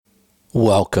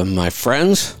Welcome, my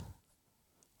friends.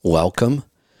 Welcome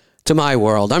to my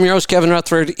world. I'm your host, Kevin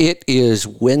Rutherford. It is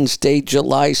Wednesday,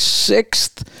 July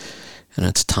 6th, and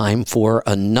it's time for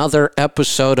another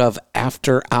episode of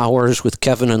After Hours with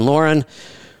Kevin and Lauren.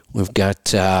 We've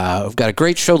got a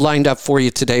great show lined up for you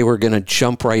today. We're going to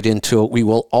jump right into it. We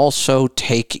will also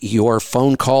take your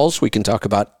phone calls. We can talk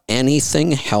about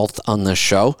anything health on this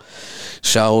show.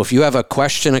 So if you have a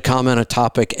question, a comment, a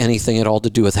topic, anything at all to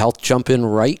do with health, jump in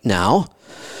right now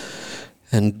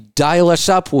and dial us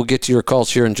up. We'll get to your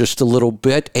calls here in just a little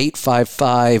bit.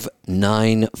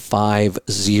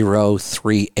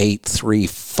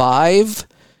 855-950-3835.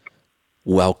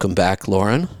 Welcome back,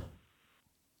 Lauren.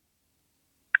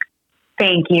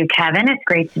 Thank you, Kevin. It's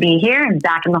great to be here and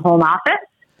back in the home office.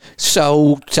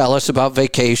 So tell us about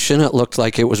vacation. It looked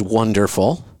like it was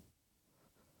wonderful.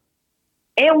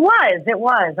 It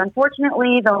was.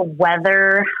 Unfortunately, the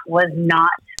weather was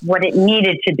not what it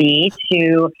needed to be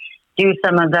to do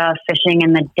some of the fishing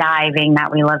and the diving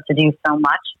that we love to do so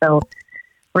much. So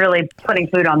really putting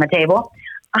food on the table.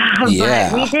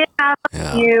 Yeah. But we did have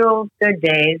a few good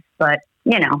days, but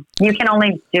you know, you can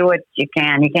only do what you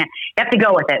can. You have to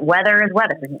go with it. Weather is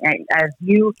weather, as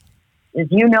you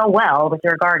know well with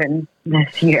your garden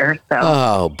this year. So,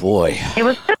 oh boy, it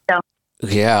was good though.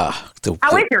 Yeah.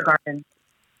 How is your garden?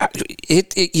 I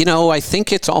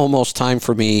think it's almost time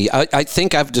for me. I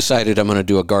think I've decided I'm going to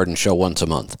do a garden show once a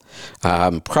month,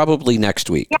 probably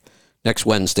next week. Yeah. Next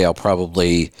Wednesday, I'll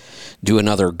probably do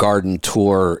another garden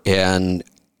tour, and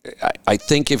I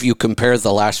think if you compare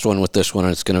the last one with this one,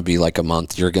 it's going to be like a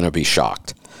month. You're going to be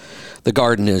shocked. The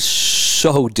garden is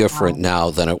so different now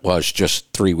than it was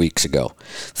just 3 weeks ago.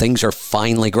 Things are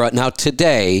finally growing. Now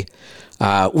today,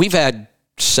 we've had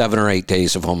 7 or 8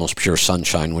 days of almost pure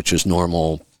sunshine, which is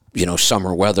normal,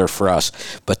 summer weather for us.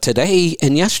 But today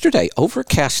and yesterday,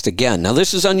 overcast again. Now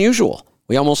this is unusual.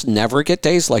 We almost never get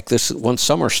days like this once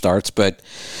summer starts, but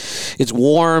it's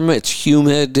warm, it's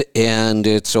humid, and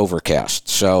it's overcast.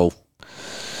 So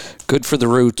good for the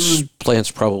roots.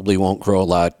 Plants probably won't grow a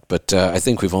lot, but I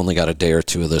think we've only got a day or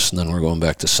two of this, and then we're going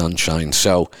back to sunshine.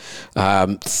 So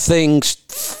things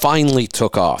finally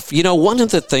took off. One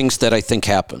of the things that I think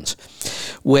happens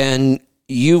when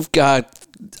you've got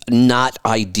not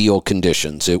ideal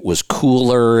conditions. It was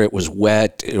cooler, it was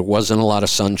wet, it wasn't a lot of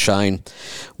sunshine.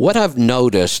 What I've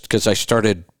noticed, because I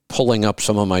started pulling up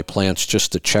some of my plants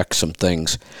just to check some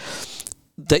things,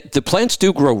 the plants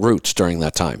do grow roots during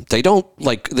that time. They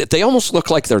they almost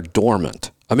look like they're dormant.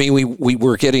 I mean, we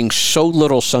were getting so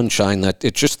little sunshine that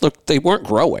it just looked, they weren't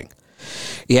growing.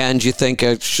 And you think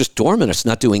it's just dormant, it's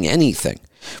not doing anything.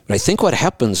 But I think what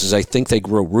happens is I think they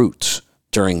grow roots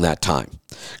during that time.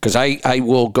 Because I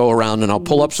will go around and I'll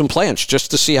pull up some plants just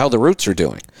to see how the roots are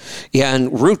doing. Yeah,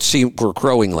 and roots were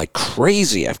growing like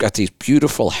crazy. I've got these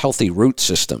beautiful, healthy root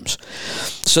systems.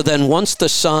 So then once the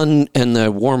sun and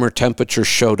the warmer temperatures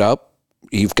showed up,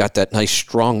 you've got that nice,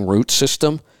 strong root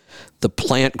system, the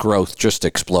plant growth just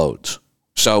explodes.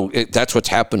 So that's what's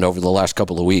happened over the last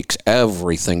couple of weeks.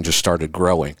 Everything just started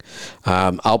growing.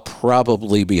 I'll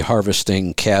probably be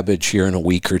harvesting cabbage here in a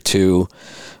week or two.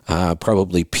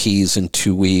 Probably peas in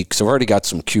 2 weeks. I've already got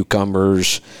some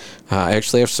cucumbers. I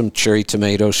actually have some cherry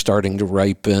tomatoes starting to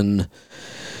ripen.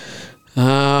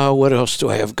 What else do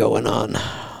I have going on?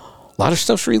 A lot of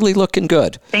stuff's really looking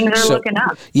good. Things are looking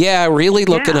up. Yeah, really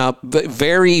looking up. But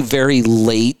very, very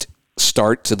late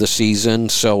start to the season.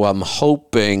 So I'm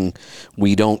hoping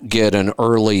we don't get an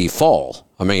early fall.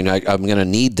 I mean, I'm going to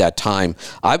need that time.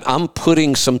 I'm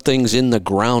putting some things in the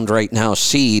ground right now,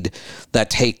 seed,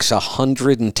 that takes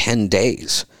 110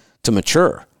 days to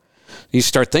mature. You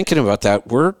start thinking about that,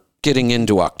 we're getting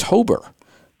into October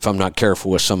if I'm not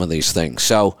careful with some of these things.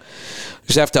 So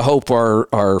just have to hope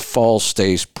our fall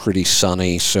stays pretty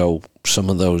sunny, so some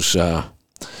of those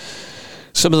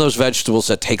vegetables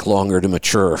that take longer to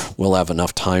mature, we'll have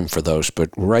enough time for those.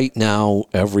 But right now,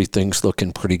 everything's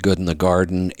looking pretty good in the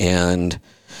garden, and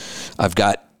I've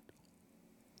got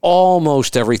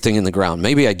almost everything in the ground.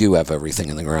 Maybe I do have everything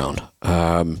in the ground.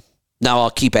 Now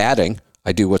I'll keep adding.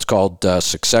 I do what's called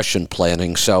succession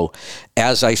planting. So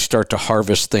as I start to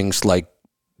harvest things like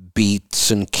beets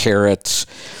and carrots,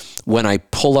 when I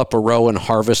pull up a row and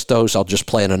harvest those, I'll just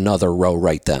plant another row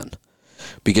right then.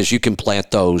 Because you can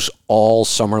plant those all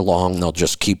summer long. They'll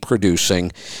just keep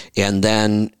producing. And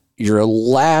then your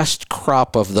last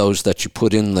crop of those that you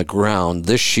put in the ground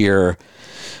this year,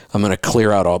 I'm going to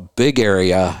clear out a big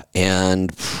area,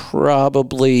 and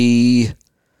probably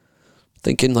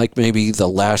thinking like maybe the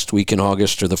last week in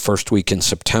August or the first week in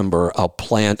September, I'll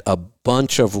plant a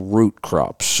bunch of root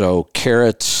crops. So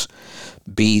carrots,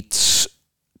 beets,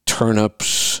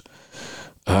 turnips,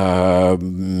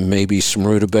 maybe some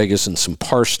rutabagas and some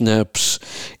parsnips.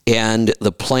 And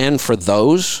the plan for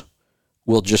those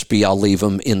will just be I'll leave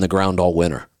them in the ground all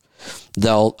winter.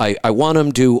 I want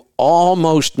them to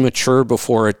almost mature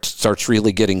before it starts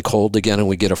really getting cold again and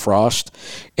we get a frost.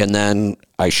 And then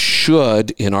I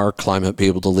should, in our climate, be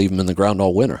able to leave them in the ground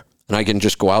all winter. And I can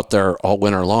just go out there all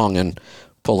winter long and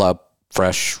pull up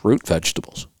fresh root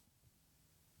vegetables.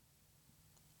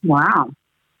 Wow.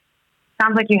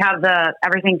 Sounds like you have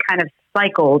everything kind of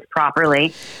cycled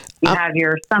properly. You have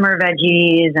your summer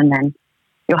veggies and then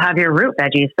you'll have your root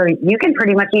veggies. So you can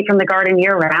pretty much eat from the garden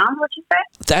year round, would you say?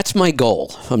 That's my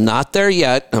goal. I'm not there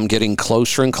yet. I'm getting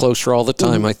closer and closer all the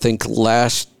time. Mm-hmm. I think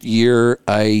last year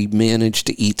I managed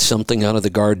to eat something out of the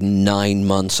garden 9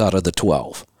 months out of the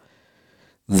 12.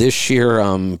 This year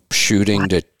I'm shooting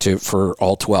for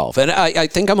all 12. And I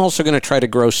think I'm also going to try to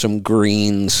grow some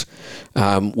greens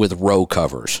with row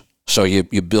covers. So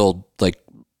you build like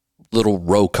little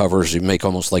row covers. You make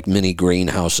almost like mini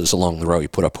greenhouses along the row. You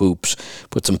put up hoops,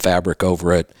 put some fabric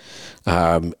over it.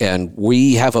 And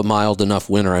we have a mild enough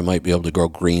winter, I might be able to grow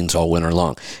greens all winter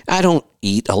long. I don't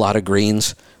eat a lot of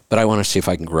greens, but I want to see if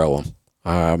I can grow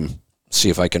them. See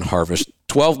if I can harvest.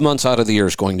 12 months out of the year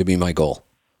is going to be my goal.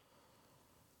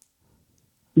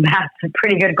 That's a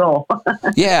pretty good goal.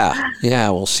 Yeah,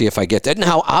 we'll see if I get that.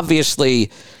 Now,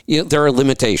 obviously, there are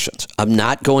limitations. I'm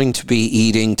not going to be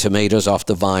eating tomatoes off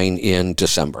the vine in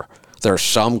December. There are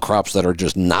some crops that are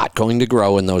just not going to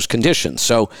grow in those conditions.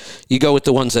 So you go with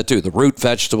the ones that do. The root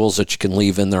vegetables that you can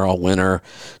leave in there all winter.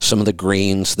 Some of the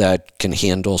greens that can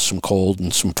handle some cold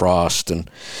and some frost.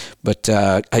 But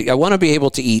I want to be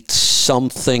able to eat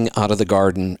something out of the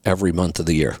garden every month of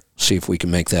the year. See if we can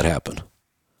make that happen.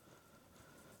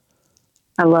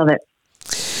 I love it.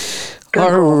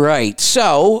 All right.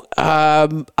 So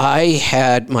I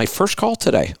had my first call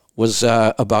today was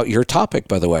about your topic,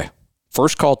 by the way.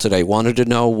 First call today. Wanted to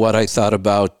know what I thought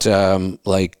about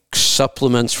like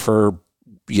supplements for,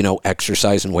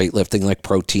 exercise and weightlifting, like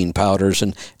protein powders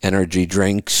and energy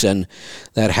drinks. And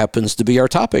that happens to be our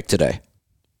topic today.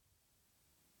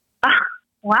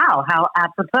 Wow. How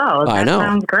apropos. I know. That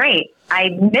sounds great. I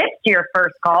missed your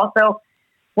first call. So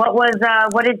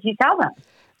what did you tell them?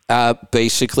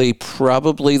 Basically,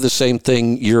 probably the same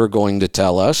thing you're going to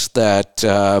tell us, that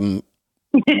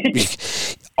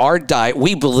our diet,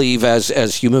 we believe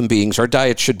as human beings, our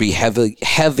diet should be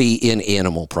heavy in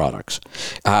animal products.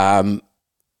 When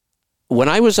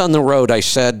I was on the road, I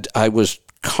said I was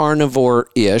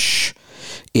carnivore-ish,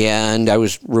 and I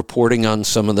was reporting on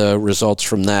some of the results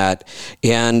from that.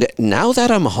 And now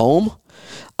that I'm home,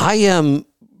 I am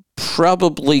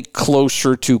probably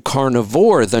closer to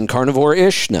carnivore than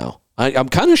carnivore-ish now. I'm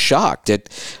kind of shocked. It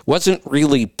wasn't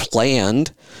really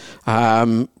planned.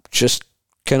 Just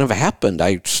kind of happened.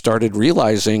 I started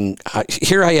realizing,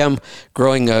 here I am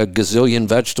growing a gazillion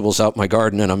vegetables out in my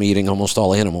garden, and I'm eating almost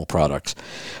all animal products.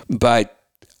 But,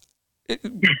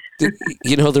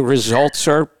 the results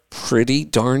are pretty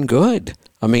darn good.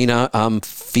 I mean, I'm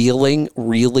feeling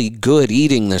really good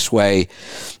eating this way.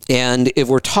 And if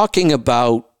we're talking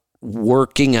about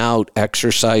working out,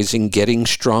 exercising, getting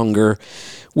stronger,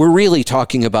 we're really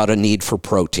talking about a need for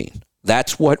protein.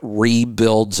 That's what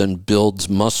rebuilds and builds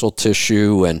muscle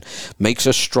tissue and makes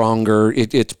us stronger.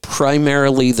 It's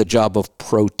primarily the job of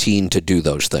protein to do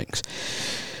those things.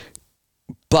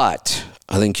 But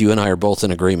I think you and I are both in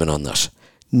agreement on this.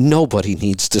 Nobody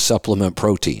needs to supplement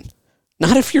protein.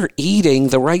 Not if you're eating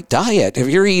the right diet. If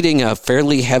you're eating a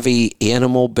fairly heavy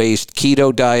animal-based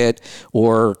keto diet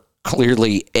or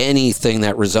clearly anything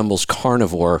that resembles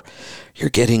carnivore,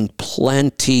 you're getting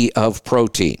plenty of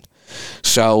protein.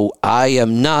 So I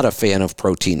am not a fan of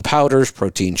protein powders,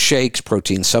 protein shakes,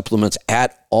 protein supplements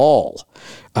at all.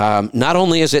 Not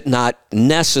only is it not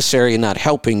necessary and not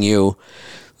helping you,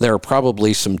 there are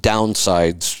probably some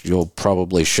downsides you'll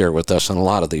probably share with us on a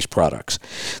lot of these products.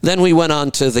 Then we went on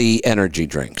to the energy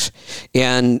drinks,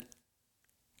 and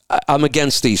I'm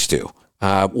against these two.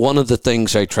 One of the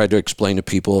things I try to explain to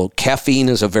people, caffeine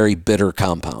is a very bitter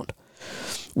compound.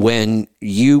 When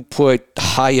you put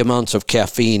high amounts of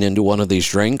caffeine into one of these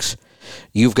drinks,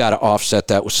 you've got to offset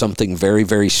that with something very,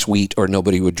 very sweet or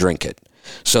nobody would drink it.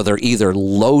 So they're either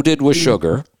loaded with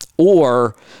sugar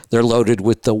or they're loaded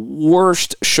with the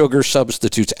worst sugar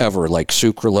substitutes ever, like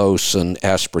sucralose and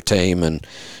aspartame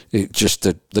and just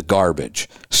the garbage.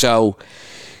 So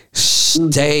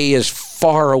stay as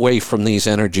far away from these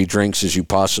energy drinks as you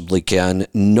possibly can.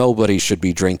 Nobody should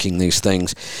be drinking these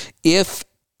things. If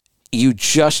you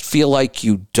just feel like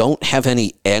you don't have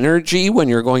any energy when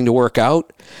you're going to work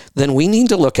out, then we need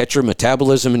to look at your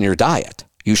metabolism and your diet.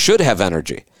 You should have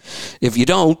energy. If you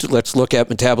don't, let's look at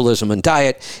metabolism and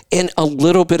diet and a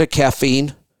little bit of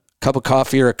caffeine, cup of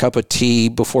coffee or a cup of tea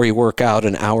before you work out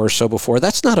an hour or so before.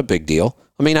 That's not a big deal.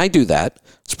 I mean, I do that.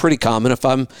 It's pretty common. If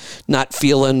I'm not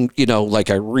feeling, like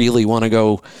I really want to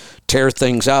go tear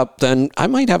things up, then I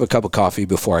might have a cup of coffee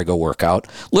before I go work out.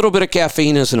 A little bit of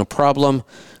caffeine isn't a problem.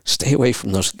 Stay away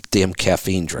from those damn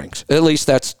caffeine drinks. At least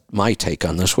that's my take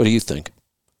on this. What do you think?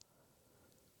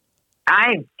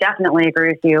 I definitely agree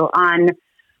with you on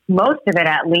most of it,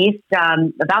 at least.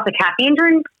 About the caffeine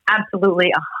drinks,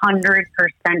 absolutely 100%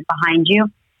 behind you.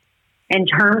 In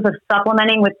terms of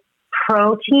supplementing with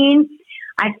protein,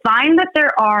 I find that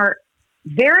there are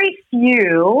very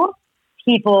few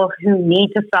people who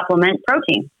need to supplement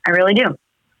protein. I really do.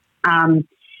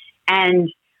 And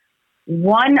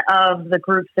one of the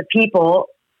groups of people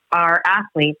are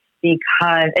athletes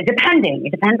because it depends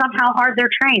on how hard they're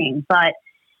training, but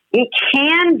it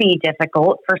can be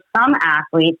difficult for some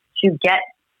athletes to get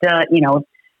the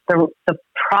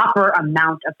proper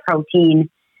amount of protein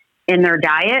in their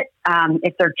diet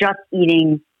if they're just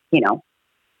eating,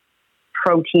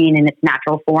 protein in its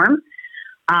natural form.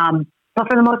 But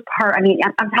for the most part, I mean,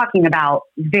 I'm talking about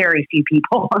very few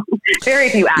people, very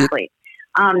few athletes.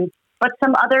 But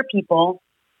some other people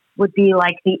would be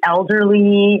like the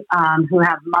elderly who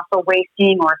have muscle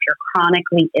wasting, or if you're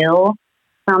chronically ill,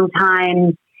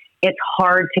 sometimes it's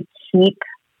hard to keep,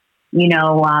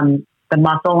 the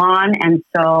muscle on. And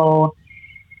so,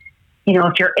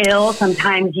 if you're ill,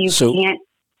 sometimes you can't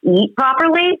eat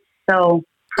properly. So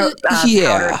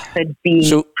powders could be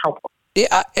helpful.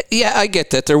 Yeah, I get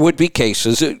that. There would be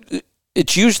cases.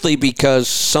 It's usually because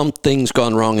something's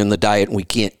gone wrong in the diet and we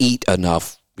can't eat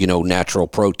enough, natural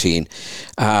protein.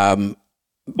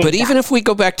 But even if we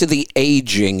go back to the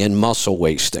aging and muscle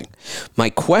wasting, my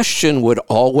question would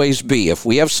always be, if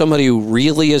we have somebody who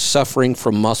really is suffering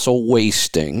from muscle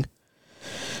wasting,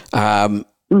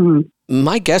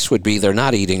 my guess would be they're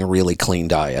not eating a really clean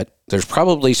diet. There's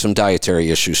probably some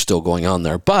dietary issues still going on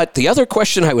there. But the other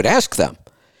question I would ask them,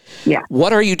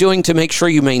 what are you doing to make sure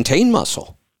you maintain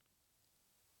muscle?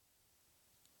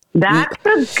 That's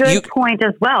a good point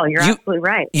as well. You're absolutely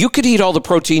right. You could eat all the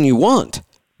protein you want,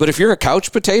 but if you're a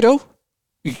couch potato,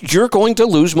 you're going to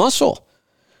lose muscle.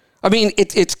 I mean,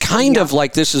 it's kind of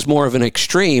like this is more of an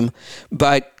extreme,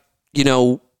 but,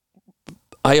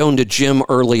 I owned a gym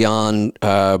early on,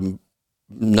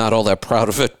 not all that proud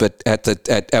of it, but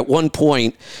at one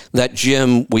point, that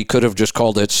gym, we could have just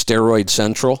called it Steroid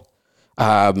Central.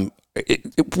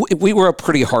 We were a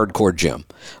pretty hardcore gym.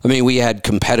 I mean, we had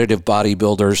competitive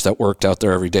bodybuilders that worked out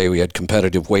there every day. We had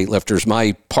competitive weightlifters.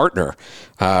 My partner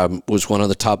was one of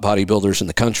the top bodybuilders in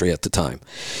the country at the time.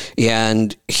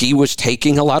 And he was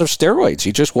taking a lot of steroids.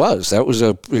 He just was.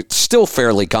 It's still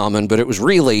fairly common, but it was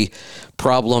really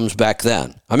problems back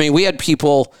then. I mean, we had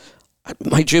people,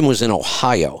 my gym was in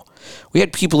Ohio. We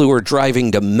had people who were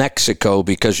driving to Mexico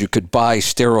because you could buy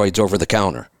steroids over the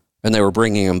counter, and they were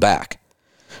bringing them back.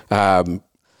 But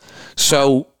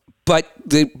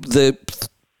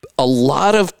a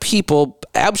lot of people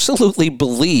absolutely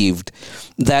believed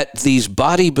that these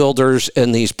bodybuilders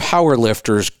and these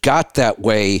powerlifters got that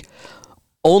way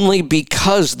only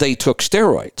because they took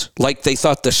steroids. Like they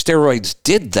thought the steroids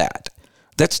did that.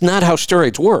 That's not how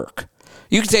steroids work.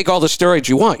 You can take all the steroids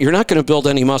you want. You're not going to build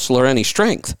any muscle or any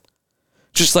strength.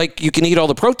 Just like you can eat all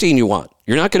the protein you want.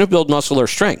 You're not going to build muscle or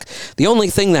strength. The only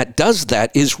thing that does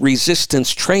that is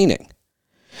resistance training.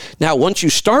 Now, once you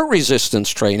start resistance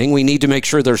training, we need to make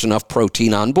sure there's enough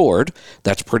protein on board.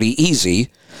 That's pretty easy.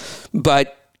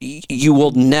 But you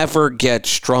will never get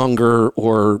stronger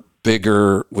or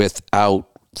bigger without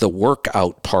the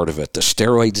workout part of it. The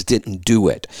steroids didn't do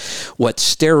it. What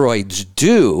steroids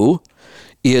do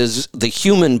is the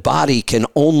human body can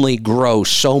only grow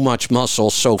so much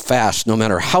muscle so fast, no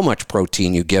matter how much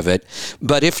protein you give it.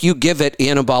 But if you give it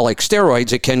anabolic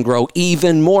steroids, it can grow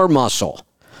even more muscle.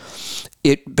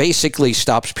 It basically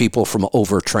stops people from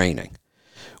overtraining.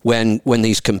 When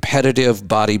these competitive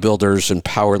bodybuilders and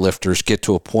powerlifters get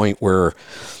to a point where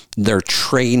they're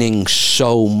training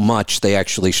so much, they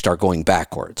actually start going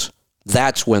backwards.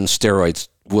 That's when steroids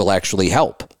will actually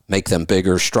help make them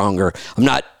bigger, stronger. I'm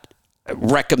not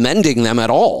recommending them at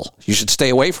all. You should stay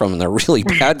away from them. They're really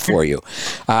bad for you.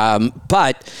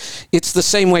 But it's the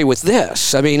same way with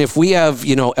this. I mean, if we have,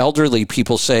 elderly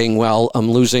people saying, well,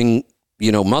 I'm losing,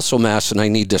 muscle mass and I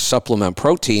need to supplement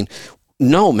protein.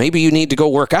 No, maybe you need to go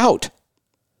work out.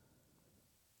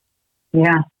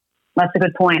 Yeah, that's a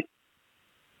good point.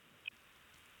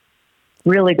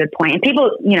 Really good point. And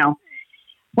people,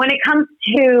 when it comes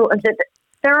to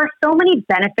there are so many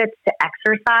benefits to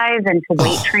exercise and to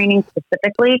weight training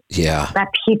specifically that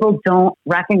people don't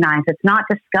recognize. It's not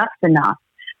discussed enough.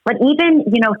 But even,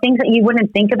 things that you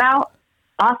wouldn't think about,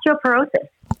 osteoporosis,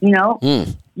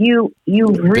 you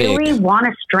really want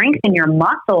to strengthen your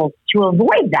muscles to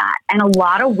avoid that. And a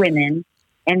lot of women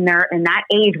in that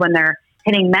age when they're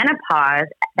hitting menopause,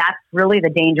 that's really the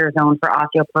danger zone for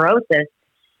osteoporosis.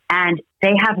 And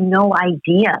they have no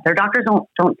idea. Their doctors don't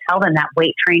tell them that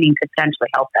weight training could potentially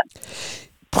help them.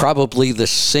 Probably the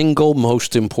single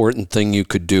most important thing you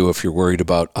could do if you're worried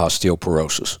about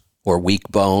osteoporosis or weak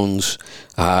bones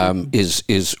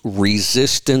is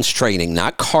resistance training,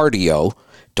 not cardio.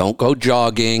 Don't go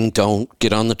jogging. Don't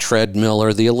get on the treadmill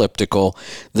or the elliptical.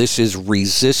 This is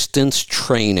resistance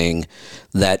training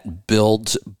that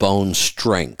builds bone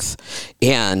strength.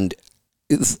 And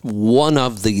one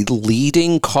of the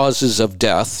leading causes of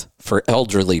death for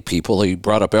elderly people, you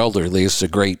brought up elderly, it's a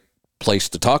great place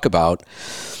to talk about.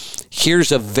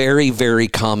 Here's a very, very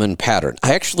common pattern.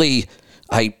 I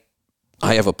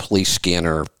have a police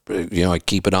scanner. I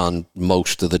keep it on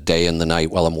most of the day and the night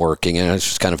while I'm working, and it's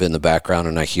just kind of in the background,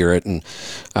 and I hear it, and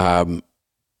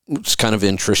it's kind of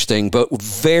interesting, but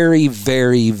very,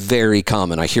 very, very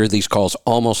common. I hear these calls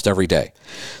almost every day.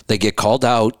 They get called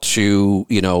out to,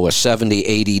 a 70,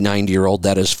 80, 90-year-old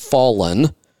that has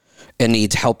fallen and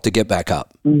needs help to get back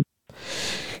up. Mm.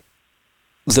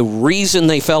 The reason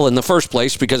they fell in the first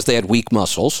place because they had weak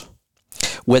muscles.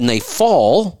 When they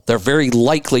fall, they're very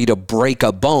likely to break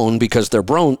a bone because their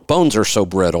bones are so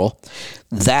brittle.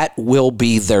 That will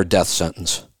be their death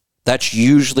sentence. That's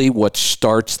usually what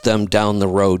starts them down the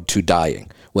road to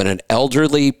dying. When an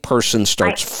elderly person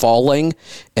starts falling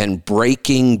and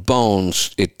breaking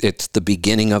bones, it's the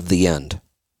beginning of the end.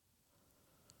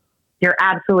 You're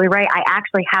absolutely right. I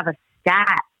actually have a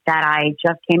stat that I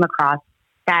just came across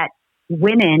that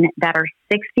women that are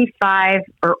 65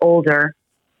 or older,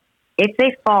 if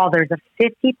they fall, there's a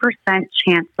 50%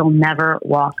 chance they'll never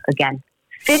walk again.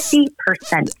 50%.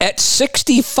 At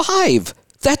 65?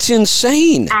 That's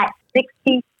insane. At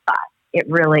 65. It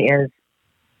really is.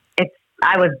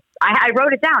 I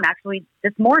wrote it down actually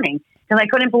this morning because I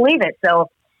couldn't believe it. So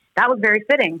that was very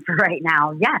fitting for right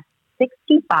now. Yes.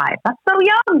 65. That's so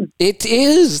young. It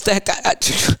is.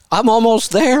 I'm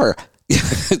almost there.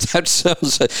 That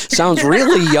sounds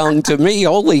really young to me.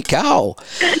 Holy cow.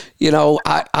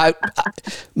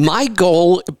 My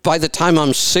goal by the time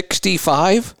I'm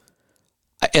 65,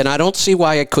 and I don't see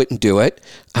why I couldn't do it.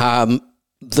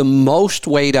 The most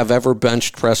weight I've ever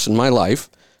bench pressed in my life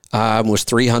was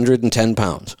 310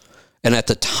 pounds. And at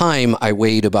the time I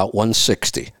weighed about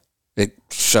 160.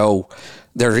 So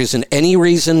there isn't any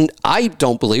reason, I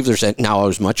don't believe there's, now I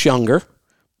was much younger,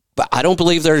 but I don't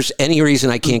believe there's any reason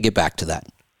I can't get back to that.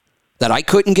 That I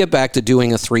couldn't get back to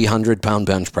doing a 300-pound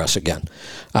bench press again.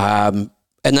 And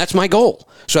that's my goal.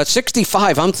 So at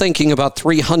 65, I'm thinking about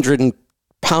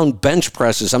 300-pound bench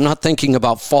presses. I'm not thinking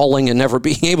about falling and never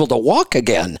being able to walk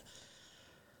again.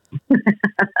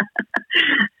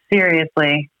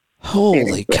 Seriously.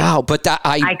 Holy cow. But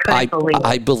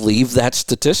I believe that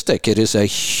statistic. It is a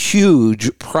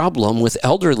huge problem with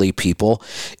elderly people,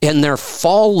 and they're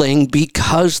falling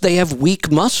because they have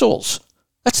weak muscles.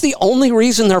 That's the only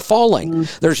reason they're falling.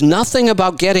 Mm. There's nothing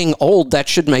about getting old that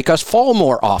should make us fall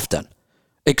more often,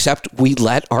 except we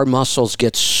let our muscles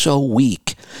get so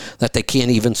weak that they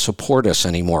can't even support us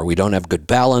anymore. We don't have good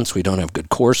balance. We don't have good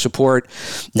core support.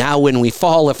 Now, when we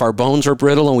fall, if our bones are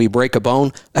brittle and we break a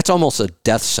bone, that's almost a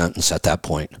death sentence at that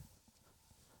point.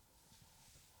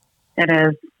 It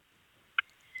is.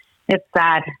 It's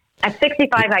sad. At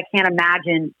 65, I can't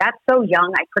imagine. That's so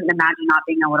young. I couldn't imagine not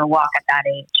being able to walk at that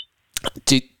age.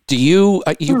 Do you,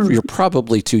 you're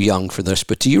probably too young for this,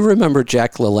 but do you remember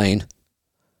Jack LaLanne?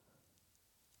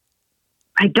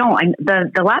 I don't.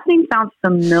 The last name sounds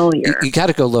familiar. You got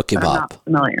to go look him up.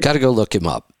 Got to go look him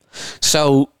up.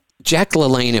 So Jack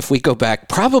LaLanne, if we go back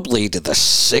probably to the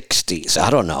 60s, I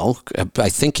don't know. I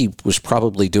think he was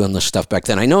probably doing this stuff back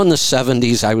then. I know in the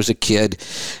 70s, I was a kid.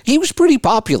 He was pretty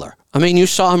popular. I mean, you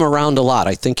saw him around a lot.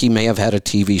 I think he may have had a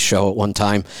TV show at one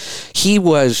time. He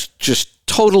was just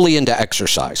totally into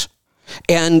exercise.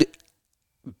 And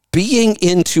being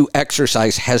into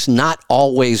exercise has not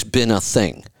always been a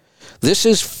thing. This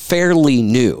is fairly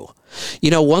new.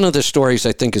 One of the stories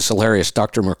I think is hilarious,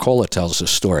 Dr. Mercola tells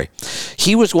this story.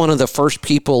 He was one of the first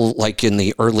people, like in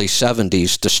the early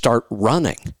 70s, to start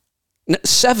running.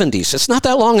 70s, it's not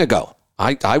that long ago.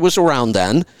 I was around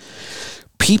then.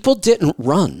 People didn't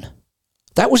run.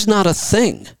 That was not a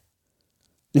thing.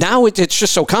 Now it's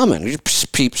just so common. You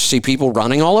see people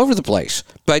running all over the place.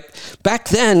 But back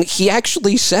then, he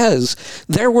actually says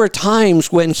there were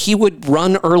times when he would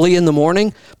run early in the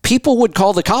morning, people would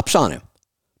call the cops on him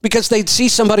because they'd see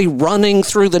somebody running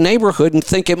through the neighborhood and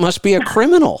think it must be a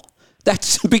criminal.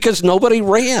 That's because nobody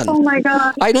ran. Oh, my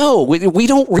God. I know. We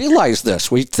don't realize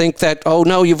this. We think that, oh,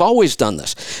 no, you've always done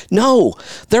this. No,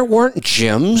 there weren't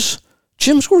gyms.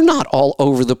 Gyms were not all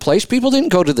over the place. People didn't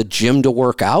go to the gym to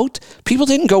work out. People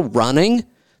didn't go running.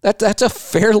 That's a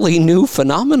fairly new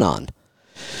phenomenon.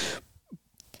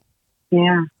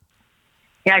 Yeah.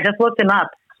 Yeah, I just looked him up.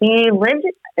 He lived,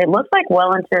 it looks like,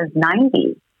 well into his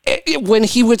 90s. When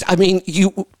he was, I mean,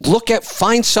 you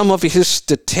find some of his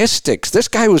statistics. This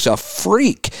guy was a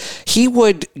freak. He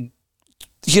would,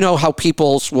 you know how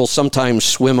people will sometimes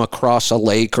swim across a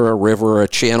lake or a river or a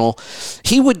channel?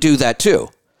 He would do that too.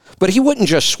 But he wouldn't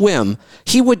just swim.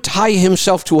 He would tie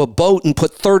himself to a boat and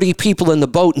put 30 people in the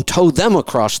boat and tow them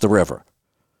across the river.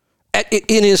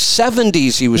 In his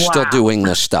 70s, he was still doing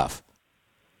this stuff.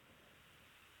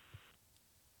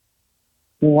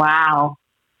 Wow.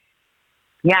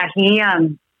 Yeah, he,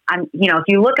 if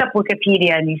you look up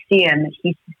Wikipedia and you see him,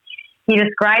 he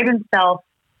described himself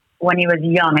when he was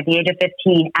young, at the age of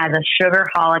 15, as a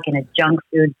sugarholic and a junk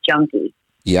food junkie.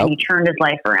 Yep. And he turned his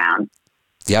life around.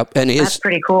 Yep, and that's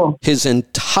pretty cool. His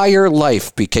entire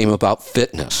life became about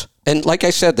fitness. And like I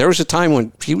said, there was a time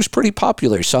when he was pretty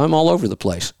popular. You saw him all over the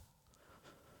place.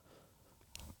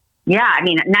 Yeah, I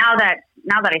mean, now that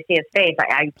I see his face,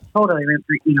 I totally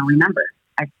remember.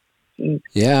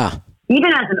 Yeah.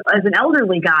 Even as an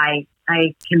elderly guy,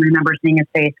 I can remember seeing his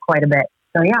face quite a bit.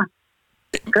 So yeah,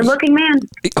 good looking man.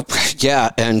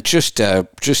 Yeah, and just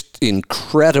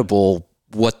incredible.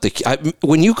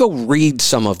 When you go read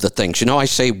some of the things, I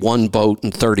say one boat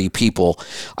and 30 people.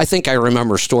 I think I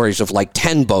remember stories of like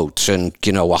 10 boats and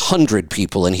 100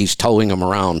 people, and he's towing them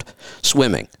around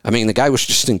swimming. I mean, the guy was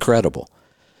just incredible.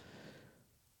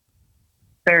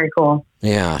 Very cool.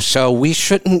 Yeah, so we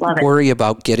shouldn't worry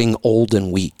about getting old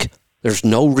and weak. There's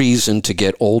no reason to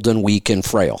get old and weak and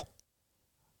frail.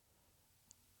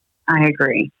 I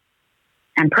agree.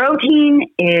 And protein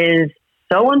is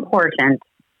so important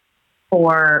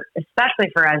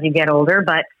especially for as you get older,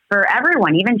 but for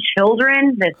everyone, even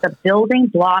children. That's a building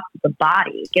block of the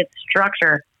body. It gives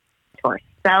structure to our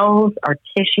cells, our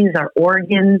tissues, our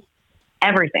organs,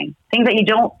 everything. Things that you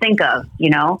don't think of,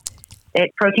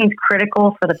 Protein's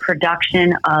critical for the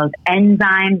production of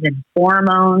enzymes and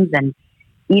hormones and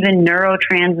even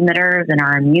neurotransmitters in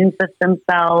our immune system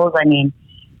cells. I mean,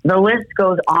 the list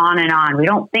goes on and on. We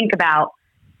don't think about,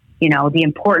 the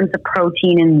importance of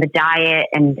protein in the diet.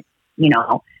 And,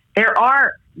 there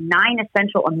are 9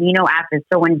 essential amino acids.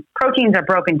 So when proteins are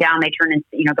broken down, they turn into,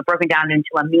 they're broken down into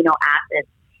amino acids.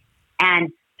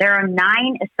 And there are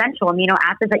 9 essential amino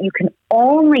acids that you can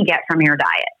only get from your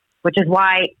diet, which is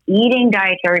why eating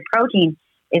dietary protein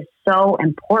is so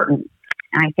important.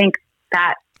 And I think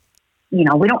that, we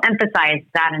don't emphasize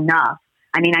that enough.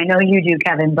 I mean, I know you do,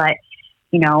 Kevin, but,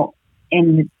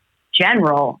 in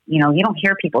general, you don't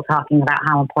hear people talking about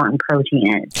how important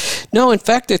protein is. No, in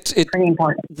fact, it's pretty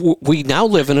important. We now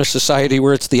live in a society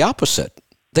where it's the opposite.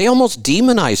 They almost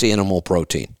demonize animal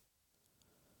protein.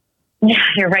 Yeah,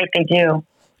 you're right. They do.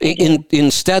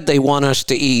 Instead, they want us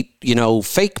to eat,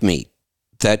 fake meat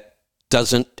that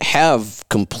doesn't have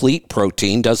complete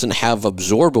protein, doesn't have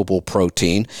absorbable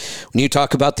protein. When you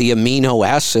talk about the amino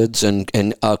acids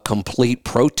and a complete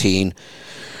protein,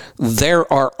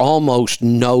 there are almost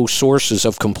no sources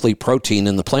of complete protein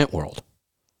in the plant world.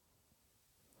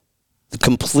 The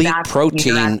complete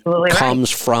protein comes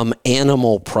from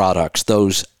animal products,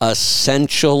 those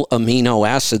essential amino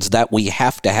acids that we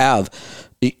have to have.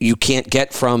 You can't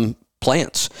get from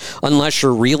plants unless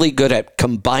you're really good at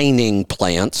combining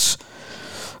plants.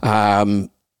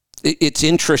 It's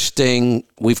interesting.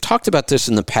 We've talked about this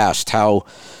in the past, how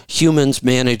humans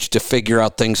managed to figure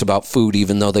out things about food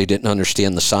even though they didn't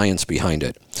understand the science behind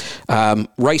it.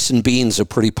 Rice and beans are a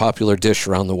pretty popular dish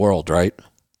around the world, right?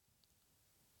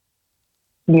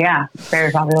 Yeah,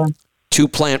 very popular. 2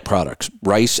 plant products,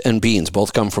 rice and beans,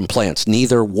 both come from plants.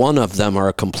 Neither one of them are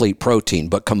a complete protein,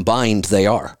 but combined they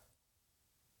are.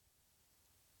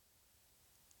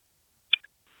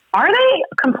 Are they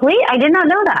complete? I did not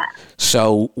know that.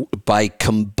 So by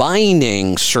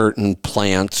combining certain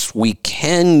plants, we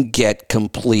can get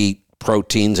complete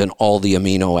proteins and all the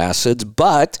amino acids,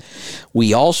 but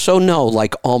we also know,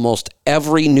 like almost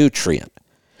every nutrient,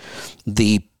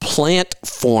 the plant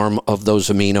form of those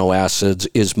amino acids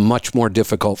is much more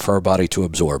difficult for our body to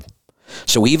absorb.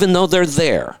 So even though they're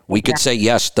there, we could say,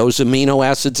 yes, those amino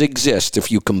acids exist.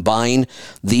 If you combine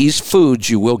these foods,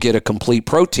 you will get a complete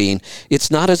protein.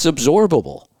 It's not as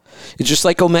absorbable. It's just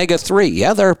like omega-3.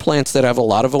 Yeah, there are plants that have a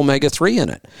lot of omega-3 in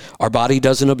it. Our body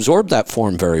doesn't absorb that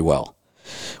form very well.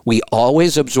 We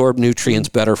always absorb nutrients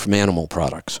better from animal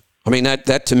products. I mean,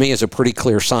 that to me is a pretty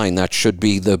clear sign. That should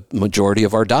be the majority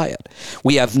of our diet.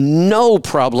 We have no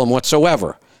problem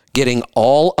whatsoever getting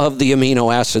all of the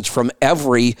amino acids from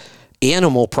every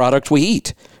animal product we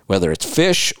eat, whether it's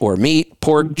fish or meat,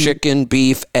 pork, chicken,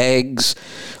 beef, eggs,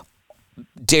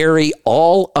 dairy.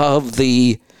 All of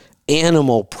the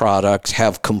animal products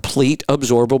have complete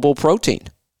absorbable protein.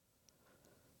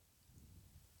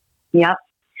 Yep.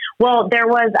 Well,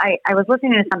 I was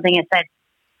listening to something. It said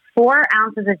 4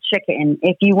 ounces of chicken,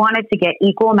 if you wanted to get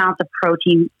equal amounts of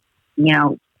protein,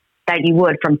 that you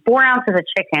would from 4 ounces of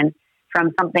chicken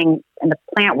from something in the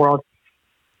plant world,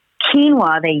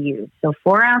 quinoa they use. So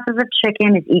 4 ounces of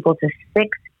chicken is equal to 6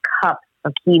 cups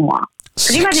of quinoa.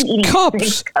 Could you imagine eating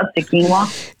 6 cups of quinoa?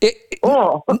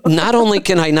 Not only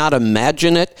can I not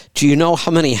imagine it, do you know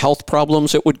how many health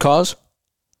problems it would cause?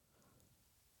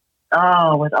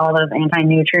 Oh, with all those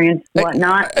anti-nutrients,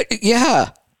 whatnot.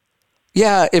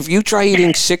 Yeah, if you try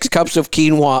eating 6 cups of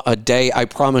quinoa a day, I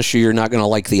promise you're not going to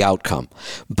like the outcome.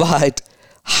 But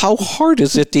how hard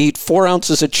is it to eat 4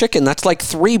 ounces of chicken? That's like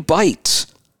 3 bites.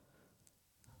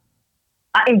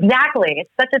 Exactly.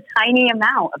 It's such a tiny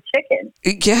amount of chicken.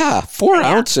 Yeah, 4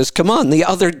 ounces. Come on. The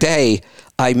other day,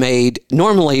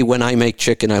 normally when I make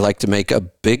chicken, I like to make a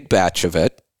big batch of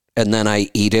it, and then I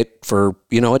eat it for,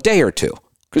 a day or two.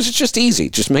 Because it's just easy.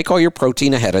 Just make all your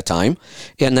protein ahead of time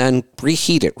and then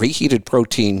reheat it. Reheated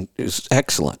protein is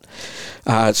excellent.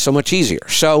 So much easier.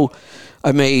 So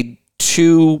I made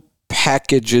 2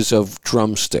 packages of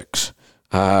drumsticks.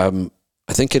 I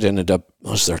think it ended up,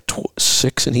 was there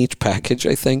 6 in each package,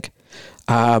 I think?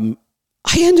 I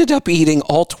ended up eating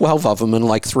all 12 of them in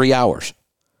like 3 hours.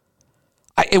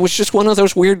 It was just one of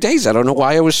those weird days. I don't know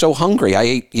why I was so hungry. I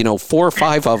ate, 4 or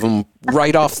 5 of them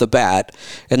right off the bat,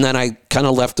 and then I kind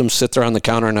of left them sit there on the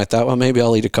counter, and I thought, well, maybe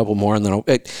I'll eat a couple more, and then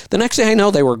the next day I know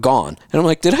they were gone. And I'm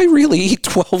like, did I really eat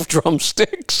 12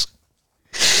 drumsticks?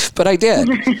 But I did.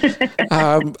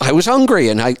 I was hungry,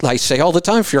 and I say all the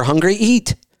time, if you're hungry,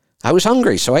 eat. I was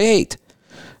hungry, so I ate.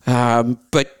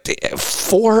 But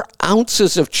 4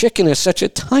 ounces of chicken is such a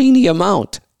tiny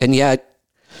amount, and yet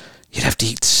you'd have to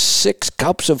eat 6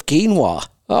 cups of quinoa.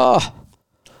 Oh.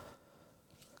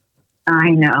 I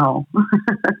know.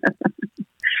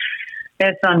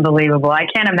 It's unbelievable. I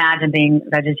can't imagine being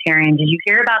vegetarian. Did you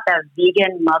hear about that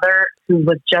vegan mother who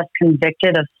was just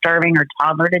convicted of starving her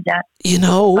toddler to death?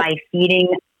 By feeding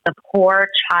the poor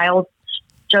child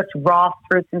just raw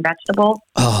fruits and vegetables?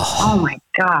 Oh my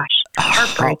gosh.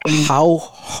 Heartbreaking. How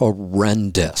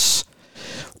horrendous.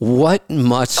 What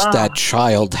must that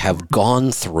child have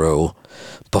gone through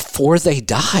before they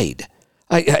died?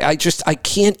 I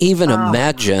can't even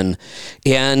imagine.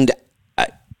 And,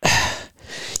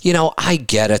 I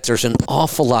get it. There's an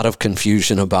awful lot of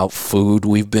confusion about food.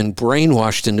 We've been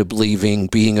brainwashed into believing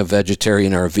being a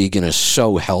vegetarian or a vegan is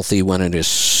so healthy when it is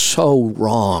so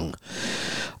wrong.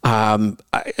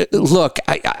 Look,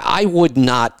 I would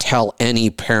not tell any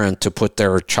parent to put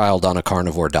their child on a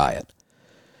carnivore diet.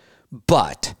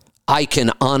 But I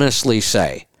can honestly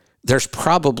say there's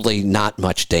probably not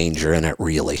much danger in it,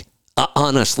 really.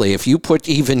 Honestly, if you put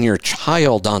even your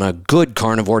child on a good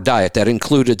carnivore diet that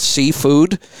included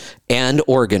seafood and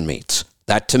organ meats,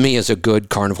 that to me is a good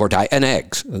carnivore diet, and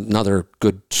eggs, another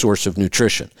good source of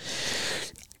nutrition,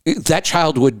 that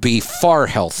child would be far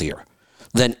healthier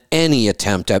than any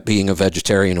attempt at being a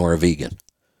vegetarian or a vegan.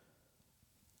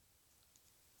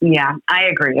 Yeah, I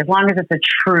agree. As long as it's a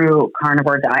true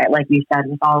carnivore diet, like you said,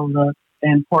 with all of the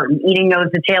important eating those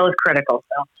detail is critical.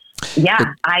 So,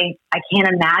 yeah, I can't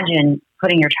imagine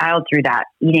putting your child through that,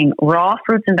 eating raw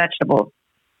fruits and vegetables.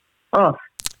 Ugh.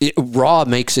 Raw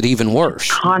makes it even worse.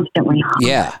 Constantly hungry.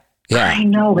 Yeah. I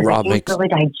know, but they can't really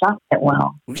digest it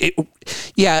well.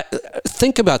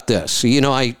 Think about this.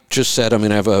 I just said I'm going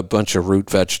to have a bunch of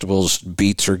root vegetables.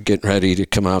 Beets are getting ready to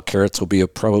come out. Carrots will be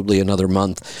probably another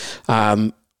month.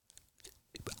 I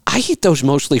eat those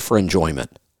mostly for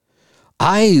enjoyment.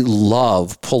 I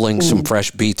love pulling some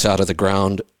fresh beets out of the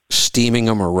ground, steaming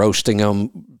them or roasting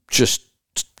them, just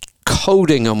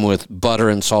coating them with butter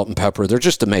and salt and pepper. They're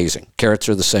just amazing. Carrots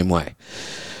are the same way.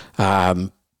 I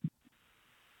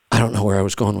don't know where I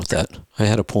was going with that. I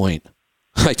had a point.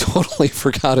 I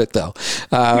forgot it, though.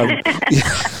 I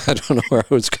don't know where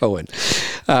I was going.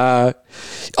 No,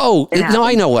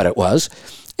 I know what it was.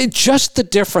 Just the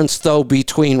difference, though,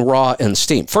 between raw and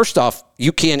steam. First off,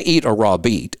 you can't eat a raw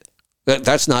beet.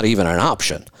 That's not even an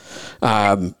option.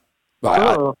 I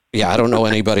don't know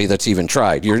anybody that's even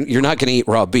tried. You're not going to eat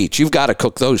raw beets. You've got to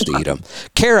cook those to eat them.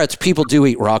 Carrots, people do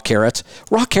eat raw carrots.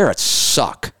 Raw carrots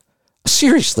suck.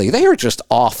 Seriously, they are just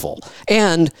awful.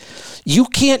 And you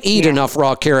can't eat enough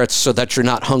raw carrots so that you're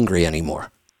not hungry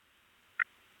anymore.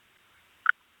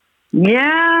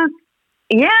 Yeah,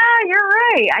 you're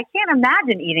right. I can't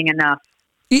imagine eating enough.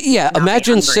 Yeah,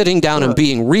 imagine sitting down and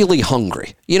being really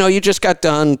hungry. You just got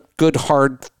done, good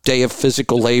hard day of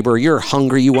physical labor. You're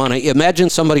hungry. You want to imagine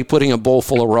somebody putting a bowl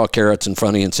full of raw carrots in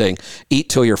front of you and saying, "Eat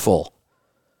till you're full."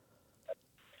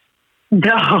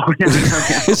 No.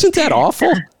 Isn't that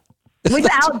awful?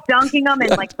 Without dunking them in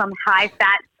like some high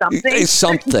fat something.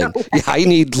 Something. Yeah, I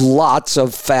need lots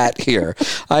of fat here.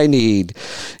 I need,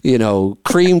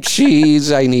 cream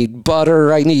cheese. I need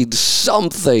butter. I need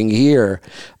something here.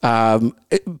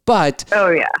 But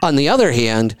on the other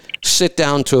hand, sit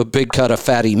down to a big cut of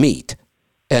fatty meat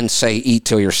and say, "Eat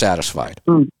till you're satisfied."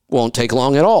 Won't take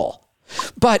long at all.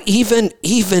 But even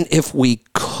if we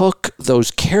cook those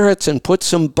carrots and put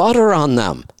some butter on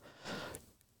them,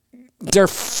 they're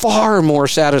far more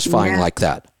satisfying like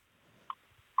that.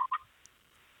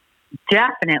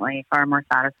 Definitely far more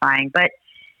satisfying. But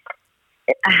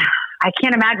I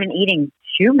can't imagine eating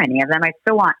too many of them. I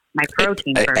still want my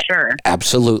protein for sure.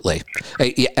 Absolutely.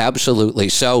 Yeah, absolutely.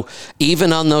 So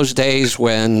even on those days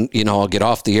when, I'll get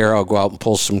off the air, I'll go out and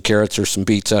pull some carrots or some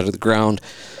beets out of the ground,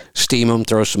 steam them,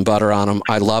 throw some butter on them.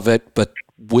 I love it. But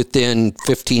within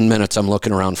 15 minutes, I'm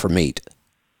looking around for meat.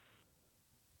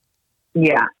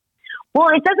 Yeah. Well,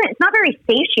 it's not very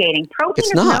satiating. Protein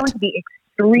is known to be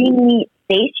extremely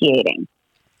satiating.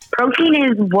 Protein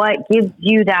is what gives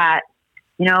you that,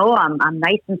 I'm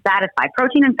nice and satisfied.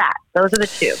 Protein and fat, those are the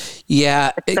two.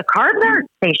 Yeah. If the carbs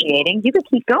aren't satiating, you can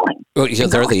keep going. Well, yeah,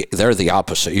 they're the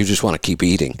opposite. You just want to keep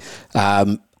eating.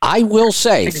 I will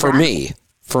say, for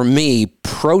me,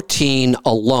 protein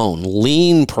alone,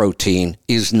 lean protein,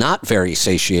 is not very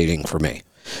satiating for me.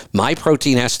 My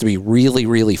protein has to be really,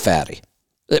 really fatty.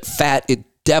 Fat, it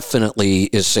definitely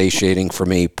is satiating for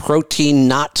me. Protein,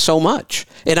 not so much.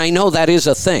 And I know that is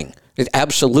a thing.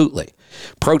 Absolutely.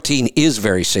 Protein is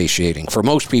very satiating. For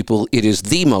most people, it is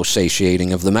the most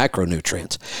satiating of the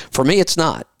macronutrients. For me, it's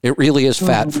not. It really is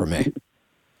fat for me.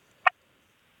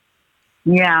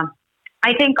 Yeah.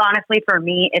 I think, honestly, for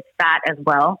me, it's fat as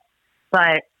well.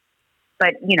 But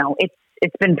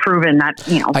it's been proven that,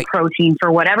 protein, for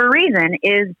whatever reason,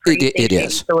 is pretty satiating. It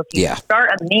is. So if you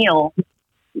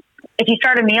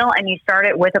start a meal and you start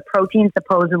it with a protein,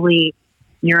 supposedly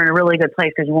you're in a really good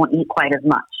place because you won't eat quite as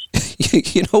much.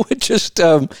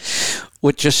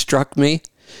 What just struck me?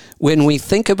 When we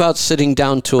think about sitting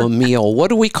down to a meal, what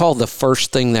do we call the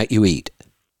first thing that you eat?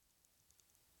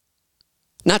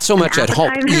 Not so much at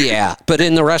home. Yeah, but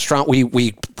in the restaurant,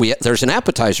 we there's an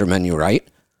appetizer menu, right?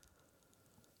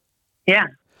 Yeah.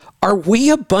 Are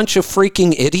we a bunch of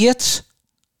freaking idiots?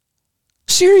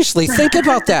 Seriously, think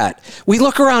about that. We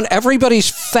look around, everybody's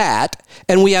fat,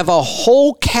 and we have a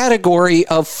whole category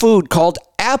of food called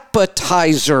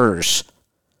appetizers.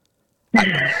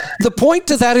 The point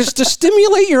to that is to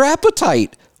stimulate your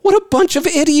appetite. What a bunch of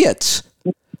idiots.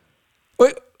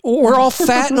 We're all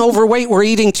fat and overweight. We're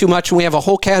eating too much, and we have a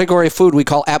whole category of food we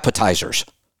call appetizers.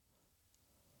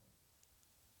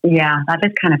 Yeah, that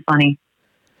is kind of funny.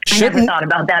 I never thought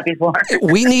about that before.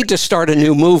 We need to start a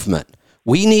new movement.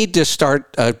 We need to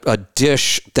start a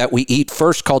dish that we eat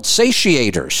first called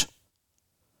satiators.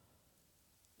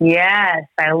 Yes,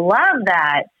 I love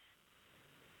that.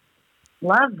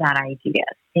 Love that idea.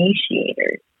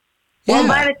 Satiators. Yeah. Well,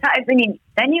 by the time,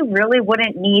 then you really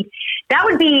wouldn't need, that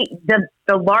would be the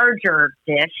larger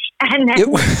dish. And then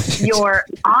your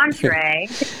entree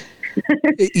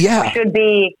should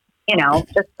be,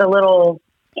 just a little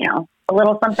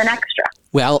something extra.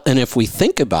 Well, and if we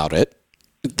think about it,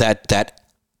 that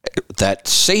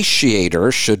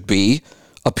satiator should be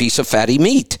a piece of fatty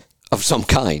meat of some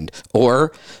kind,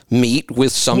 or meat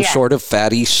with some sort of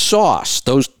fatty sauce.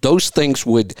 Those things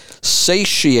would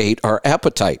satiate our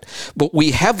appetite. But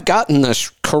we have gotten this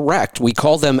correct. We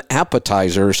call them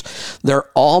appetizers. They're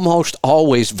almost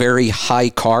always very high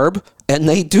carb, and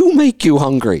they do make you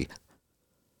hungry.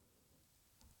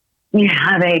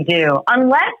 Yeah, they do.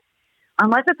 Unless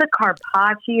it's a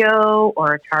carpaccio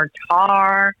or a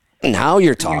tartare. Now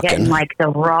you're talking. You're getting like the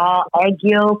raw egg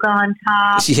yolk on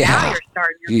top. Yeah. Now you're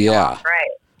starting your meal off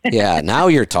right. Yeah, now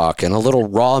you're talking. A little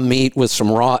raw meat with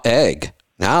some raw egg.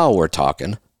 Now we're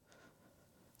talking.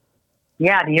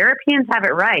 Yeah, the Europeans have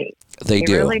it right. They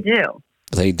do. Really do.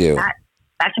 They do.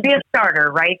 That should be a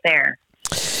starter right there.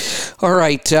 All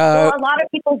right. Well, a lot of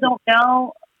people don't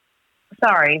know.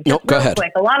 Sorry. No, go ahead.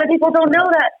 Quick. A lot of people don't know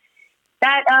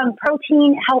that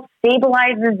protein helps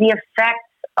stabilizes the effects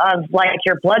of like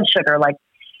your blood sugar. Like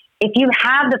if you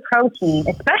have the protein,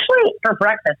 especially for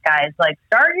breakfast, guys, like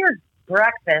start your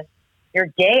breakfast, your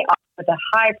day off with a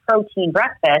high protein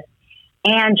breakfast,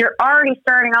 and you're already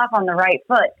starting off on the right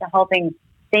foot to helping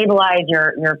stabilize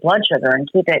your blood sugar and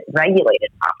keep it regulated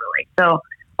properly. So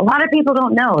a lot of people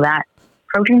don't know that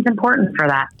protein's important for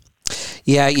that.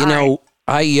 Yeah,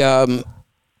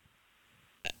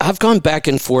 I've gone back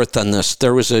and forth on this.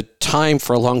 There was a time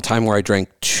for a long time where I drank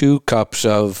 2 cups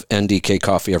of NDK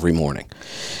coffee every morning.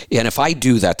 And if I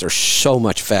do that, there's so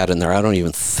much fat in there, I don't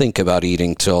even think about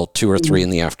eating till 2 or 3 in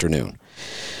the afternoon.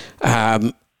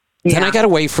 Then I got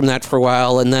away from that for a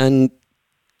while. And then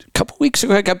a couple weeks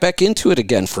ago, I got back into it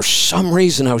again. For some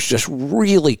reason, I was just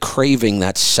really craving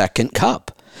that second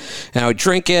cup. And I would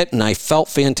drink it, and I felt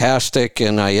fantastic,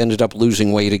 and I ended up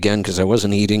losing weight again because I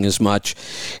wasn't eating as much.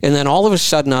 And then all of a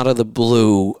sudden, out of the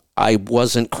blue, I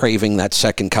wasn't craving that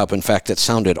second cup. In fact, it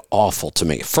sounded awful to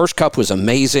me. First cup was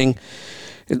amazing.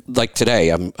 Like today,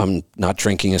 I'm not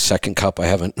drinking a second cup. I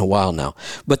haven't in a while now.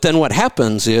 But then what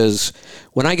happens is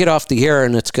when I get off the air,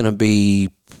 and it's going to be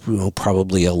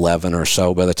probably 11 or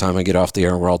so by the time I get off the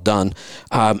air and we're all done,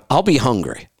 I'll be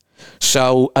hungry.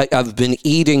 So I've been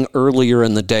eating earlier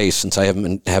in the day since I haven't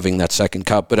been having that second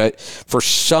cup. But for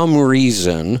some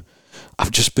reason, I've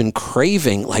just been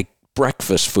craving like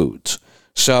breakfast foods.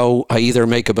 So I either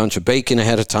make a bunch of bacon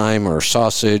ahead of time or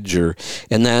sausage, and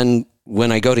then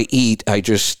when I go to eat, I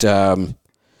just I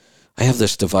have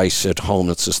this device at home.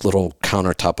 It's this little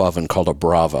countertop oven called a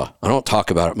Brava. I don't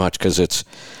talk about it much because it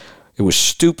was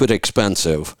stupid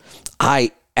expensive.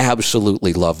 I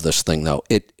absolutely love this thing, though.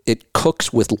 It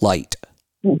cooks with light.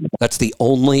 That's the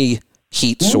only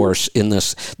heat source in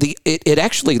this. It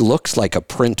actually looks like a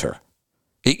printer.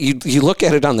 You look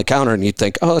at it on the counter and you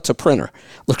think, oh, it's a printer.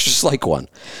 Looks just like one.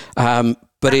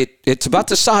 But it's about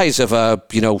the size of a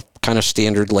kind of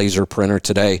standard laser printer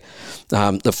today.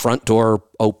 The front door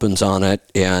opens on it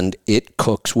and it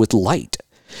cooks with light.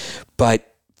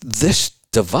 But this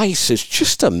device is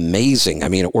just amazing. I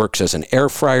mean, it works as an air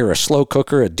fryer, a slow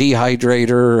cooker, a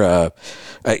dehydrator.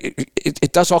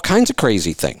 It does all kinds of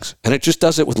crazy things, and it just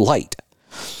does it with light.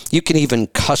 You can even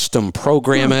custom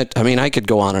program it. I mean, I could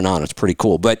go on and on. It's pretty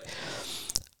cool, but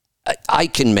I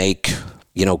can make,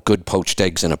 good poached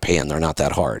eggs in a pan. They're not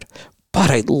that hard,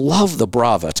 but I love the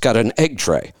Brava. It's got an egg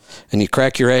tray, and you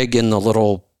crack your egg in the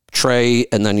little tray,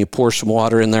 and then you pour some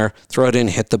water in there, throw it in,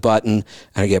 hit the button,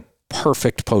 and I get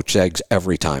perfect poached eggs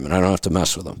every time, and I don't have to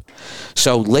mess with them.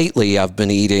 So lately I've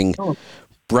been eating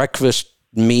breakfast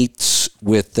meats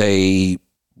with a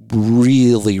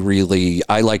really,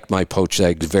 I like my poached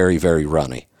eggs very, very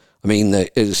runny. I mean,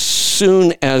 as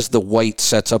soon as the white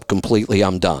sets up completely,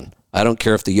 I'm done. I don't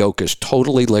care if the yolk is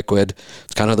totally liquid.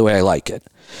 It's kind of the way I like it.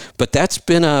 But that's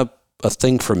been a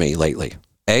thing for me lately.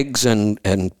 Eggs and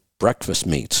breakfast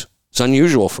meats. It's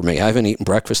unusual for me. I haven't eaten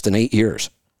breakfast in 8 years.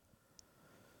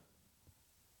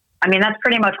 I mean, that's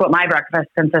pretty much what my breakfast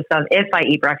consists of if I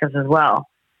eat breakfast as well.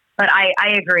 But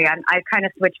I agree. I kind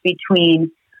of switch between,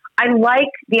 I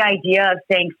like the idea of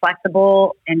staying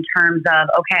flexible in terms of,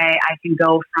 okay, I can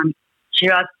go from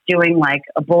just doing like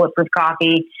a bulletproof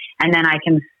coffee, and then I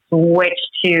can switch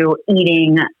to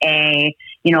eating a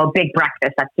big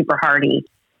breakfast that's super hearty.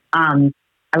 I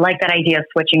like that idea of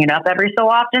switching it up every so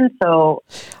often. So,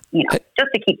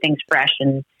 just to keep things fresh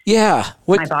and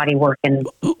my body working.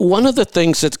 One of the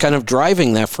things that's kind of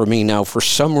driving that for me now, for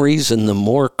some reason, the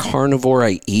more carnivore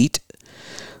I eat,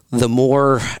 the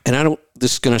more, and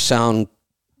this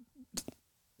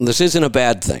isn't a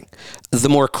bad thing, the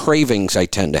more cravings I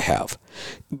tend to have.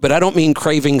 But I don't mean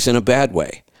cravings in a bad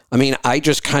way. I mean, I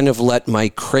just kind of let my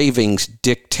cravings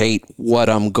dictate what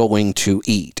I'm going to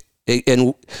eat.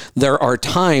 And there are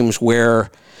times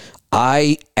where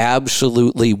I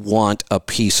absolutely want a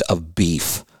piece of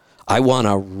beef. I want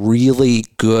a really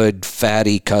good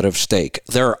fatty cut of steak.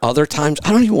 There are other times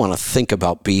I don't even want to think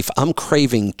about beef. I'm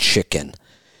craving chicken.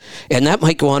 And that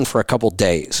might go on for a couple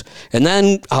days. And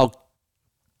then I'll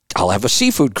have a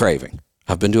seafood craving.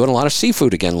 I've been doing a lot of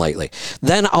seafood again lately.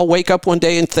 Then I'll wake up one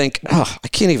day and think, I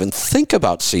can't even think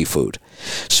about seafood.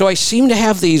 So I seem to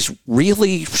have these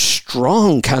really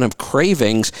strong kind of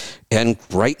cravings. And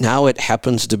right now it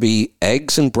happens to be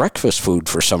eggs and breakfast food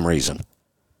for some reason.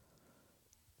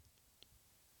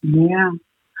 Yeah.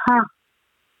 Huh.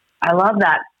 I love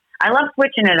that. I love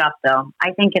switching it up though.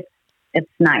 I think it's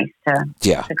nice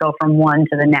to go from one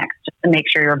to the next just to make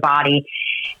sure your body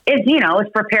is, is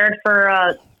prepared for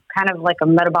a kind of like a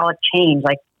metabolic change.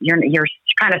 Like you're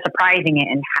kind of surprising it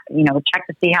and, check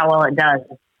to see how well it does.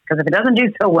 Because if it doesn't do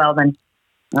so well, then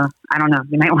I don't know.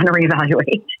 You might want to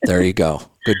reevaluate. There you go.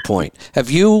 Good point. But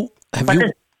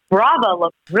this Brava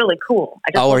looks really cool.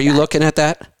 Are you looking at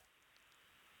that?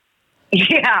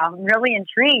 Yeah, I'm really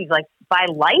intrigued. Like by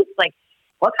lights, like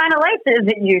what kind of lights is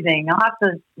it using? I'll have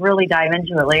to really dive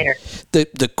into it later.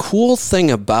 The cool thing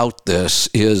about this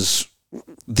is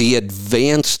the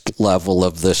advanced level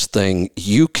of this thing.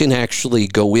 You can actually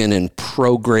go in and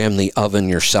program the oven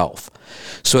yourself.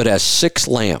 So it has 6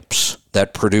 lamps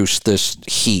that produce this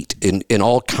heat in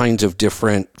all kinds of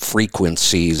different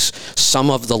frequencies. Some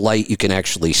of the light you can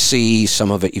actually see,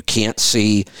 some of it you can't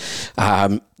see.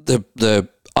 The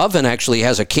oven actually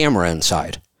has a camera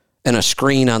inside and a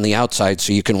screen on the outside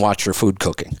so you can watch your food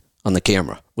cooking on the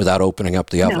camera without opening up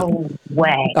the oven. No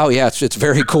way. Oh, yeah, it's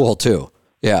very cool, too.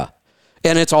 Yeah.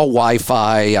 And it's all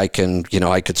Wi-Fi. I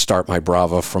could start my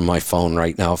Brava from my phone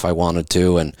right now if I wanted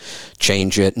to and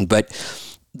change it. But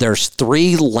there's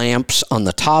 3 lamps on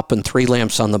the top and 3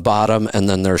 lamps on the bottom, and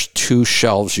then there's 2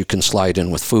 shelves you can slide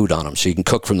in with food on them. So you can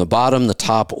cook from the bottom, the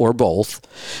top, or both.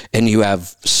 And you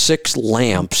have 6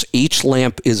 lamps. Each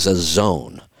lamp is a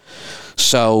zone.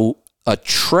 So a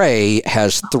tray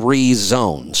has 3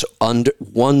 zones,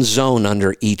 one zone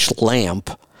under each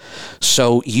lamp.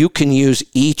 So you can use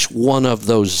each one of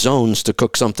those zones to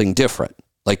cook something different.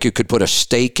 Like you could put a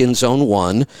steak in zone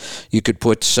 1, you could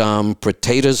put some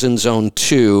potatoes in zone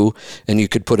 2, and you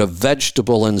could put a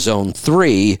vegetable in zone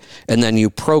 3, and then you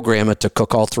program it to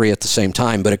cook all 3 at the same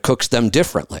time, but it cooks them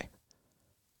differently.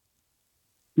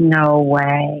 No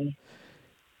way.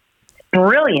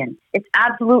 Brilliant. It's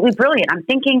absolutely brilliant. I'm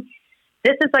thinking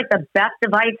this is like the best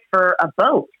device for a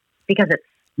boat because it's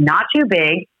not too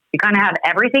big. You kind of have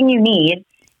everything you need,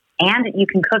 and you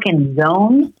can cook in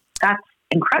zones. That's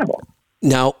incredible.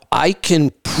 Now, I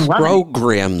can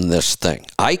program this thing.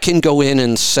 I can go in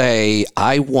and say,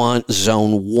 I want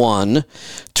zone 1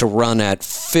 to run at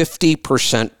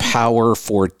 50% power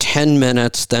for 10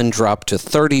 minutes, then drop to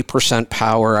 30%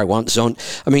 power.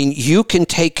 You can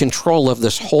take control of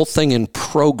this whole thing and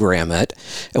program it.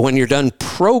 And when you're done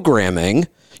programming,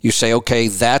 you say, okay,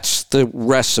 that's the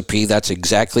recipe. That's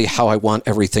exactly how I want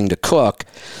everything to cook.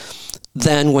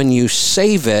 Then when you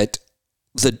save it,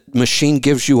 the machine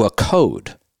gives you a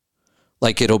code.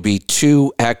 Like it'll be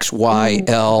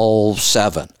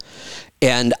 2XYL7.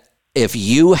 And if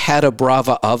you had a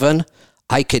Brava oven,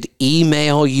 I could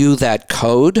email you that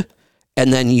code,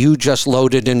 and then you just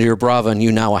load it into your Brava, and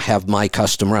you now have my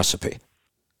custom recipe.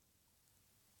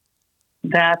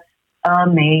 That's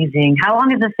amazing. How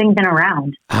long has this thing been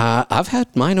around? I've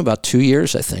had mine about 2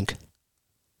 years, I think.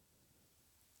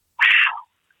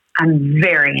 I'm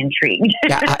very intrigued.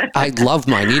 Yeah, I love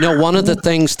mine. You know, one of the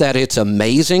things that it's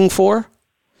amazing for,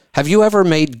 have you ever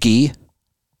made ghee?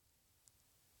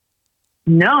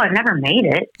 No, I've never made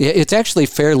it. It's actually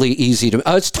fairly easy to.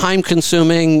 It's time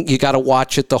consuming. You got to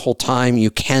watch it the whole time.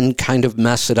 You can kind of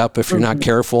mess it up if you're not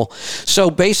careful. So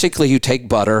basically, you take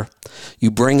butter, you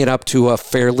bring it up to a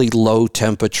fairly low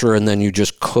temperature, and then you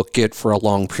just cook it for a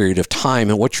long period of time.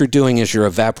 And what you're doing is you're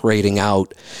evaporating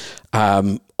out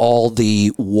all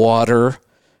the water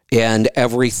and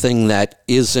everything that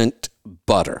isn't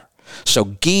butter. So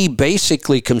ghee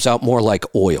basically comes out more like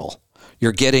oil.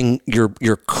 You're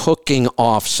cooking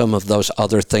off some of those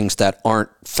other things that aren't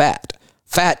fat.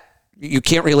 Fat, you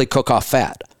can't really cook off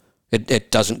fat.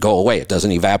 It doesn't go away. It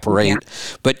doesn't evaporate.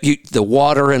 Yeah. But the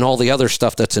water and all the other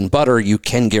stuff that's in butter, you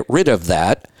can get rid of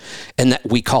that. And that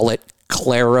we call it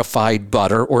clarified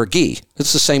butter or ghee.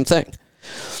 It's the same thing.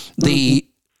 The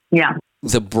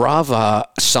Brava,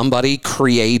 somebody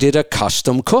created a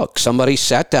custom cook. Somebody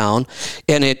sat down,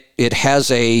 and it has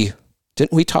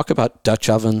didn't we talk about Dutch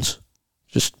ovens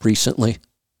just recently?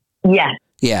 Yes.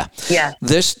 Yeah. Yeah.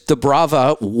 The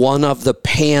Brava, one of the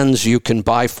pans you can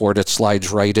buy for it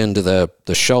slides right into the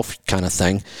shelf kind of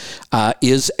thing,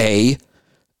 is a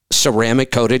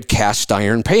ceramic coated cast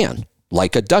iron pan,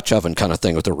 like a Dutch oven kind of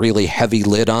thing with a really heavy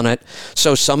lid on it.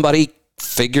 So somebody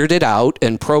figured it out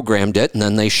and programmed it, and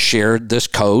then they shared this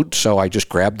code. So I just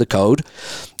grabbed the code.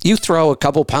 You throw a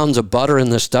couple pounds of butter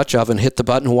in this Dutch oven, hit the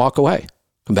button, and walk away.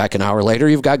 Come back an hour later,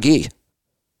 you've got ghee.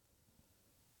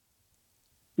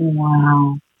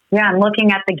 Wow. Yeah, I'm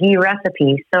looking at the ghee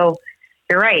recipe. So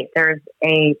you're right. There's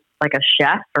a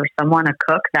chef or someone, a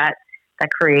cook that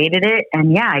created it.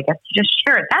 And yeah, I guess you just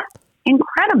share it. That's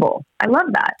incredible. I love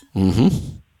that.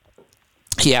 Mm-hmm.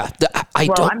 Yeah.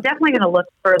 I'm definitely going to look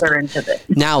further into this.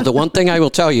 Now, the one thing I will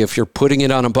tell you, if you're putting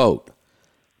it on a boat,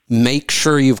 make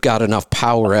sure you've got enough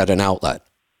power at an outlet.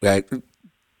 Right?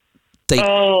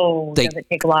 They does it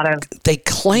take a lot of... They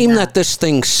claim that this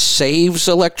thing saves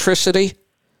electricity,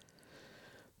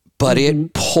 but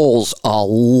it pulls a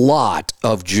lot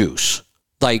of juice.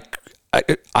 Like,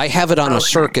 I have it on a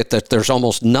circuit that there's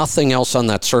almost nothing else on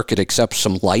that circuit except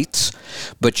some lights,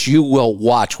 but you will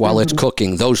watch while it's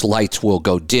cooking, those lights will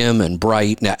go dim and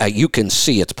bright. Now, you can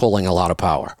see it's pulling a lot of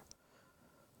power.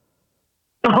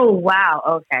 Oh, wow.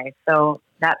 Okay. So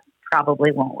that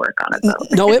probably won't work on its own.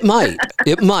 No, it might.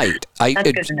 It might. That's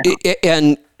good to know.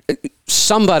 And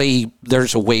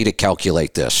there's a way to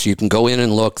calculate this. You can go in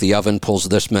and look. The oven pulls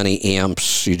this many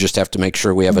amps. You just have to make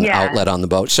sure we have an outlet on the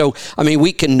boat. So, I mean,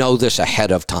 we can know this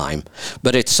ahead of time,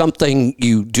 but it's something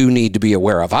you do need to be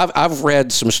aware of. I've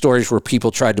read some stories where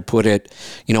people tried to put it,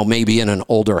 maybe in an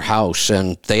older house,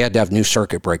 and they had to have new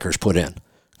circuit breakers put in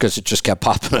because it just kept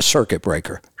popping a circuit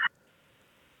breaker.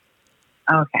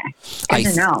 Okay.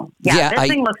 Good to know. Yeah, this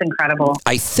thing looks incredible.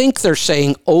 I think they're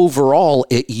saying overall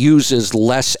it uses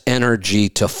less energy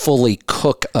to fully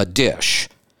cook a dish,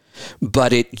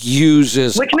 but it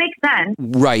uses... Which makes sense.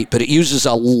 Right, but it uses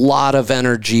a lot of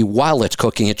energy while it's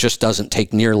cooking. It just doesn't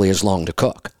take nearly as long to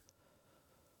cook.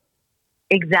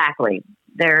 Exactly.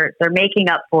 They're making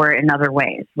up for it in other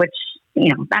ways, which,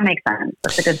 that makes sense.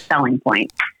 That's a good selling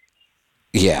point.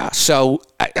 Yeah. So,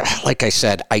 like I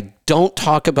said, I don't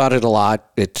talk about it a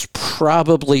lot. It's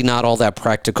probably not all that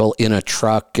practical in a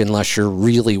truck unless you're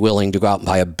really willing to go out and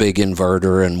buy a big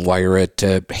inverter and wire it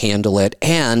to handle it.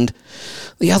 And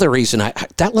the other reason,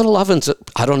 that little oven's,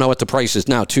 I don't know what the price is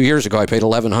now. 2 years ago, I paid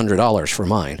 $1,100 for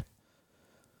mine.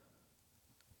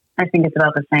 I think it's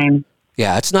about the same.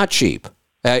 Yeah, it's not cheap.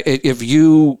 If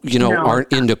you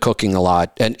aren't into cooking a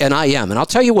lot, and I am, and I'll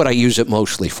tell you what I use it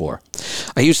mostly for.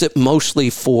 I use it mostly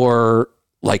for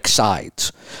like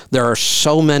sides. There are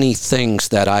so many things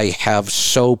that I have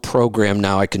so programmed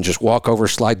now. I can just walk over,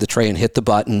 slide the tray, and hit the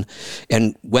button,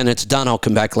 and when it's done, I'll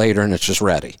come back later, and it's just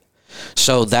ready.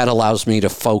 So that allows me to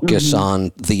focus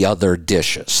on the other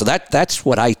dishes. So that's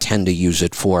what I tend to use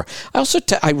it for. I also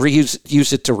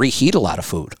use it to reheat a lot of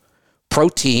food.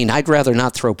 Protein, I'd rather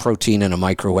not throw protein in a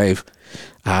microwave.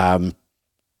 But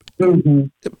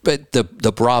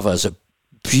the Brava is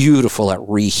beautiful at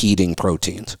reheating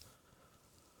proteins.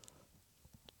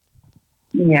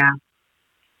 Yeah.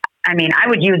 I mean, I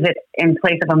would use it in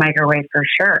place of a microwave for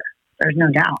sure. There's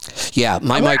no doubt. Yeah,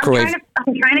 microwave.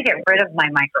 I'm trying to get rid of my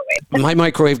microwave. My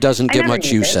microwave doesn't get much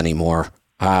use anymore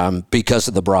because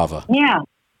of the Brava. Yeah.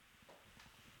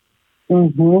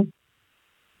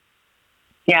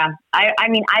 Yeah. I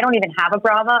mean, I don't even have a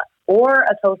Brava or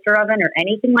a toaster oven or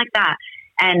anything like that.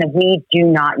 And we do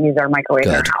not use our microwave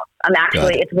in our house.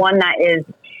 It's one that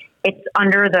it's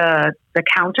under the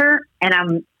counter,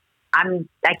 and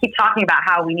I keep talking about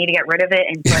how we need to get rid of it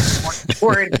and put more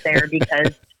storage there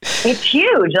because it's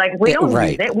huge. Like we don't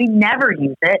use it. We never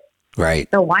use it. Right.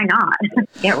 So why not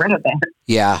get rid of it?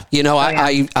 Yeah.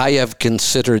 I have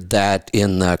considered that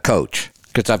in the coach.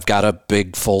 Because I've got a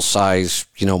big full-size,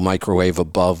 microwave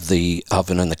above the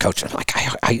oven in the coach. I'm like,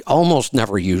 I almost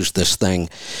never use this thing,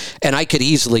 and I could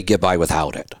easily get by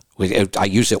without it. I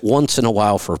use it once in a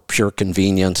while for pure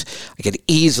convenience. I could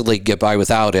easily get by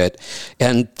without it,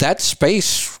 and that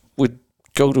space would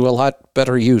go to a lot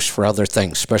better use for other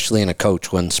things, especially in a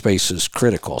coach when space is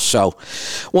critical. So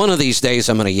one of these days,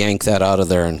 I'm going to yank that out of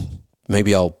there, and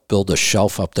maybe I'll build a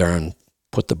shelf up there and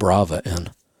put the Brava in.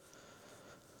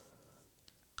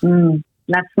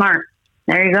 That's smart.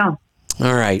 There you go.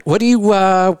 All right. What do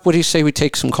you say we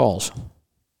take some calls?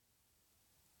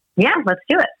 Yeah, let's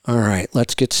do it. All right.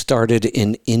 Let's get started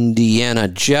in Indiana.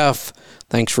 Jeff,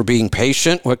 thanks for being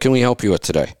patient. What can we help you with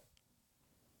today?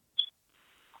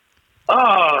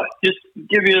 Just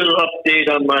give you an update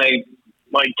on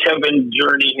my Kevin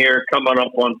journey here, coming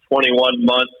up on 21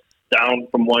 months, down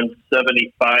from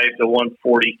 175 to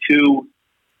 142.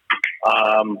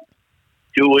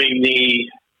 Doing the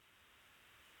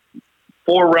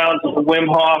 4 rounds of Wim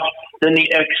Hof, then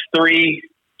the X3.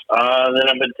 Then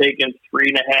I've been taking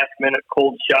 3.5-minute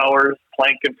cold showers,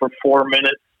 planking for 4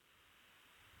 minutes.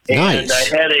 Nice. And I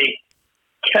had a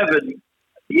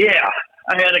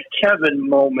Kevin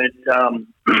moment.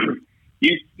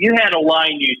 You had a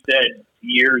line you said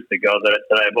years ago that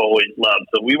I've always loved.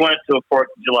 So we went to a 4th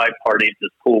of July party, at this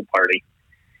pool party.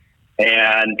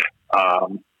 And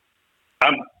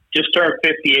I'm just turned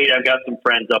 58. I've got some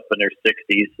friends up in their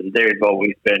 60s, and they've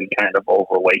always been kind of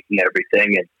overweight and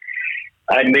everything. And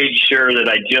I made sure that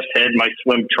I just had my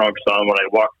swim trunks on when I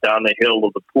walked down the hill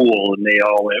of the pool, and they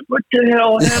all went, "What the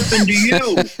hell happened to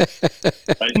you?"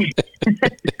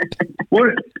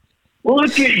 Well,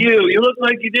 look at you. You look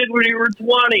like you did when you were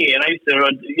 20. And I said,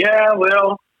 "Yeah,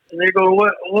 well, And they go,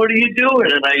 what are you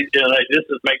doing? And I, this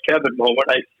is my Kevin moment.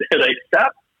 I said, I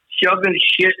stopped shoving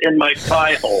shit in my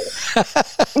pie hole.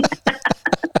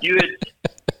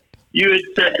 You had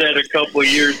said that a couple of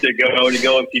years ago. And you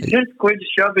go, if you just quit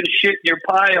shoving shit in your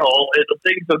pie hole,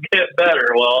 things will get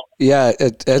better. Well, yeah. I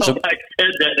said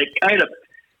that it kind of.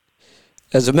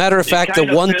 As a matter of fact,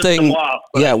 the one thing,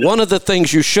 one of the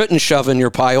things you shouldn't shove in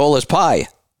your pie hole is pie.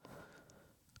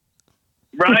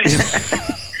 Right.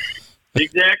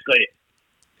 Exactly.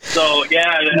 So,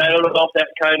 yeah, I don't know if that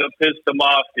kind of pissed them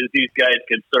off because these guys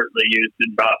could certainly use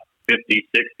about 50,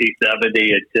 60,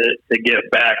 70 to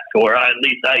get back to where at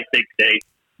least I think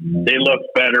they look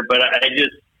better. But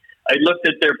I looked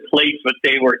at their plates, what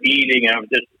they were eating. I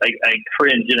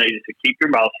cringe, and I just said, keep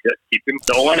your mouth shut.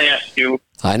 Don't want to ask you.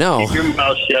 I know. Keep your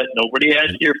mouth shut. Nobody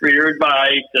asked you for your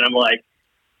advice. And I'm like,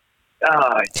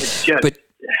 it's just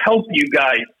help you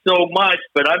guys so much,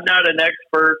 but I'm not an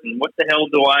expert. And what the hell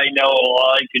do I know?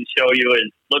 All I can show you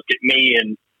is look at me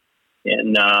and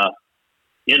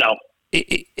you know.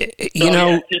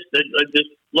 I just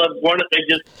love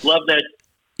that.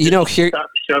 Stop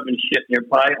shoving shit in your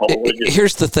pie hole.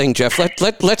 Here's the thing, Jeff.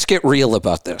 Let's get real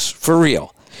about this. For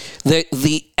real.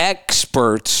 The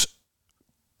experts,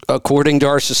 according to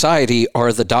our society,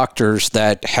 are the doctors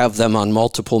that have them on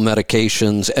multiple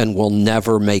medications and will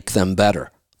never make them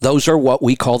better. Those are what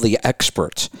we call the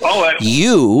experts.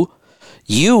 You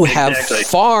have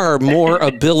far more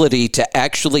ability to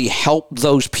actually help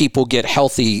those people get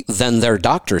healthy than their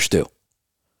doctors do.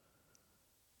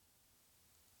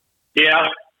 Yeah.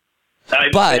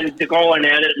 I've been going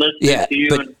at it, listening to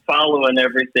you and following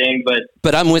everything,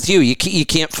 but I'm with you. You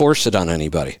can't force it on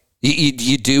anybody.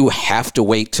 You do have to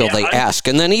wait till they ask,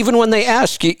 and then even when they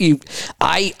ask,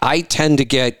 I tend to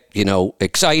get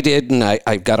excited, and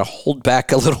I've got to hold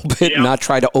back a little bit, and not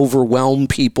try to overwhelm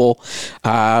people.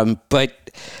 But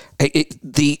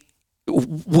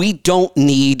we don't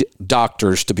need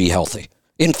doctors to be healthy.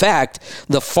 In fact,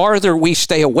 the farther we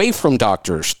stay away from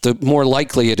doctors, the more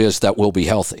likely it is that we'll be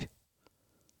healthy.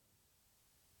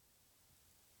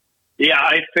 Yeah,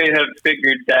 I have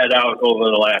figured that out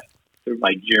through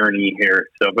my journey here.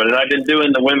 So, but I've been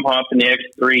doing the Wim Hof and the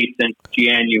X3 since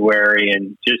January,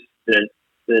 and just this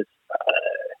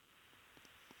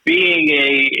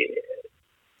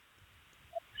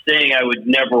saying I would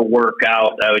never work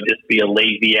out, I would just be a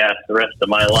lazy ass the rest of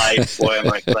my life. Boy,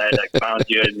 am I glad I found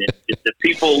you. And it's the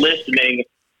people listening,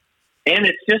 and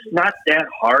it's just not that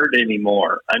hard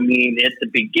anymore. I mean, at the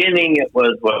beginning, it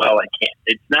was, well, I can't.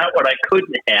 It's not what I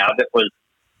couldn't have. It was,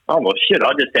 oh, well, shit,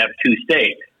 I'll just have 2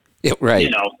 steaks. Yeah,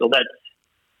 right. So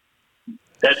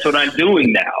that's what I'm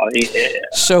doing now.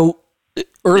 So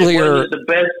earlier,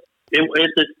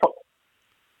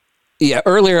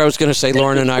 earlier I was going to say,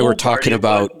 Lauren and I were talking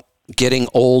about getting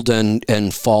old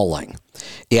and falling,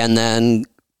 and then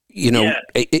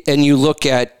and you look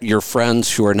at your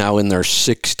friends who are now in their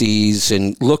 60s,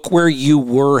 and look where you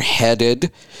were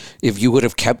headed if you would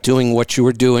have kept doing what you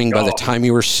were doing by the time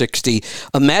you were 60.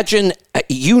 Imagine,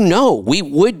 we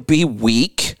would be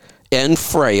weak and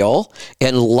frail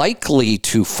and likely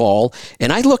to fall.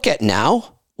 And I look at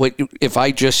now, if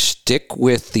I just stick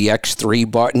with the X3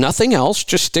 bar, nothing else,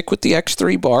 just stick with the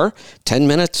X3 bar, 10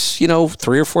 minutes,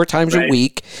 3 or 4 times a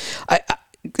week.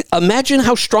 Imagine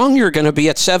how strong you're going to be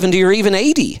at 70 or even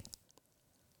 80.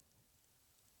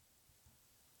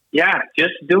 Yeah,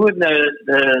 just doing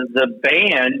the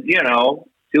band,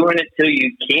 doing it till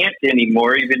you can't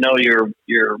anymore, even though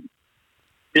your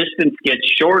distance gets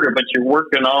shorter, but you're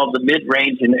working all the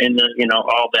mid-range and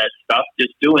all that stuff,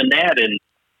 just doing that. And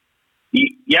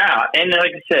and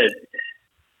like I said,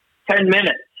 10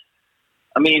 minutes.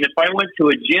 I mean, if I went to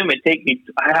a gym, it'd take me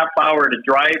a half hour to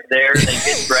drive there and then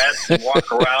get dressed and walk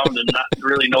around and not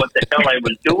really know what the hell I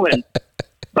was doing.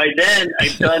 By then,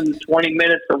 I've done 20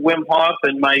 minutes of Wim Hof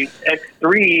and my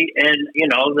X3, and,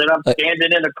 then I'm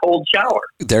standing in a cold shower.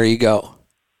 There you go.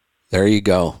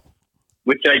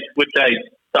 Which I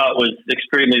thought was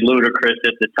extremely ludicrous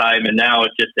at the time, and now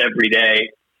it's just every day,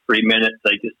 3 minutes.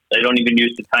 I don't even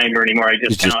use the timer anymore. I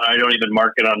don't even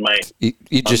mark it on my.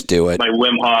 You just do it. My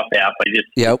Wim Hof app.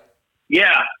 Yep.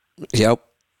 Yeah. Yep.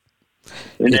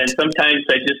 And then sometimes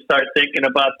I just start thinking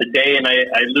about the day, and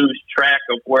I lose track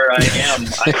of where I am.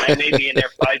 I may be in there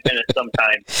 5 minutes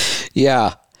sometimes.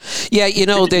 Yeah. Yeah.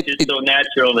 It's just so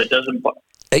natural. It doesn't.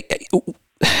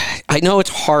 I know it's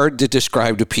hard to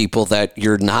describe to people that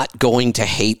you're not going to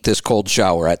hate this cold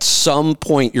shower. At some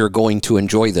point, you're going to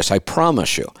enjoy this. I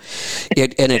promise you.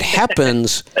 And it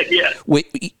happens. Yeah.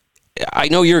 I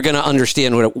know you're going to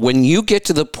understand when you get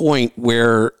to the point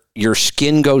where your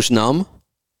skin goes numb,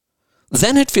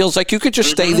 then it feels like you could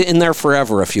just stay in there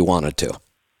forever if you wanted to.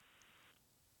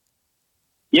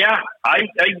 Yeah, I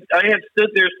have stood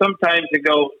there sometimes and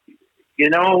go, you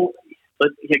know,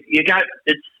 you got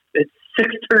it's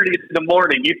 6:30 in the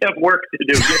morning. You have work to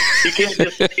do. You can't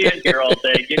just stand here all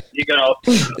day. You know.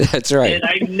 That's right. And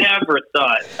I never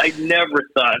thought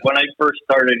when I first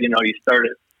started. You know, you start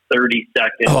at 30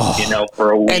 seconds. You know,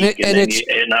 for a week,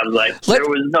 and I was like, there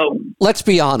was no. Let's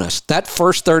be honest. That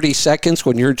first 30 seconds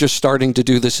when you're just starting to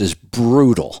do this is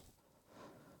brutal.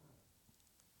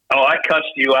 Oh, I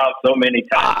cussed you out so many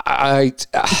times.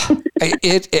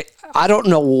 I don't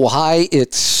know why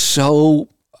it's so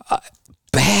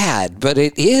bad, but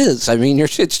it is. I mean,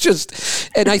 it's just,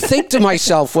 and I think to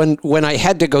myself when I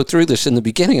had to go through this in the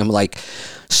beginning, I'm like,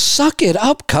 suck it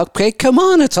up, Cupcake. Come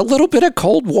on, it's a little bit of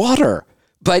cold water.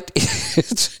 But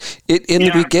in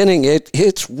the beginning,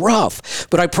 it's rough.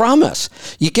 But I promise,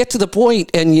 you get to the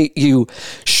point and you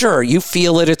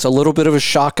feel it. It's a little bit of a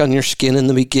shock on your skin in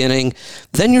the beginning.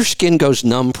 Then your skin goes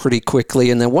numb pretty quickly.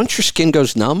 And then once your skin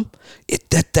goes numb,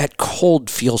 that cold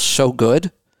feels so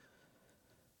good.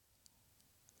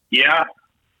 Yeah.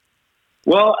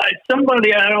 Well,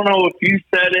 somebody, I don't know if you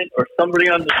said it or somebody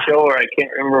on the show, or I can't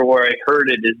remember where I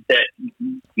heard it, is that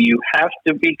you have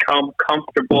to become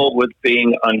comfortable with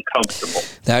being uncomfortable.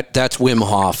 That's Wim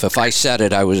Hof. If I said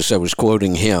it, I was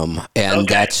quoting him, and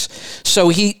that's so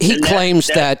he claims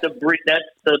that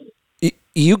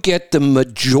you get the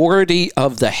majority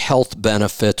of the health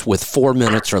benefits with 4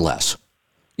 minutes or less.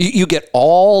 You get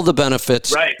all the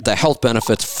benefits, right. The health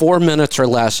benefits, 4 minutes or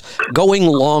less. Going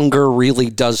longer really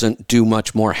doesn't do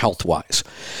much more health-wise.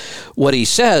 What he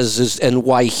says is, and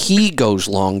why he goes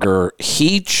longer,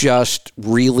 he just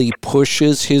really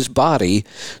pushes his body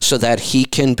so that he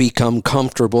can become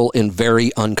comfortable in very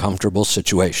uncomfortable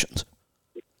situations.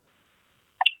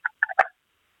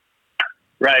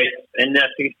 Right. And that's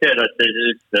what he said.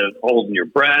 It's the holding your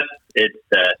breath. It's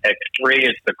the X-ray.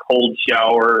 It's the cold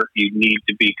shower. You need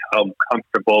to become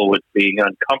comfortable with being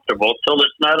uncomfortable till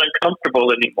it's not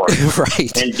uncomfortable anymore.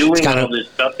 Right. And doing all this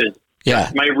stuff is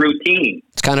my routine.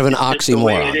 It's kind of an oxymoron. The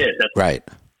way it is. Right.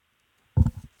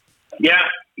 Yeah.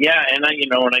 Yeah. And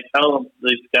when I tell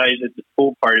these guys at the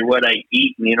pool party what I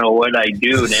eat and, what I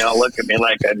do, and they all look at me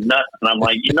like a nut. And I'm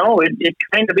like, it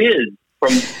kind of is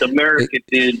from the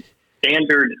American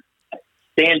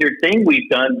standard thing we've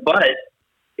done, but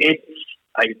I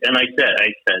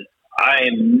said, I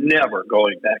am never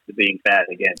going back to being fat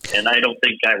again. And I don't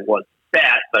think I was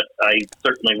fat, but I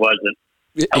certainly wasn't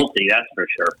healthy, that's for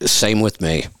sure. Same with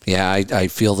me. Yeah, I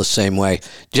feel the same way.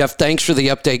 Jeff, thanks for the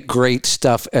update. Great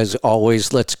stuff as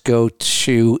always. Let's go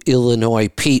to Illinois.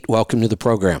 Pete, welcome to the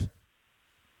program.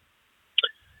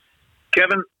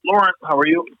 Kevin, Lauren, how are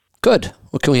you? Good.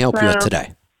 What can we help you with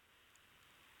today?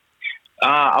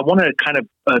 I want to kind of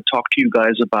talk to you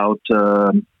guys about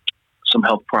some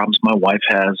health problems my wife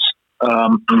has.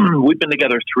 We've been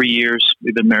together 3 years.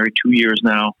 We've been married 2 years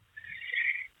now.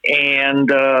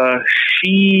 And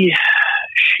she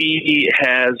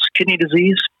has kidney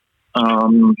disease.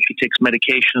 She takes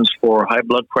medications for high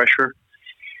blood pressure.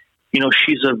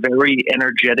 She's a very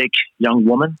energetic young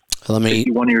woman,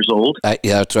 51 years old. Yeah,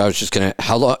 that's what I was just going to...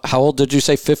 How old did you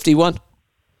say, 51?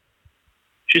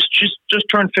 She's just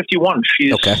turned 51.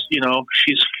 She's, okay.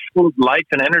 She's full of life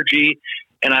and energy.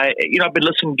 And I've been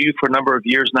listening to you for a number of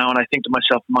years now, and I think to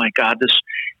myself, my God,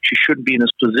 she shouldn't be in this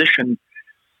position.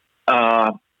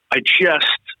 I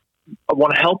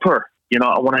want to help her.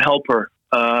 I want to help her.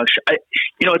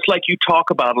 It's like you talk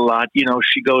about a lot.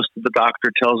 She goes to the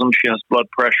doctor, tells them she has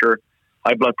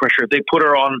high blood pressure. They put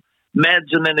her on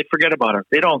meds, and then they forget about her.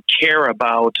 They don't care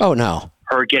about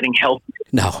her getting healthy.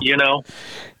 No.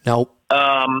 No.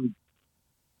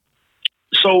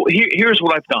 So here's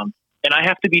what I've done. And I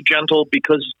have to be gentle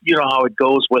because you know how it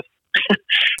goes with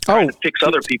trying to fix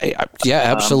other people. Yeah,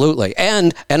 absolutely.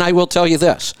 And I will tell you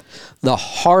this, the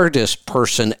hardest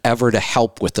person ever to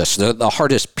help with this, the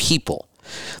hardest people,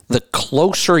 the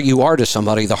closer you are to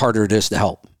somebody, the harder it is to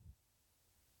help.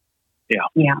 Yeah.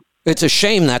 Yeah. It's a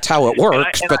shame that's how it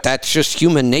works, but that's just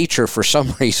human nature for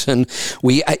some reason.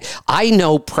 I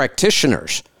know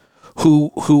practitioners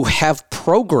who have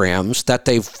programs that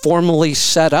they've formally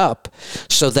set up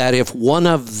so that if one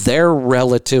of their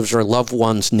relatives or loved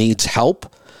ones needs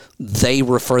help, they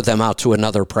refer them out to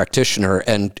another practitioner,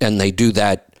 and they do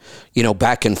that,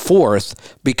 back and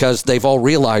forth, because they've all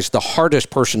realized the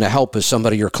hardest person to help is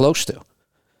somebody you're close to.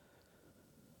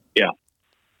 Yeah.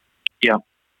 Yeah.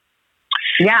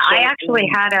 Yeah, I actually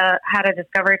had a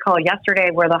discovery call yesterday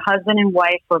where the husband and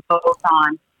wife were both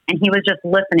on, and he was just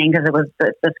listening because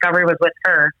the discovery was with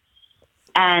her.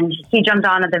 And he jumped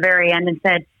on at the very end and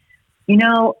said,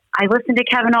 I listen to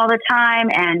Kevin all the time,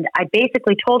 and I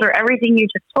basically told her everything you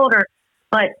just told her,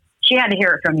 but she had to hear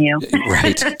it from you.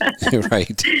 Right.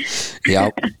 Right.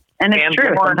 Yep. And it's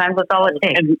true. Lauren, sometimes that's all it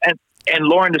takes. And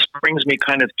Lauren, this brings me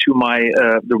kind of to my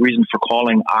the reason for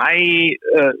calling. I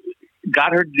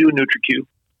got her to do a NutriQ.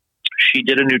 She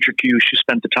did a NutriQ. She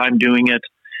spent the time doing it.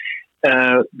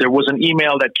 There was an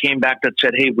email that came back that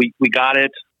said, "Hey, we got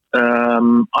it,"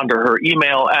 under her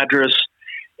email address.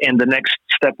 And the next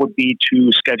step would be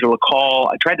to schedule a call.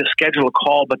 I tried to schedule a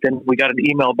call, but then we got an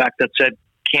email back that said,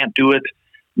 "Can't do it.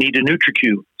 Need a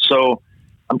NutriQ." So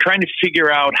I'm trying to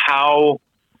figure out how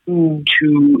to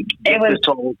get this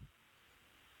all.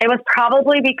 It was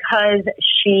probably because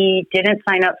she didn't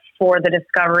sign up for the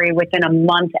Discovery within a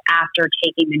month after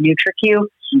taking the NutriQ.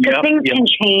 Because things can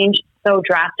change so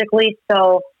drastically.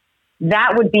 So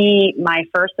that would be my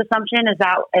first assumption, is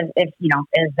that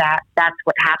that's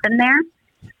what happened there.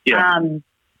 Yeah.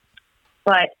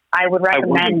 But I would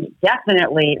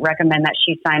definitely recommend that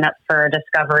she sign up for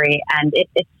Discovery. And it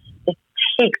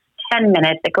takes 10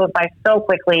 minutes. It goes by so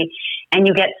quickly, and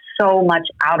you get so much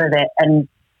out of it. And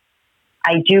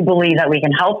I do believe that we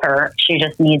can help her. She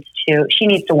needs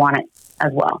to want it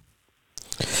as well.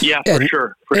 Yeah, for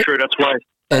sure. That's why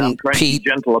I'm trying to be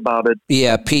gentle about it.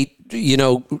 Yeah, Pete,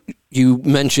 you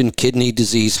mentioned kidney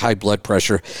disease, high blood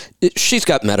pressure. She's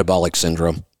got metabolic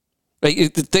syndrome.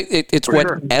 It's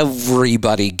what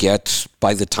everybody gets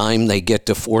by the time they get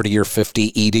to 40 or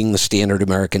 50 eating the standard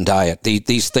American diet.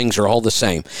 These things are all the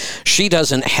same. She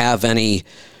doesn't have any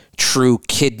true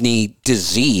kidney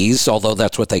disease, although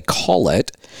that's what they call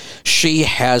it. She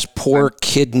has poor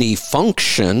kidney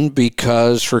function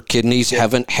because her kidneys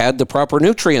haven't had the proper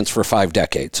nutrients for 5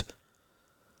 decades.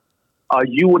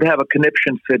 You would have a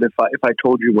conniption fit if I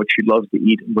told you what she loves to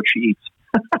eat and what she eats.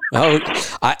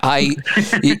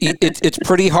 It's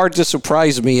pretty hard to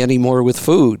surprise me anymore with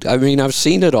food. I mean, I've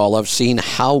seen it all. I've seen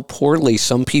how poorly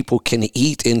some people can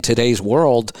eat in today's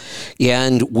world,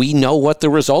 and we know what the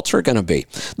results are going to be.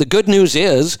 The good news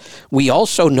is we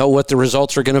also know what the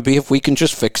results are going to be if we can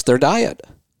just fix their diet.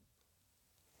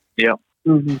 Yeah.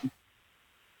 Mm-hmm.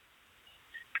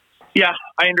 Yeah,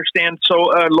 I understand. So,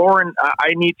 Lauren, I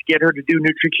need to get her to do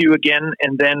NutriQ again,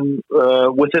 and then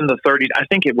within the 30, I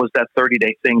think it was that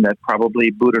 30-day thing that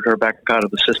probably booted her back out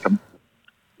of the system.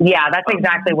 Yeah, that's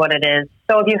exactly what it is.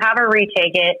 So if you have her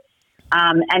retake it,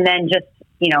 and then just,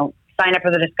 sign up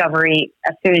for the Discovery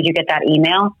as soon as you get that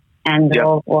email, and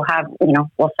we'll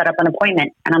set up an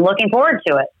appointment, and I'm looking forward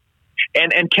to it.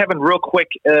 And Kevin, real quick,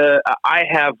 I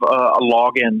have a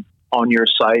login on your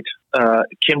site.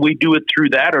 Can we do it through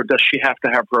that, or does she have to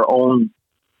have her own,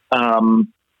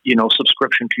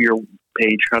 subscription to your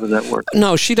page? How does that work?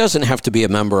 No, she doesn't have to be a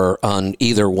member on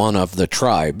either one of the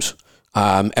tribes.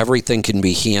 Everything can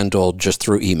be handled just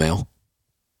through email.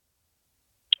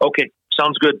 Okay,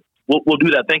 sounds good. We'll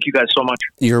do that. Thank you guys so much.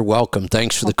 You're welcome.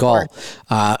 Thanks for the call.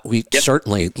 We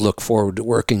certainly look forward to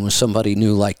working with somebody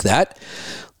new like that.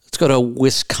 Let's go to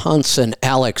Wisconsin.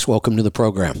 Alex, welcome to the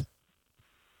program.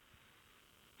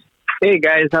 Hey,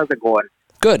 guys. How's it going?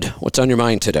 Good. What's on your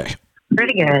mind today?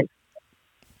 Pretty good.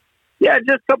 Yeah,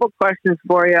 just a couple questions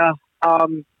for you.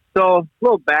 So, a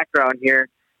little background here.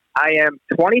 I am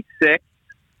 26.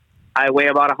 I weigh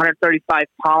about 135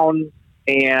 pounds,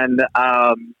 and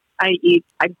I eat,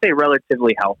 I'd say,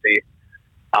 relatively healthy.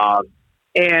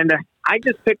 And I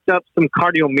just picked up some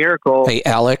Cardio Miracle. Hey,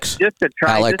 Alex. Just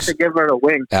to give her a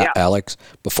wing. Alex,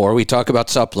 before we talk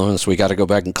about supplements, we got to go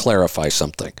back and clarify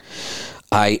something.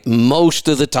 Most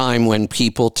of the time when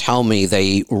people tell me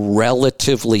they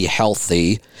relatively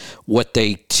healthy, what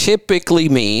they typically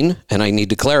mean, and I need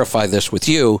to clarify this with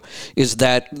you, is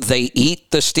that they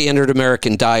eat the standard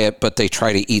American diet, but they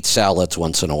try to eat salads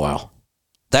once in a while.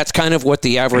 That's kind of what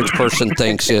the average person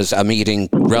thinks is I'm eating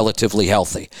relatively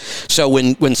healthy. So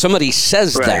when somebody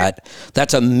says that,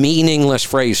 that's a meaningless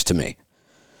phrase to me.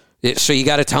 So you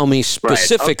got to tell me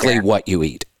specifically what you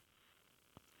eat.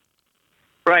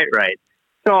 Right.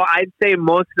 So I'd say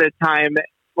most of the time,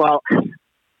 80%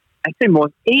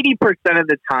 of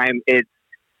the time it's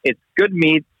good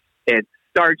meats, it's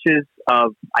starches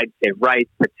of, I'd say, rice,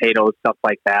 potatoes, stuff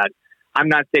like that. I'm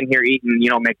not sitting here eating,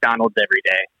 McDonald's every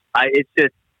day. It's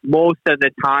just most of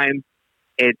the time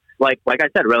it's like I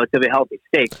said, relatively healthy.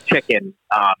 Steak, chicken,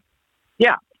 that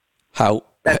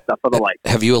stuff of the like.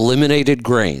 Have you eliminated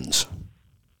grains?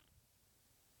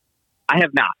 I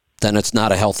have not. Then it's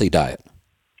not a healthy diet.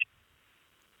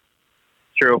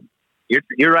 True.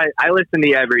 You're right. I listen to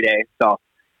you every day, so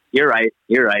you're right.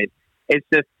 It's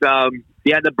just the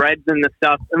breads and the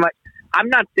stuff. And I'm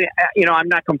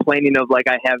not complaining of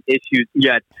I have issues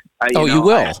yet. You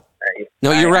will.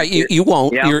 No, you're right. You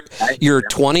won't. Yeah. You're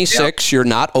 26. You're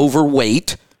not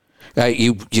overweight.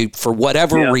 You for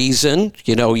whatever reason,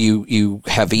 you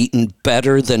have eaten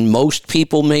better than most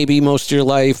people, maybe most of your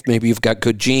life. Maybe you've got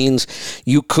good genes.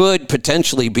 You could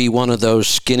potentially be one of those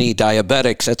skinny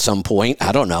diabetics at some point.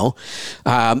 I don't know.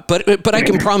 But I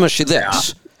can promise you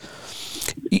this.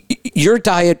 Your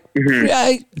diet,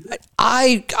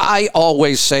 I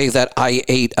always say that I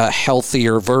ate a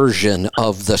healthier version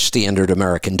of the standard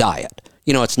American diet.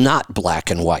 It's not black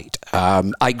and white.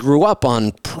 I grew up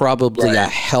on probably a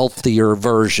healthier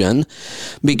version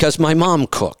because my mom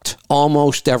cooked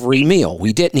almost every meal.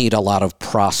 We didn't eat a lot of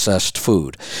processed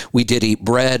food. We did eat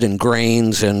bread and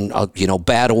grains and,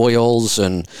 bad oils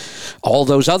and all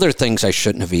those other things I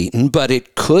shouldn't have eaten, but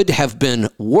it could have been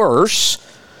worse.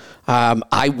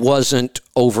 I wasn't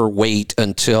overweight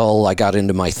until I got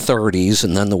into my 30s,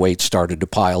 and then the weight started to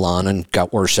pile on and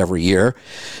got worse every year.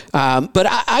 But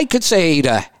I could say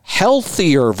a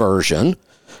healthier version,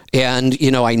 and,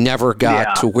 I never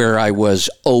got to where I was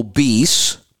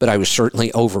obese, but I was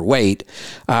certainly overweight.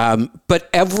 But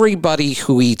everybody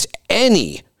who eats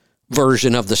any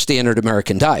version of the standard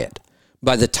American diet,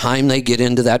 by the time they get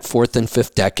into that fourth and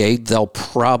fifth decade, they'll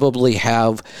probably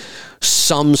have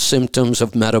some symptoms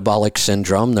of metabolic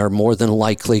syndrome. They're more than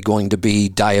likely going to be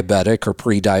diabetic or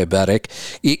pre-diabetic.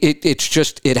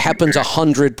 It happens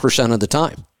 100% of the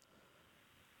time.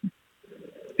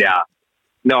 Yeah.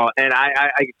 No, and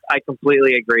I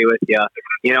completely agree with you.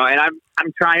 And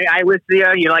I'm trying. I listen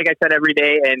to you. Like I said, every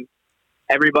day, and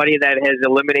everybody that has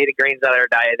eliminated grains out of their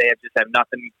diet, they have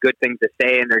nothing good things to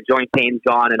say, and their joint pain's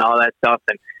gone and all that stuff.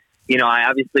 And I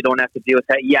obviously don't have to deal with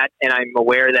that yet, and I'm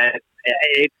aware that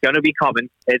it's going to be coming.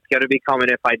 It's going to be coming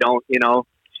if I don't,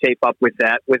 shape up with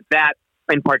that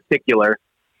in particular.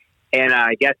 And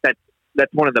I guess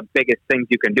that's one of the biggest things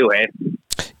you can do, eh?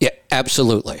 Yeah,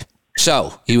 absolutely.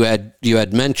 So you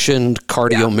had mentioned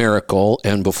Cardio Miracle,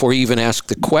 and before you even ask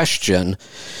the question,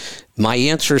 my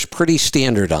answer is pretty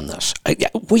standard on this.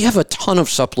 We have a ton of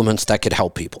supplements that could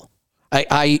help people.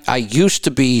 I used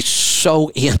to be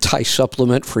so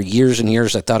anti-supplement for years and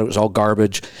years. I thought it was all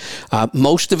garbage.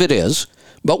 Most of it is,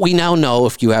 but we now know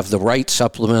if you have the right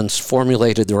supplements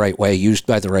formulated the right way, used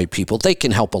by the right people, they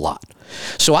can help a lot.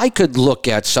 So I could look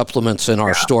at supplements in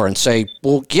our store and say,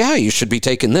 well, yeah, you should be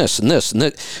taking this and this and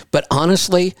that. But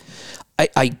honestly,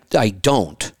 I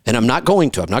don't, and I'm not going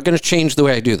to. I'm not going to change the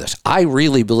way I do this. I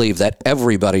really believe that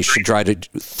everybody should try to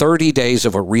do 30 days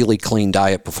of a really clean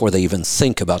diet before they even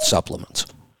think about supplements.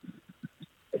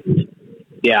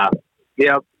 Yeah.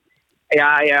 Yep.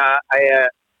 Yeah. I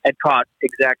had caught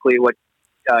exactly what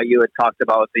you had talked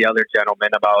about with the other gentleman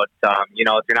about, if you're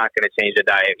not going to change the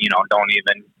diet, don't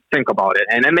even think about it.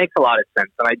 And it makes a lot of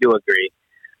sense. And I do agree.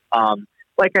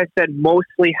 Like I said,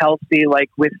 mostly healthy, like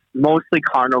with mostly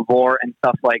carnivore and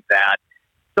stuff like that.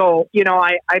 So,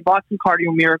 I bought some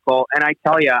Cardio Miracle, and I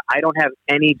tell you, I don't have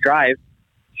any drive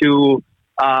to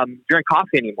drink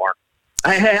coffee anymore.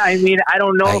 I mean, I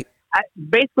don't know.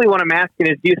 Basically, what I'm asking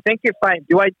is, do you think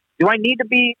do I need to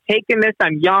be taking this?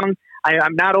 I'm young.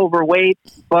 I'm not overweight,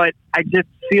 but I just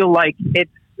feel like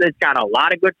it's got a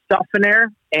lot of good stuff in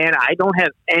there, and I don't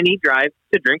have any drive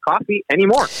to drink coffee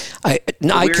anymore.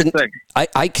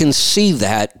 I can see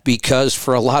that, because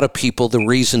for a lot of people, the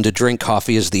reason to drink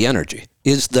coffee is the energy,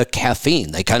 is the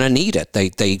caffeine. They kind of need it.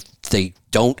 They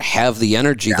don't have the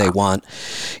energy they want.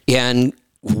 And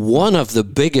one of the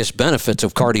biggest benefits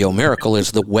of Cardio Miracle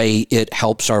is the way it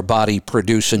helps our body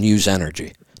produce and use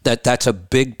energy. That's a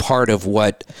big part of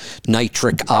what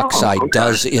nitric oxide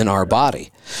does in our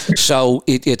body. So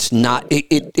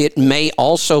it may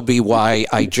also be why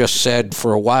I just said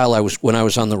for a while when I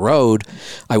was on the road,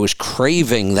 I was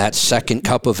craving that second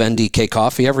cup of NDK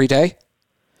coffee every day.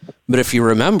 But if you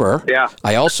remember,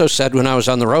 I also said when I was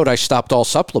on the road, I stopped all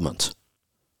supplements.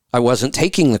 I wasn't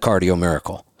taking the Cardio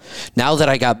Miracle. Now that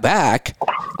I got back,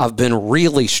 I've been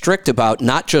really strict about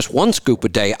not just one scoop a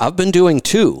day. I've been doing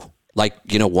two. Like,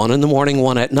 one in the morning,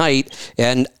 one at night.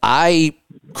 And I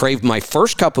crave my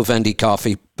first cup of ND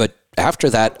coffee, but after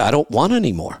that, I don't want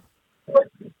any more.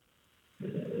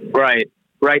 Right.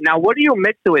 Now, what do you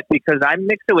mix it with? Because I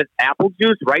mix it with apple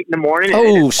juice right in the morning.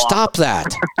 Oh, stop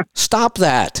that. Stop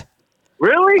that.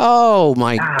 Really? Oh,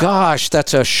 my gosh.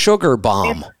 That's a sugar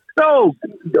bomb. It's so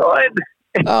good.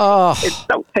 Oh, it's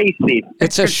so tasty.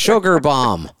 It's a sugar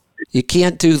bomb. You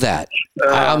can't do that.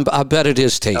 I bet it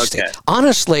is tasty. Okay.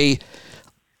 Honestly,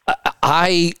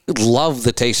 I love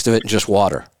the taste of it in just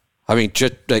water. I mean,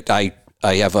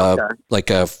 I have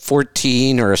a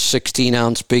 14 or a 16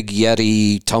 ounce big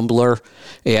Yeti tumbler,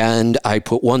 and I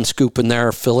put 1 scoop in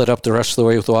there, fill it up the rest of the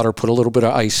way with water, put a little bit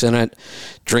of ice in it,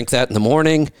 drink that in the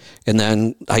morning, and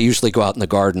then I usually go out in the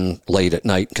garden late at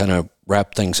night, kind of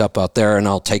wrap things up out there, and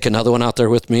I'll take another one out there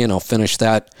with me, and I'll finish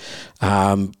that.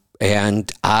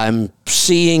 And I'm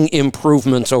seeing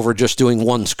improvements over just doing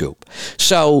 1 scoop.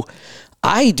 So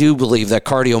I do believe that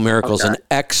Cardio Miracle is an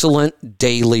excellent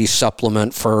daily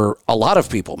supplement for a lot of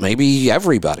people, maybe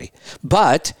everybody.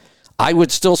 But I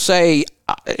would still say,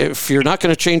 if you're not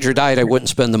going to change your diet, I wouldn't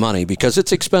spend the money because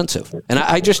it's expensive. And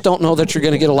I just don't know that you're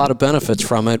going to get a lot of benefits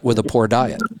from it with a poor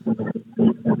diet.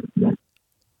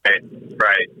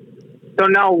 Right. So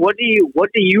now, what do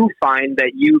you find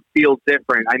that you feel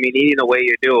different? I mean, eating the way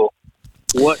you do,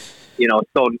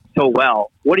 so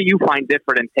well. What do you find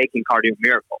different in taking Cardio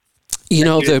Miracle?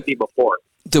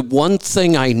 The one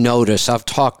thing I notice, I've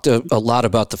talked a lot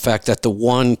about the fact that the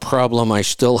one problem I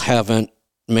still haven't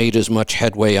made as much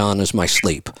headway on is my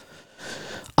sleep.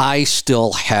 I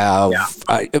still have,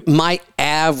 my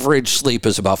average sleep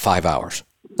is about 5 hours.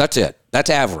 That's it. That's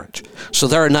average. So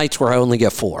there are nights where I only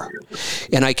get 4.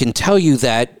 And I can tell you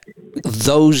that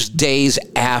those days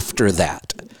after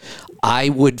that, I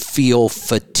would feel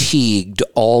fatigued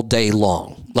all day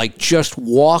long. Like just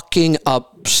walking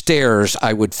upstairs,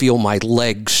 I would feel my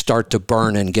legs start to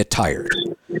burn and get tired.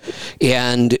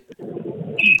 And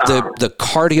the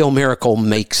Cardio Miracle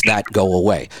makes that go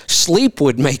away. Sleep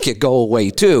would make it go away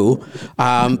too.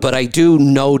 But I do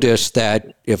notice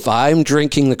that if I'm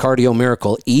drinking the Cardio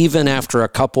Miracle, even after a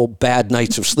couple bad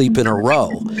nights of sleep in a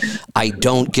row, I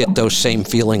don't get those same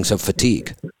feelings of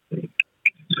fatigue.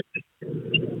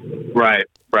 Right.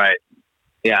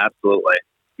 Yeah, absolutely.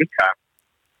 Okay.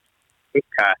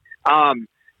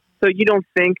 So you don't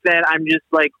think that I'm just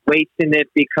like wasting it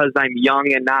because I'm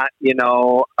young and not,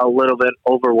 a little bit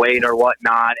overweight or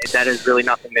whatnot? That has really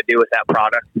nothing to do with that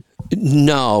product?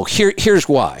 No. Here's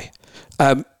why.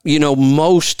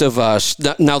 Most of us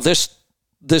now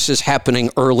this is happening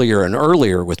earlier and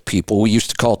earlier with people. We used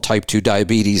to call type 2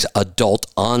 diabetes adult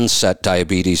onset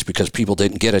diabetes because people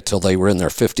didn't get it till they were in their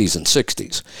 50s and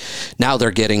 60s. Now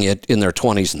they're getting it in their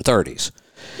 20s and 30s.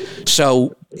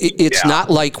 So it's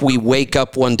not like we wake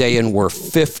up one day and we're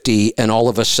 50 and all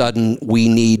of a sudden we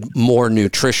need more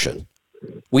nutrition.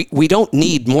 We don't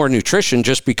need more nutrition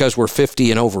just because we're 50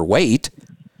 and overweight.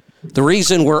 The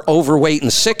reason we're overweight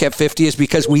and sick at 50 is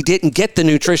because we didn't get the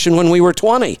nutrition when we were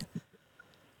 20.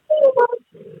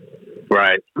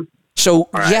 Right. So,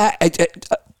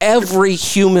 every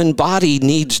human body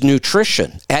needs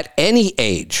nutrition at any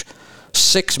age,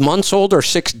 6 months old or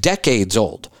 6 decades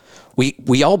old.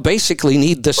 We all basically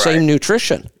need the same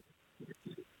nutrition.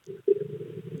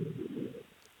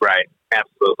 Right.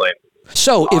 Absolutely.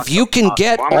 So if you can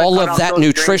get all of that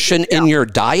nutrition in your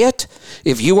diet,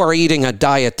 if you are eating a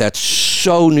diet that's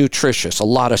so nutritious, a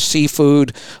lot of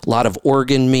seafood, a lot of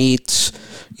organ meats,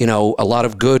 a lot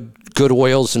of good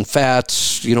oils and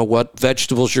fats, what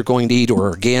vegetables you're going to eat or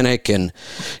organic. And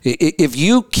if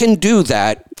you can do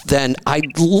that, then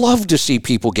I'd love to see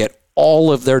people get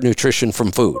all of their nutrition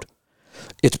from food.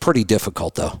 It's pretty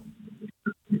difficult, though.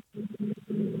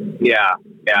 Yeah,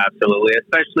 absolutely.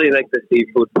 Especially like the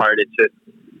seafood part.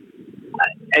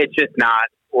 It's just not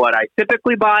what I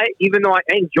typically buy, even though I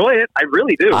enjoy it. I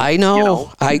really do. I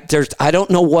know. I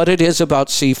don't know what it is about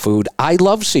seafood. I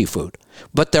love seafood,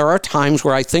 but there are times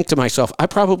where I think to myself, I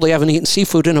probably haven't eaten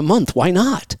seafood in a month. Why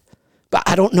not? But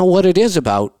I don't know what it is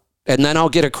about. And then I'll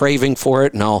get a craving for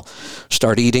it and I'll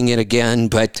start eating it again.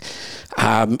 But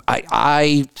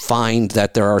I find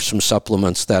that there are some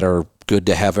supplements that are good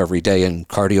to have every day, and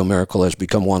Cardio Miracle has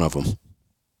become one of them.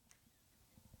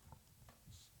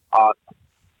 Awesome.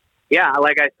 Yeah,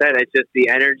 like I said, it's just the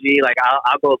energy. Like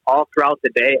I'll go all throughout the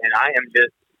day, and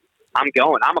I'm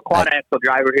going. I'm a quad axle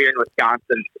driver here in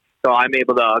Wisconsin, so I'm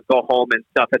able to go home and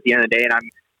stuff at the end of the day, and I'm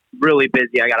really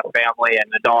busy. I got a family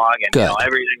and a dog, and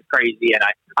everything's crazy. And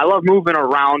I love moving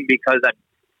around because I'm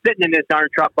sitting in this darn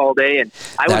truck all day. And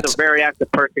I was a very active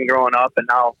person growing up, and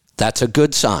now that's a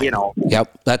good sign.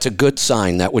 Yep, that's a good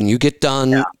sign that when you get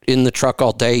done in the truck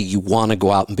all day, you want to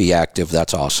go out and be active.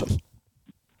 That's awesome.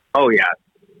 Oh yeah,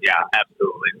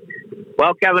 absolutely.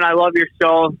 Well, Kevin, I love your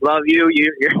show. Love you.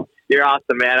 You're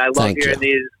awesome, man. I love hearing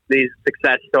these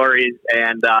success stories,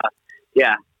 and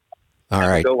All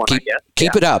right.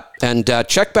 Keep it up and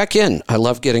check back in. I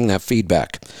love getting that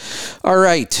feedback. All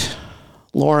right,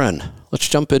 Lauren, let's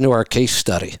jump into our case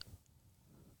study.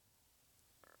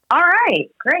 All right,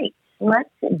 great. Let's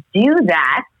do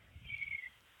that.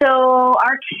 So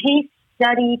our case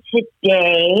study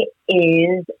today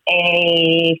is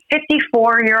a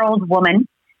 54-year-old woman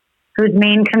whose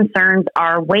main concerns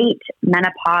are weight,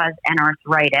 menopause, and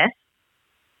arthritis.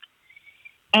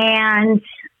 And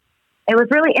it was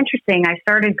really interesting. I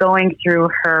started going through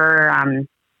her,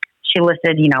 she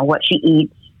listed, what she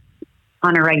eats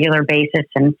on a regular basis,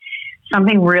 and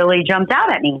something really jumped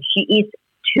out at me. She eats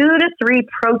 2 to 3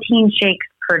 protein shakes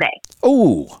per day.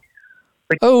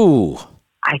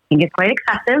 I think it's quite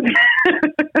excessive.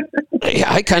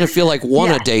 Yeah, I kind of feel like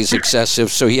one a day is excessive.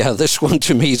 So yeah, this one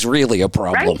to me is really a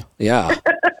problem. Right? Yeah.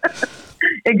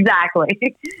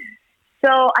 Exactly. So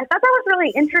I thought that was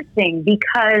really interesting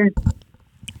because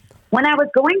when I was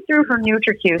going through her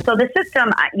NutriQ, so the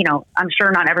system, I'm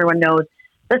sure not everyone knows,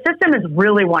 the system is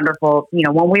really wonderful.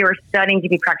 When we were studying to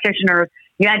be practitioners,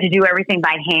 you had to do everything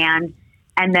by hand.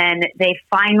 And then they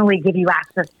finally give you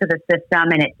access to the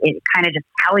system, and it kind of just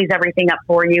tallies everything up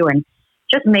for you and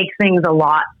just makes things a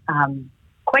lot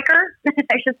quicker,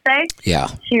 I should say. Yeah.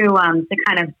 To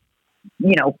kind of,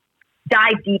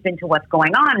 dive deep into what's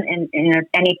going on in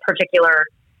any particular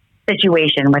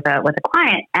situation with a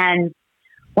client. And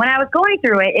when I was going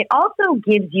through it, it also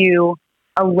gives you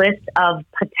a list of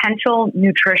potential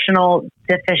nutritional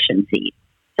deficiencies.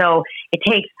 So it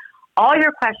takes all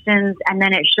your questions, and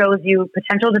then it shows you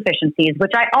potential deficiencies,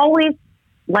 which I always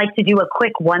like to do a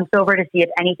quick once over to see if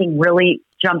anything really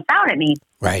jumps out at me.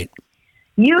 Right.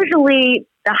 Usually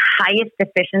the highest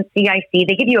deficiency I see,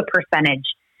 they give you a percentage.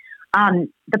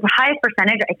 The highest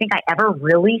percentage I think I ever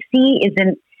really see is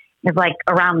like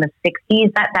around the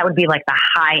 60s. That would be like the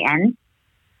high end.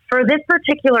 For this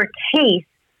particular case,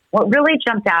 what really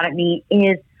jumped out at me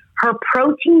is her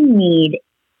protein need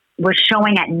was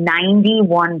showing at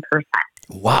 91%.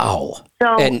 Wow.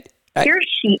 So here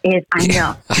she is. I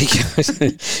know.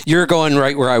 You're going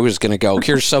right where I was going to go.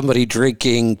 Here's somebody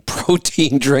drinking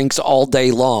protein drinks all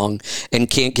day long and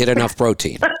can't get enough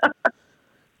protein.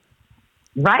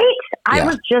 Right? I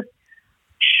was just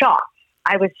shocked.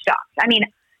 I was shocked. I mean,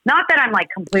 not that I'm like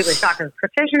completely shocked as a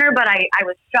practitioner, but I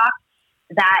was shocked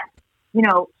that,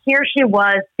 here she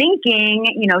was thinking,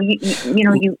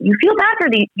 you feel bad for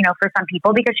for some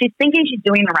people because she's thinking she's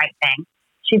doing the right thing.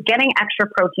 She's getting extra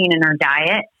protein in her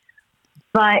diet,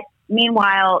 but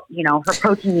meanwhile, her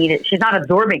protein need, she's not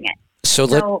absorbing it.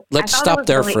 So let's stop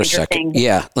there really for a second.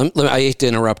 Yeah. I hate to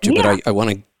interrupt you, but I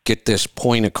want to get this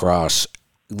point across.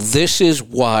 This is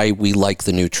why we like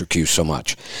the NutriQ so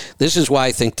much. This is why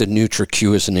I think the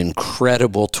NutriQ is an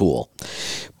incredible tool.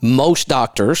 Most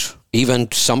doctors,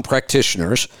 even some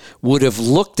practitioners, would have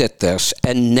looked at this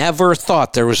and never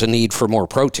thought there was a need for more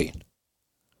protein.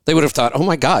 They would have thought, oh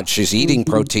my God, she's eating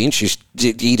protein. She's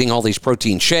eating all these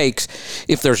protein shakes.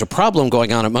 If there's a problem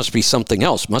going on, it must be something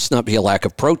else. Must not be a lack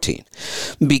of protein.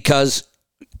 Because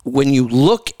when you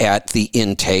look at the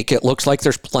intake, it looks like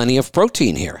there's plenty of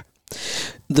protein here.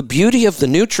 The beauty of the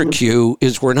NutriQ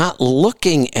is we're not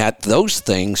looking at those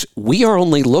things. We are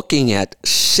only looking at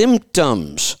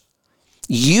symptoms.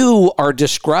 You are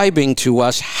describing to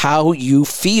us how you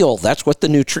feel. That's what the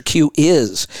NutriQ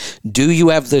is. Do you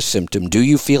have this symptom? Do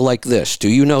you feel like this? Do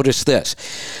you notice this?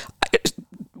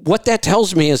 What that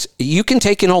tells me is you can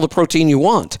take in all the protein you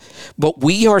want, but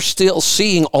we are still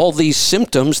seeing all these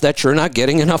symptoms that you're not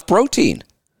getting enough protein.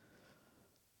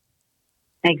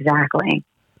 Exactly.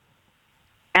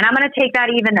 And I'm going to take that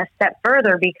even a step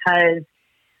further because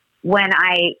when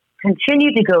I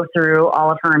continued to go through all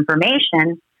of her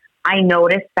information, I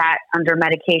noticed that under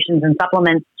medications and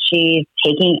supplements, she's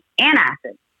taking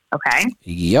antacids. Okay.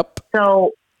 Yep.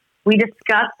 So we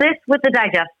discussed this with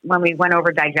when we went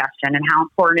over digestion and how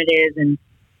important it is and,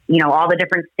 all the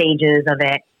different stages of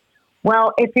it.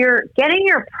 Well, if you're getting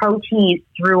your protein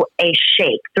through a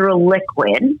shake, through a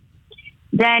liquid,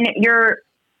 then you're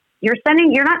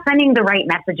not sending the right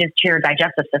messages to your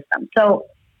digestive system. So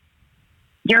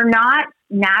you're not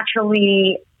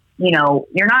naturally, you're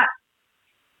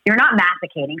not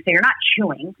masticating, so you're not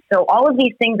chewing. So all of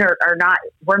these things are not,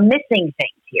 we're missing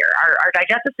things here. Our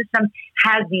digestive system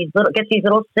gets these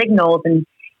little signals and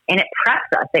it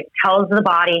preps us. It tells the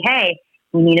body, hey,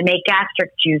 we need to make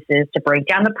gastric juices to break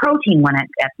down the protein when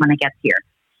it gets here.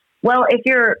 Well, if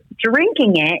you're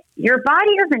drinking it, your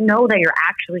body doesn't know that you're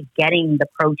actually getting the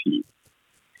protein.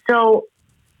 So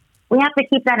we have to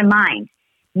keep that in mind.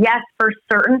 Yes, for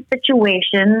certain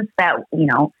situations that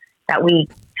we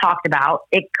talked about,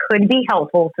 it could be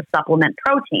helpful to supplement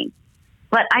protein.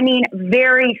 But I mean,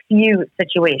 very few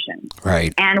situations.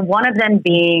 Right. And one of them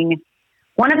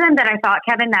that I thought,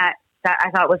 Kevin, that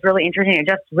I thought was really interesting, it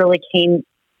just really came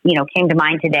to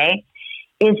mind today,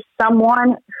 is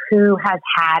someone who has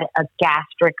had a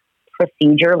gastric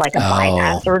procedure, like a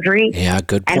bypass surgery, Yeah,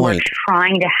 good and we're point.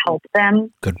 trying to help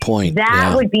them, Good point. that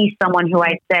Yeah. would be someone who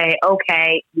I'd say,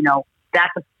 okay,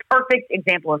 that's a perfect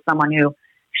example of someone who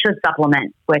should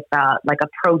supplement with like a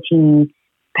protein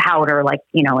powder, like,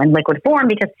 in liquid form,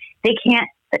 because they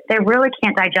really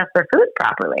can't digest their food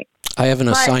properly. I have an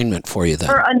assignment for you then.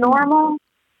 For a normal,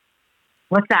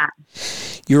 what's that?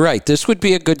 You're right. This would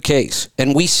be a good case.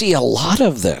 And we see a lot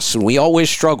of this, and we always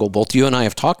struggle. Both you and I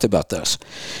have talked about this.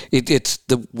 It's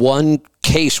the one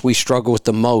case we struggle with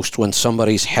the most when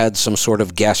somebody's had some sort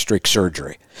of gastric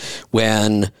surgery.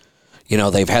 When,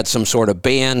 they've had some sort of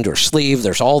band or sleeve.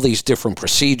 There's all these different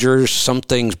procedures. Some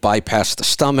things bypass the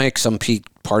stomach. Some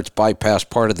parts bypass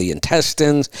part of the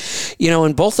intestines.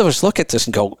 And both of us look at this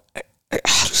and go,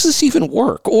 how does this even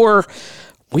work? Or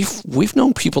we've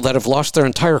known people that have lost their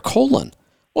entire colon.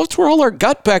 Well, it's where all our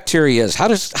gut bacteria is. How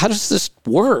does this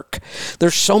work?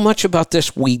 There's so much about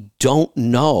this we don't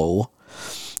know.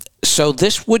 So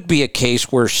this would be a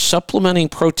case where supplementing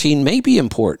protein may be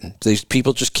important. These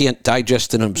people just can't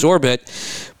digest and absorb it.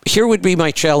 Here would be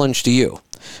my challenge to you.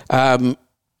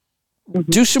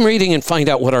 Do some reading and find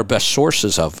out what our best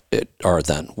sources of it are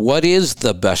then. What is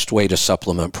the best way to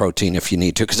supplement protein if you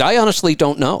need to? Because I honestly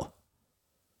don't know.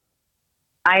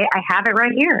 I have it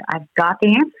right here. I've got the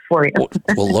answer for you.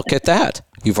 Well, look at that.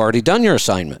 You've already done your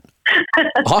assignment.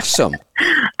 Awesome.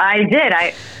 I did.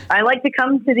 I like to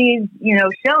come to these,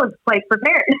 shows quite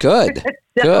prepared. Good.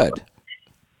 Good.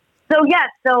 So, yes.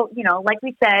 So, like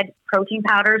we said, protein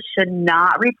powders should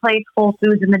not replace whole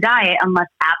foods in the diet unless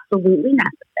absolutely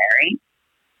necessary.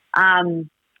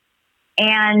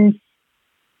 And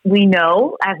we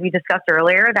know, as we discussed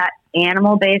earlier, that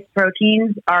animal-based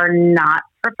proteins are not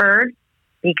preferred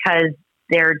because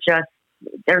they're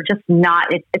just not,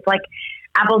 it's like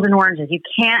apples and oranges. You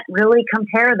can't really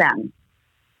compare them.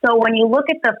 So when you look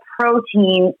at the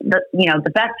protein,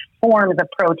 the best forms of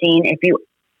protein, if you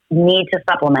need to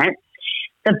supplement,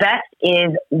 the best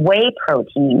is whey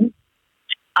protein.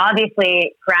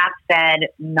 Obviously, grass-fed,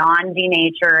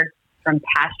 non-denatured, from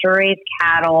pasture-raised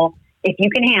cattle, if you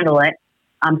can handle it.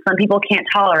 Some people can't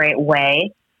tolerate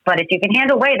whey, but if you can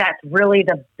handle whey, that's really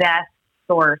the best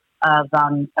source of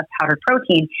powdered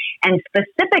protein, and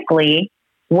specifically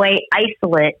whey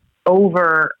isolate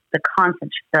over the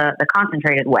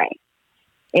concentrated whey.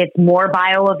 It's more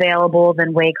bioavailable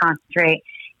than whey concentrate,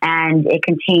 and it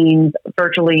contains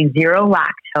virtually zero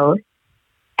lactose,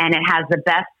 and it has the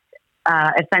best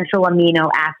essential amino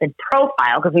acid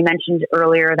profile, because we mentioned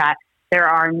earlier that there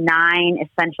are 9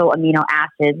 essential amino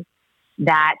acids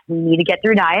that we need to get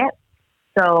through diet.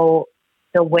 So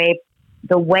the whey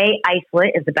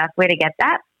isolate is the best way to get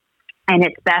that, and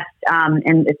it's best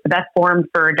and it's the best form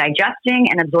for digesting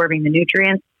and absorbing the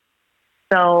nutrients.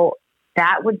 So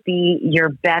that would be your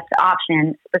best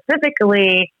option,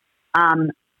 specifically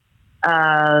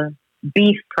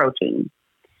beef protein.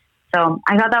 So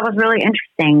I thought that was really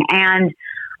interesting, and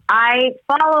I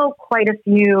follow quite a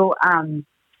few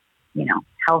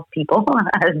health people,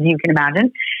 as you can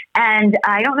imagine. And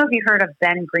I don't know if you heard of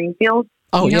Ben Greenfield.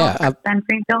 Oh, yeah. Ben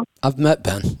Greenfield? I've met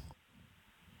Ben.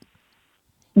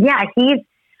 Yeah, he's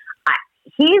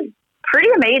pretty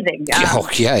amazing.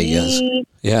 Yeah, he is.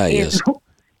 Yeah, he is.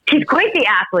 He's quite the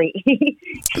athlete.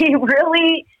 He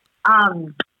really,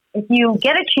 if you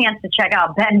get a chance to check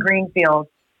out Ben Greenfield,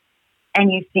 and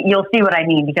you'll see what I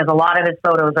mean, because a lot of his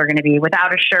photos are going to be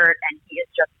without a shirt, and he is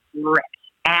just ripped.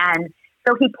 And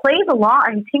so he plays a lot,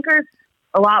 and he tinkers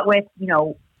a lot with,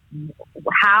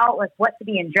 what to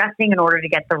be ingesting in order to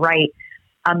get the right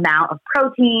amount of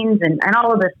proteins and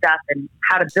all of this stuff, and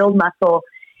how to build muscle.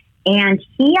 And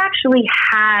he actually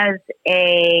has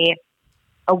a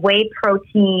whey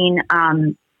protein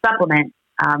supplement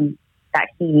that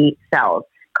he sells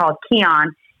called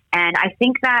Keon. And I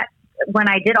think that when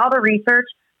I did all the research,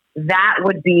 that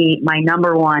would be my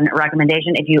number one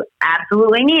recommendation. If you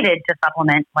absolutely needed to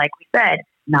supplement, like we said,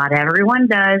 not everyone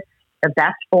does. The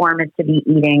best form is to be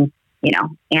eating,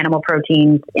 animal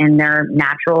proteins in their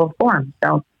natural form.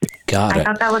 So I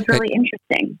thought that was really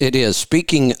interesting. It is.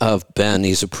 Speaking of Ben,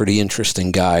 he's a pretty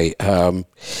interesting guy. I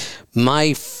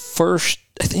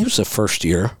think it was the first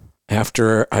year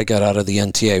after I got out of the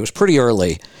NTA. It was pretty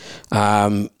early.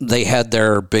 They had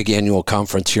their big annual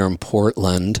conference here in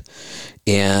Portland,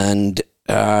 and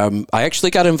I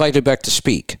actually got invited back to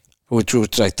speak,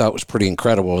 which I thought was pretty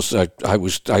incredible.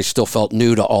 I still felt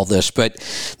new to all this, but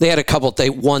they had a couple. They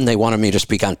wanted me to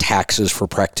speak on taxes for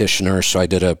practitioners, so I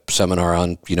did a seminar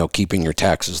on keeping your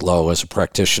taxes low as a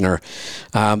practitioner.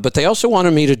 But they also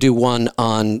wanted me to do one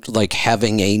on like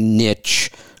having a niche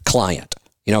client.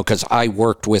 Because I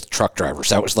worked with truck drivers.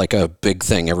 That was like a big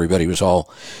thing. Everybody was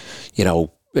all,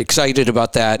 excited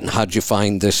about that, and how'd you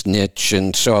find this niche?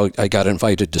 And so I got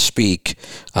invited to speak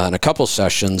in a couple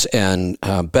sessions, and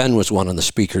Ben was one of the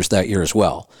speakers that year as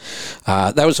well.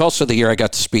 That was also the year I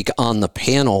got to speak on the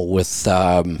panel with,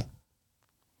 I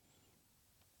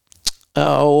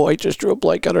just drew a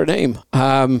blank on her name.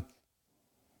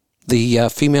 The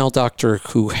female doctor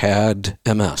who had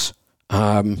MS.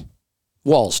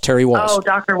 Walls, Terry Walls. Oh,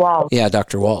 Dr. Walls. Yeah,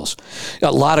 Dr. Walls.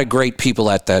 A lot of great people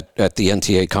at the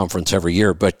NTA conference every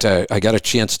year, but I got a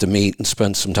chance to meet and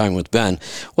spend some time with Ben.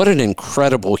 What an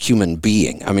incredible human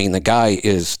being. I mean, the guy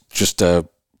is just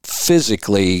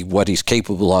physically, what he's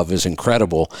capable of is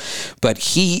incredible, but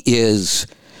he's,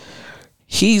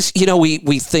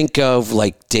 we think of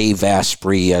like Dave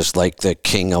Asprey as like the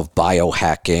king of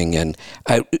biohacking, and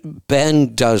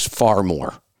Ben does far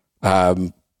more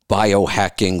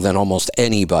biohacking than almost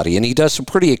anybody, and he does some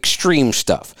pretty extreme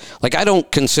stuff. Like, I don't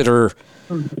consider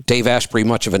Dave Asprey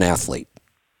much of an athlete.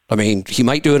 I mean, he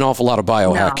might do an awful lot of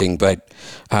biohacking, but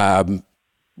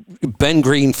Ben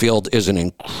Greenfield is an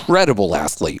incredible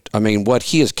athlete. I mean, what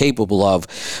he is capable of.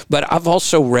 But I've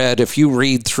also read, if you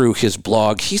read through his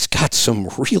blog, he's got some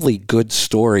really good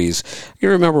stories. You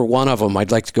remember one of them?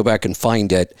 I'd like to go back and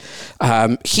find it.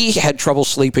 He had trouble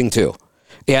sleeping too.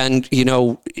 And,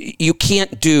 you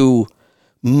can't do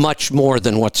much more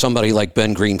than what somebody like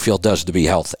Ben Greenfield does to be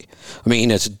healthy. I mean,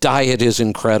 his diet is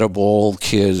incredible,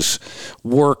 his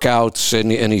workouts,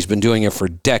 and he's been doing it for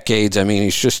decades. I mean,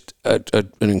 he's just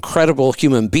an incredible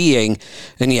human being,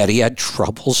 and yet he had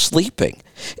trouble sleeping.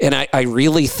 And I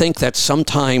really think that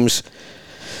sometimes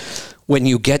when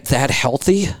you get that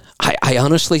healthy, I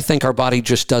honestly think our body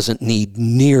just doesn't need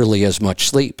nearly as much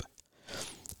sleep.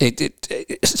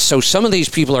 So some of these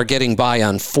people are getting by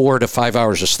on 4 to 5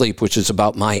 hours of sleep, which is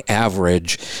about my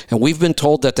average. And we've been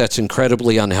told that that's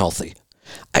incredibly unhealthy.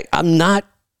 I'm not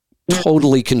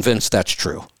totally convinced that's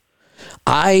true.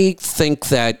 I think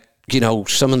that,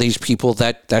 some of these people,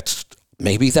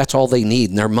 maybe that's all they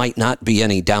need, and there might not be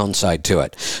any downside to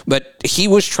it. But he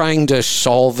was trying to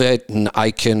solve it, and I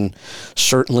can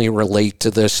certainly relate to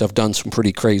this. I've done some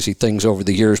pretty crazy things over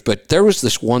the years, but there was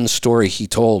this one story he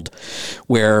told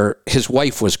where his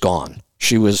wife was gone.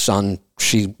 She was gone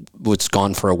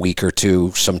for a week or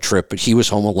two, some trip, but he was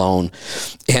home alone,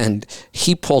 and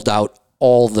he pulled out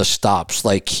all the stops.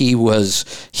 Like, he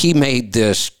made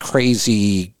this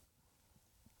crazy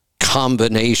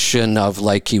combination of,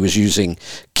 like, he was using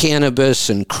cannabis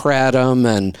and kratom,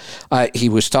 and he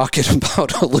was talking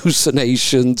about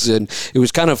hallucinations, and it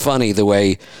was kind of funny the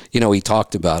way he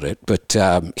talked about it. But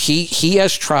he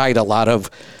has tried a lot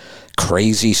of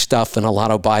crazy stuff and a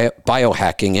lot of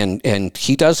biohacking, and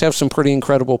he does have some pretty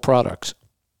incredible products.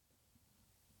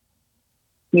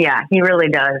 Yeah, he really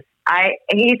does.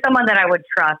 He's someone that I would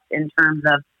trust in terms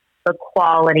of the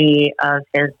quality of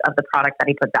the product that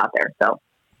he puts out there. So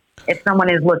if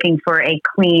someone is looking for a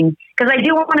clean, because I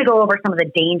do want to go over some of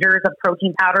the dangers of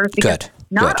protein powders, because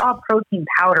not all protein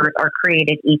powders are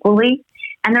created equally.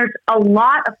 And there's a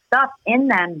lot of stuff in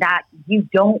them that you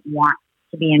don't want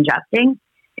to be ingesting.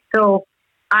 So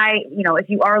if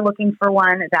you are looking for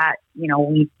one that,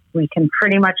 we can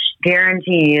pretty much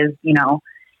guarantee is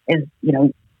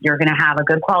you're going to have a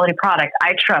good quality product,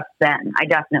 I trust Ben. I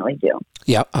definitely do.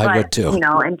 Yeah, I would too. In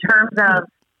terms of,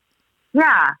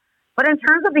 but in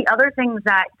terms of the other things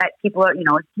that people are,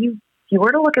 if you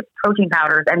were to look at protein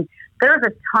powders, and there's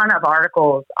a ton of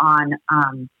articles on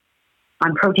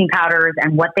protein powders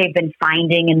and what they've been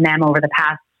finding in them over the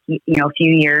past, few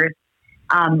years.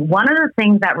 One of the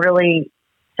things that really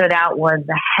stood out was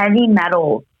the heavy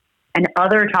metals and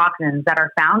other toxins that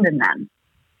are found in them.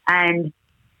 And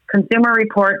Consumer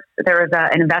Reports, there was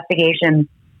an investigation,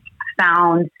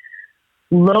 found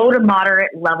low to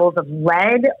moderate levels of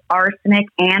lead, arsenic,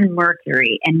 and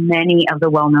mercury in many of the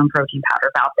well-known protein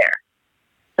powders out there.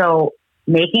 So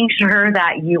making sure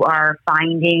that you are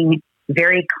finding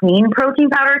very clean protein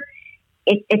powders,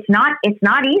 it's not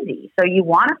easy. So you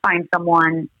want to find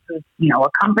someone who's, a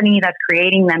company that's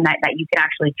creating them that you can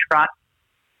actually trust.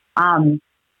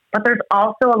 But there's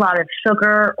also a lot of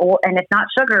sugar, and if not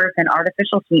sugars, then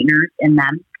artificial sweeteners in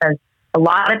them, because a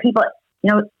lot of people,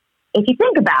 if you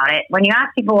think about it, when you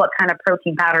ask people what kind of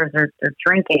protein powders they're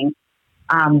drinking,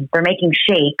 they're making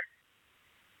shakes,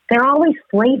 they're always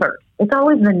flavored. It's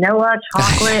always vanilla,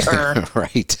 chocolate, or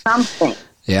something.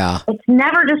 Yeah. It's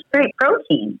never just straight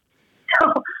protein.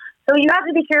 So you have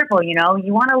to be careful, You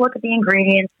want to look at the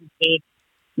ingredients and see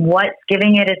what's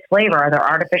giving it its flavor. Are there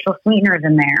artificial sweeteners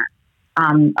in there?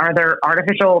 Are there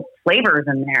artificial flavors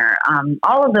in there?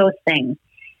 All of those things.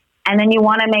 And then you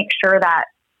want to make sure that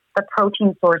the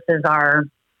protein sources are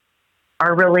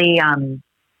really,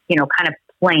 kind of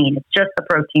plain. It's just the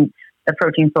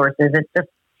protein sources. It just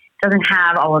doesn't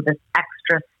have all of this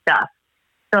extra stuff.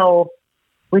 So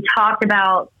we talked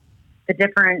about the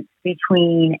difference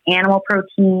between animal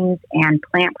proteins and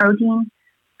plant proteins.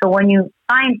 So when you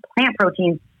find plant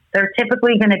proteins, they're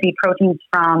typically going to be proteins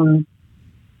from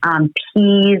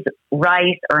peas,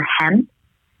 rice, or hemp.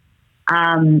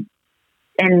 And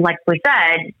like we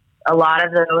said, a lot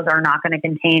of those are not going to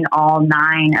contain all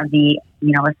 9 of the,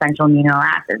 essential amino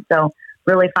acids. So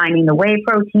really finding the whey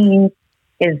proteins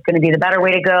is going to be the better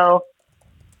way to go.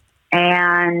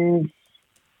 And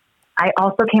I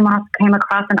also came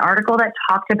across an article that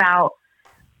talked about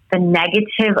the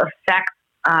negative effects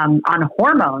on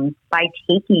hormones by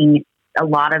taking a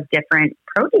lot of different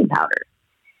protein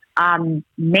powders,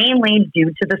 mainly due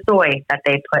to the soy that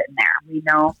they put in there. We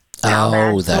know.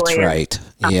 Oh, that's right.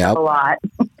 Yep. A lot.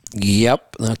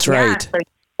 Yep, that's right. So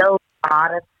there's a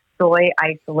lot of soy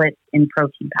isolates in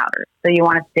protein powders. So you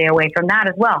want to stay away from that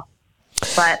as well.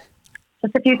 But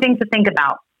just a few things to think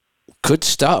about. Good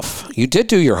stuff. You did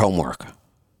do your homework.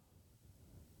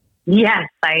 Yes,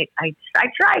 I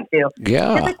tried to.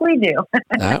 Yeah. Typically do.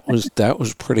 that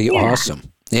was pretty awesome.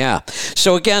 Yeah.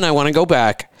 So again, I want to go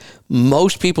back.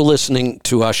 Most people listening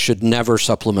to us should never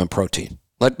supplement protein.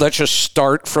 Let's just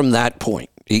start from that point.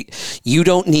 You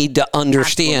don't need to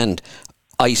understand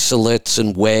isolates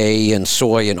and whey and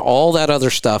soy and all that other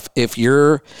stuff if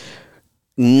you're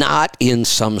not in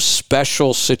some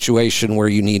special situation where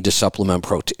you need to supplement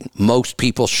protein. Most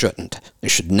people shouldn't. They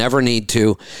should never need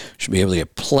to. Should be able to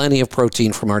get plenty of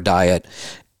protein from our diet.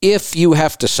 If you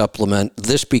have to supplement,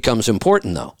 this becomes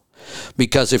important though.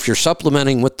 Because if you're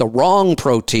supplementing with the wrong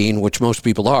protein, which most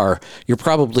people are, you're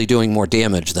probably doing more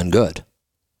damage than good.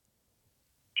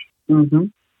 Mm-hmm.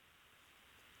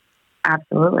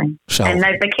 Absolutely. So, and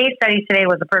the case study today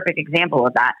was a perfect example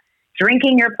of that.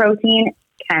 Drinking your protein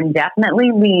can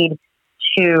definitely lead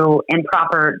to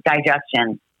improper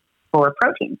digestion for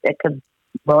proteins. It could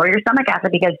lower your stomach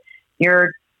acid because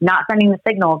you're not sending the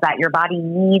signals that your body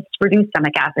needs to produce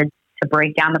stomach acid to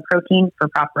break down the protein for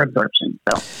proper absorption.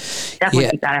 So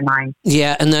definitely keep that in mind.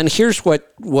 Yeah, and then here's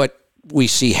what we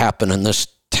see happen, and this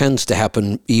tends to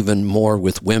happen even more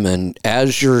with women.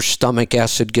 As your stomach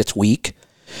acid gets weak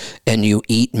and you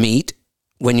eat meat,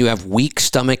 when you have weak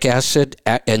stomach acid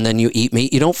and then you eat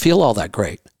meat, you don't feel all that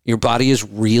great. Your body is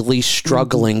really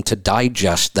struggling to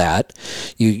digest that.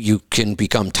 You can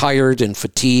become tired and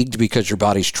fatigued because your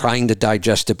body's trying to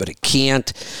digest it, but it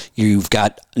can't. You've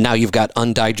got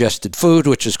undigested food,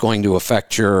 which is going to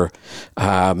affect your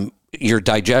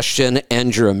digestion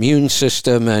and your immune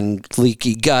system and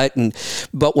leaky gut.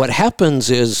 But what happens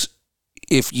is,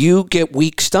 if you get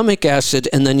weak stomach acid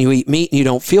and then you eat meat and you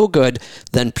don't feel good,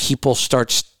 then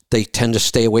they tend to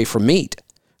stay away from meat.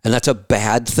 And that's a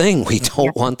bad thing. We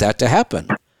don't want that to happen.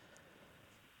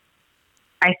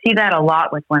 I see that a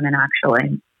lot with women,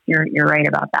 actually. You're right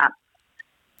about that.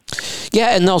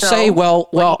 Yeah, and they'll say, well,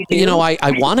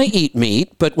 I want to eat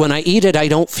meat, but when I eat it, I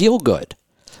don't feel good.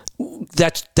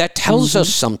 That tells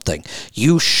us something.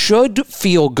 You should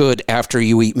feel good after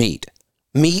you eat meat.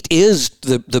 Meat is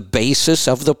the basis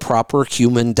of the proper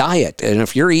human diet. And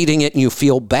if you're eating it and you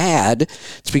feel bad,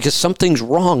 it's because something's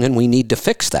wrong and we need to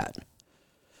fix that.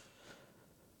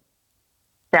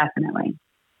 Definitely.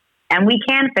 And we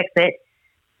can fix it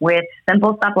with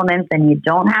simple supplements, and you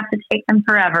don't have to take them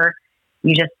forever.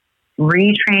 You just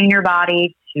retrain your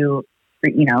body to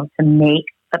make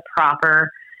the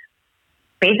proper,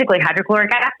 basically hydrochloric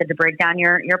acid to break down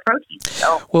your protein.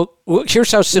 So, well,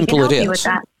 here's how simple it is.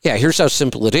 Yeah, here's how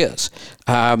simple it is.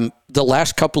 The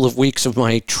last couple of weeks of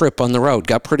my trip on the road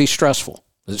got pretty stressful.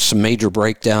 There's some major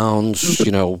breakdowns,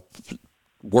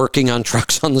 working on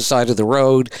trucks on the side of the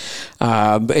road.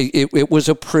 It was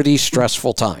a pretty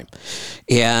stressful time.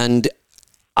 And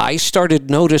I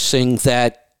started noticing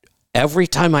that every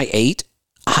time I ate,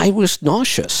 I was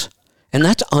nauseous. And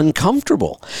that's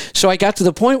uncomfortable. So I got to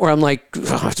the point where I'm like,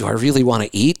 do I really want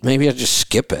to eat? Maybe I'll just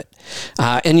skip it.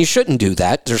 And you shouldn't do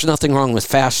that. There's nothing wrong with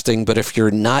fasting. But if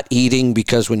you're not eating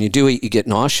because when you do eat, you get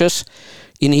nauseous,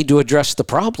 you need to address the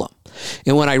problem.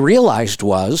 And what I realized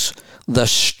was the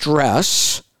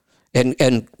stress,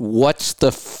 and what's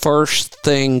the first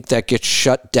thing that gets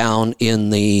shut down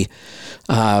in the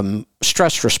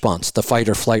stress response, the fight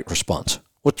or flight response?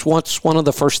 What's one of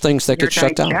the first things that gets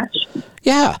shut down?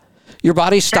 Yeah. Your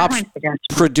body stops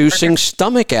producing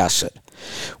stomach acid.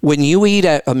 When you eat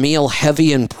a meal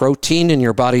heavy in protein and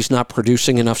your body's not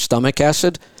producing enough stomach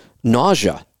acid,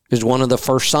 nausea is one of the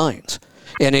first signs.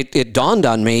 And it dawned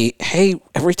on me, hey,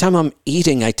 every time I'm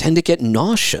eating, I tend to get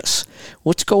nauseous.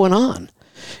 What's going on?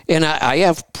 And I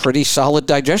have pretty solid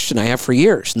digestion. I have for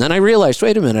years. And then I realized,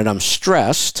 wait a minute, I'm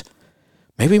stressed.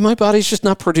 Maybe my body's just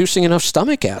not producing enough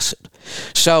stomach acid.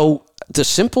 So the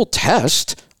simple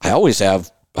test, I always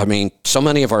have, I mean, so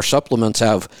many of our supplements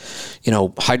have,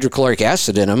 hydrochloric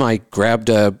acid in them. I grabbed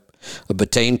a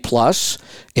Betaine Plus,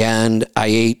 and I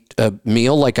ate a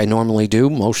meal like I normally do,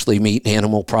 mostly meat and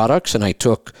animal products, and I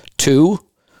took 2.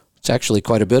 It's actually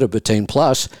quite a bit of Betaine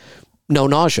Plus. No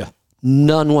nausea.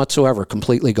 None whatsoever.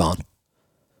 Completely gone.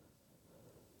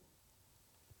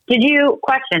 Did you,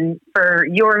 question for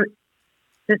your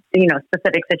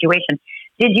specific situation,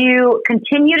 did you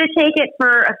continue to take it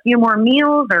for a few more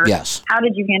meals, or yes. How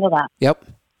did you handle that? Yep.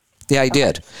 Yeah, I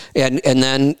did. And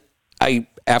then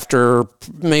after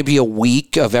maybe a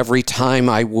week of every time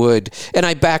I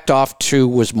backed off 2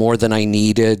 was more than I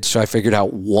needed. So I figured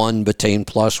out 1 Betaine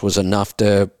Plus was enough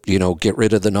to, get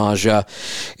rid of the nausea.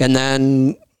 And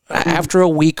then after a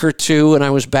week or 2 and I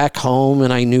was back home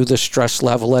and I knew the stress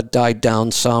level had died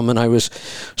down some and I was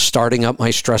starting up my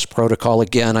stress protocol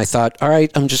again, I thought, all right,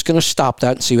 I'm just going to stop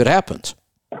that and see what happens.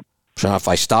 So if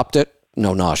I stopped it,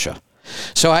 no nausea.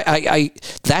 So I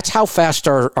that's how fast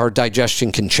our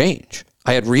digestion can change.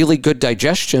 I had really good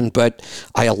digestion, but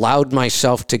I allowed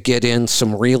myself to get in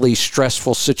some really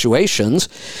stressful situations,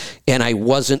 and I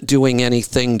wasn't doing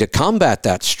anything to combat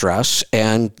that stress,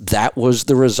 and that was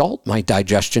the result. My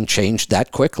digestion changed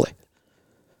that quickly.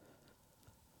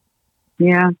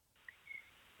 Yeah,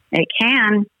 it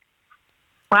can.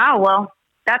 Wow, well,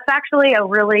 that's actually a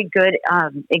really good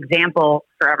example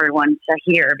for everyone to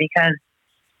hear, because,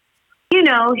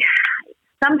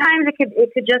 sometimes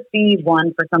it could just be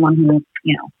one for someone who,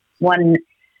 one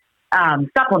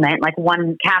supplement, like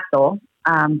one capsule.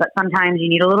 But sometimes you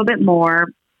need a little bit more.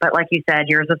 But like you said,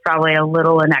 yours was probably a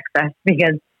little in excess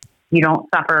because you don't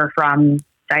suffer from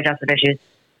digestive issues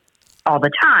all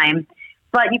the time.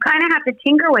 But you kind of have to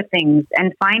tinker with things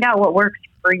and find out what works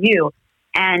for you.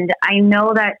 And I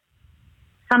know that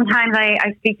sometimes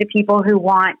I speak to people who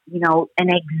want, an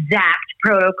exact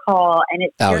protocol, and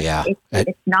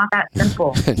it's not that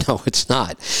simple. No, it's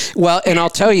not. Well, and I'll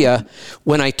tell you,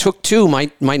 when I took 2,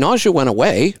 my nausea went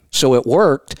away, so it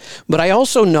worked. But I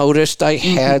also noticed I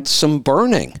had some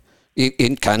burning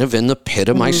in the pit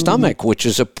of my stomach, which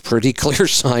is a pretty clear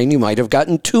sign you might have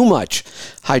gotten too much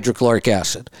hydrochloric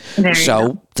acid.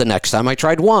 So the next time I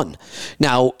tried 1.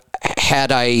 Now,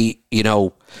 had I,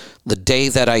 the day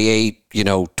that I ate,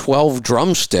 12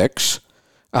 drumsticks,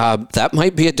 that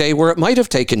might be a day where it might have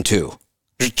taken 2,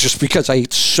 just because I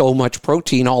ate so much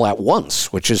protein all at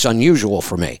once, which is unusual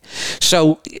for me.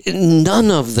 So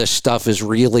none of this stuff is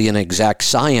really an exact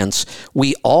science.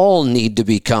 We all need to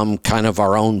become kind of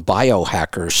our own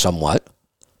biohackers somewhat.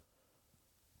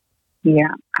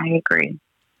 Yeah, I agree.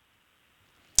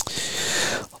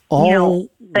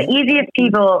 The easiest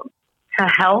people to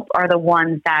help are the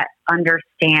ones that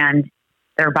understand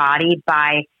their body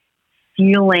by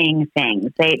feeling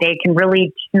things. They can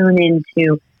really tune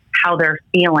into how they're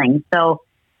feeling. So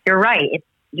you're right.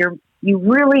 You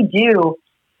really do.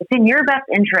 It's in your best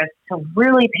interest to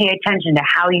really pay attention to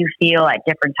how you feel at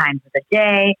different times of the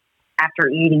day, after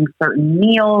eating certain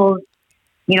meals,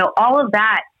 all of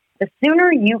that. The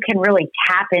sooner you can really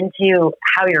tap into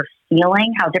how you're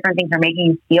feeling, how different things are making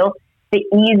you feel, the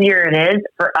easier it is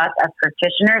for us as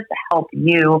practitioners to help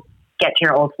you get to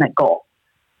your ultimate goal.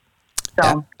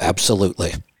 So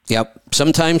absolutely. Yep.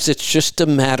 Sometimes it's just a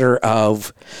matter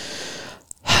of,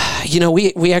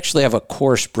 we actually have a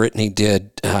course Brittany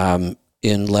did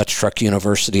in Let's Truck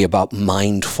University about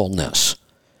mindfulness.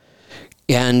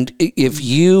 And if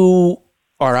you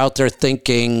are out there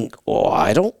thinking,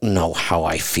 I don't know how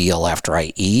I feel after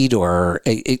I eat, or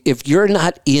if you're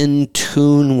not in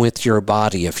tune with your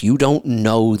body, if you don't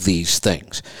know these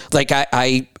things, like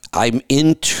I'm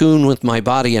in tune with my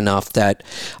body enough that,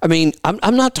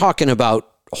 I'm not talking about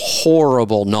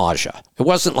horrible nausea. It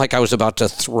wasn't like I was about to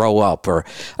throw up,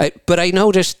 but I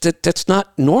noticed that that's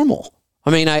not normal.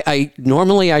 I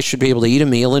normally I should be able to eat a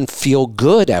meal and feel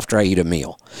good after I eat a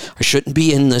meal. I shouldn't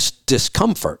be in this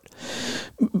discomfort.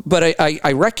 But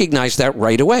I recognize that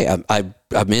right away.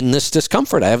 I'm in this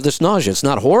discomfort. I have this nausea. It's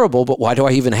not horrible, but why do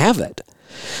I even have it?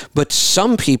 But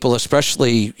some people,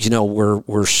 especially,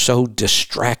 we're so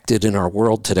distracted in our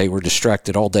world today. We're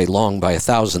distracted all day long by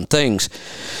 1,000 things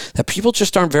that people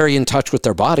just aren't very in touch with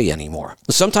their body anymore.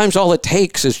 Sometimes all it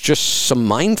takes is just some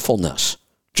mindfulness.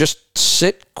 Just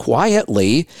sit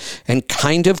quietly and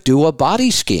kind of do a body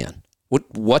scan.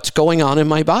 What's going on in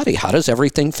my body? How does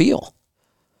everything feel?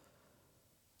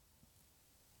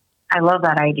 I love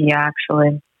that idea,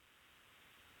 actually.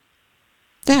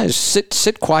 Yeah,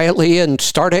 sit quietly and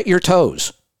start at your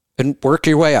toes. and work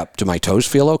your way up. Do my toes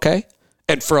feel okay?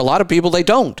 And for a lot of people, they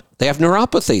don't. They have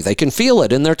neuropathy. They can feel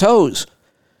it in their toes.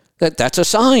 That's a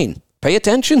sign. Pay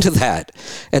attention to that.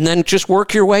 And then just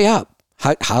work your way up.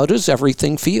 How does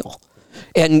everything feel?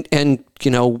 And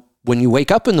when you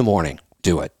wake up in the morning,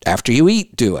 do it. After you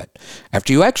eat, do it.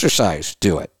 After you exercise,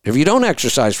 do it. If you don't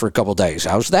exercise for a couple of days,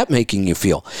 how's that making you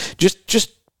feel?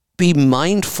 Just be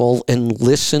mindful and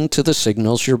listen to the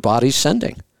signals your body's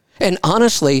sending. And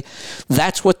honestly,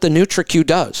 that's what the NutriQ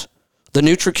does. The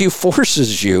NutriQ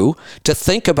forces you to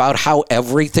think about how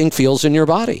everything feels in your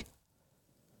body.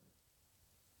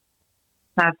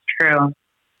 That's true.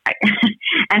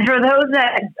 And for those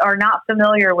that are not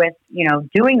familiar with,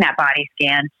 doing that body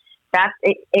scan,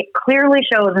 it clearly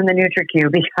shows in the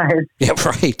NutriQ because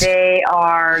they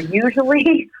are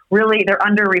usually they're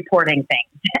underreporting things.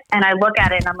 And I look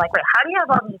at it and I'm like, wait, how do you have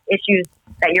all these issues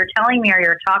that you're telling me are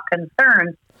your top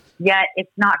concerns, yet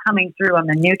it's not coming through on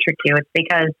the NutriQ? It's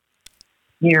because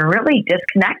you're really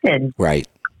disconnected. Right.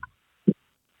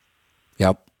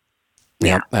 Yep.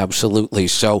 Yeah, absolutely.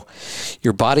 So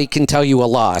your body can tell you a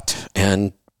lot,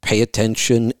 and pay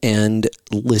attention and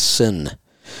listen.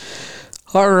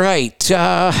 All right.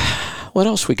 What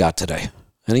else we got today?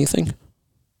 Anything?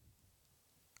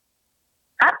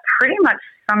 That pretty much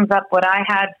sums up what I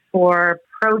had for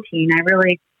protein. I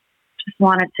really just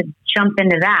wanted to jump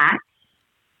into that.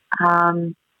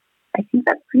 I think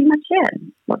that's pretty much it.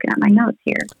 Looking at my notes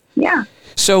here. Yeah.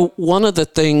 So one of the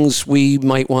things we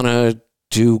might want to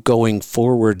do going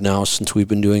forward now, since we've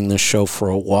been doing this show for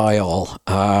a while,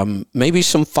 maybe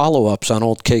some follow-ups on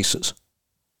old cases.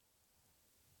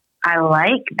 I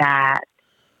like that.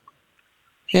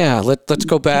 Yeah, let's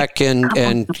go back and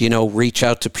reach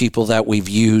out to people that we've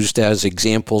used as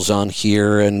examples on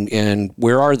here, and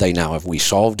where are they now? Have we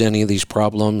solved any of these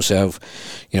problems? Have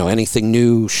anything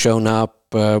new shown up?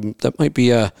 That might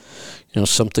be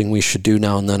something we should do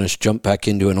now and then, is jump back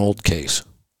into an old case.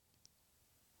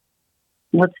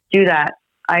 Let's do that.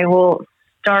 I will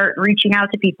start reaching out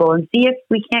to people and see if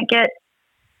we can't get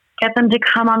them to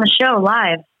come on the show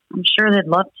live. I'm sure they'd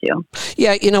love to.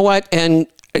 Yeah, you know what? And,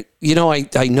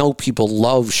 I know people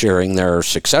love sharing their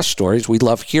success stories. We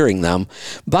love hearing them.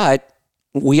 But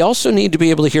we also need to be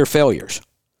able to hear failures.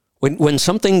 When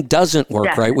something doesn't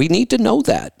work right, we need to know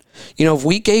that. If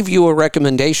we gave you a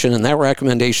recommendation and that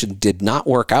recommendation did not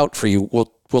work out for you,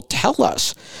 well, tell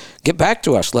us. Get back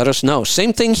to us. Let us know.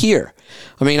 Same thing here.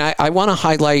 I mean, I want to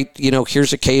highlight,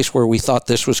 here's a case where we thought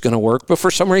this was going to work, but for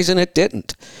some reason it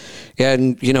didn't.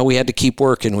 And, we had to keep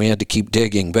working. We had to keep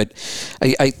digging. But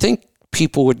I think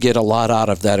people would get a lot out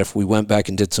of that if we went back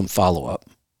and did some follow-up.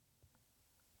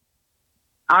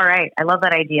 All right. I love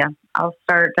that idea. I'll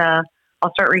start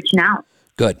reaching out.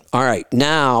 Good. All right.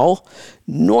 Now,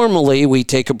 normally we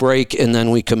take a break and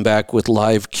then we come back with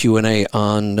live Q&A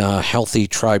on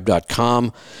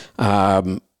healthytribe.com.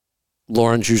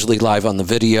 Lauren's usually live on the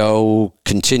video,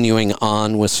 continuing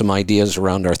on with some ideas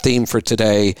around our theme for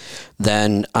today.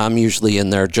 Then I'm usually in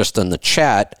there just in the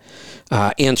chat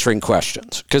answering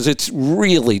questions, because it's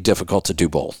really difficult to do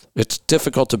both. It's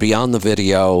difficult to be on the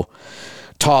video,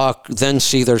 talk, then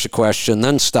see there's a question,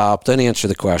 then stop, then answer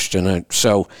the question.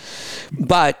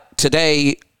 But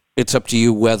today it's up to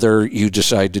you whether you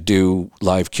decide to do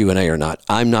live Q&A or not.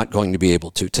 I'm not going to be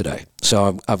able to today,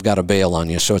 so I've got to bail on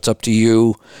you. So it's up to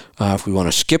you if we want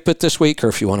to skip it this week or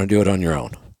if you want to do it on your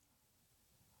own.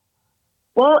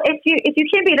 Well, if you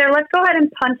can't be there, let's go ahead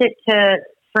and punt it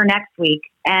for next week.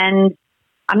 And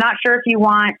I'm not sure if you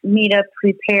want me to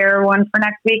prepare one for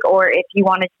next week or if you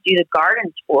wanted to do the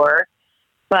garden tour.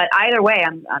 But either way,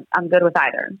 I'm good with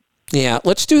either. Yeah,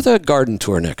 let's do the garden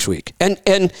tour next week.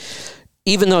 And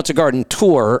even though it's a garden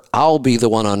tour, I'll be the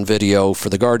one on video for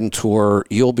the garden tour.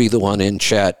 You'll be the one in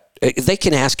chat. They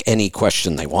can ask any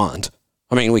question they want.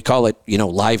 I mean, we call it,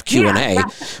 live Q&A. Yeah.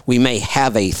 We may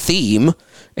have a theme,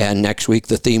 and next week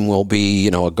the theme will be,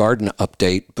 a garden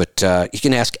update. But you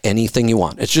can ask anything you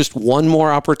want. It's just one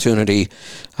more opportunity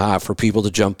for people to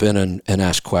jump in and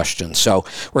ask questions. So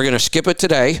we're going to skip it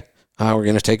today. We're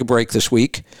going to take a break this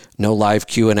week. No live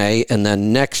Q&A. And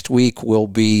then next week will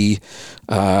be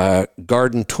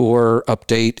garden tour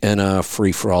update and a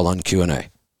free-for-all on Q&A.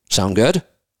 Sound good?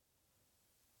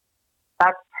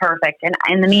 That's perfect. And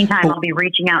in the meantime, I'll be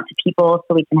reaching out to people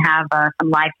so we can have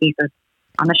some live pieces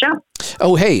on the show.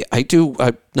 Oh, hey,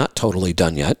 I'm not totally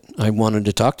done yet. I wanted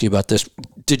to talk to you about this.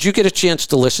 Did you get a chance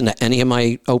to listen to any of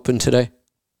my Open today?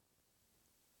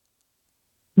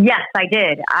 Yes, I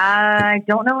did. I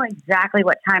don't know exactly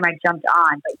what time I jumped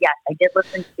on, but yes, I did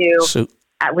listen to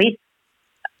at least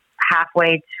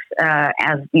halfway,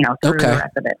 through the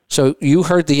rest of it. So you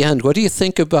heard the end. What do you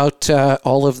think about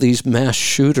all of these mass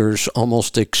shooters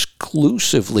almost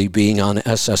exclusively being on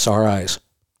SSRIs?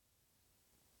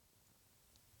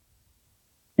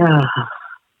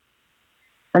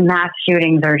 The mass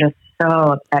shootings are just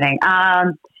so upsetting.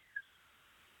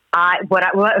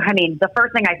 The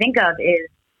first thing I think of is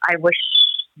I wish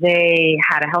they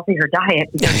had a healthier diet,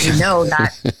 because you know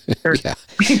that their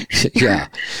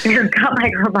gut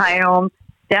microbiome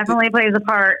definitely plays a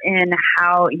part in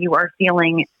how you are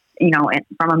feeling,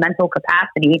 from a mental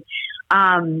capacity.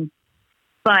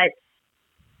 But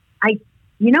I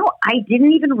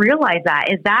didn't even realize that.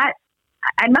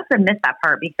 I must have missed that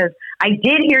part, because I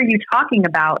did hear you talking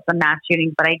about the mass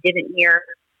shootings, but I didn't hear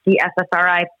the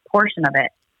SSRI portion of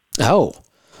it. Oh,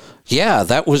 yeah,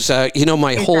 that was, my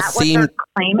Is whole that what theme. they're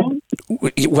claiming?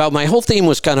 Well, my whole theme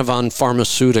was kind of on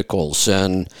pharmaceuticals,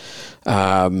 and,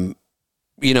 I've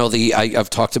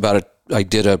talked about it. I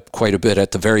did quite a bit at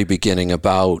the very beginning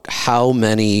about how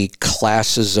many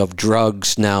classes of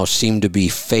drugs now seem to be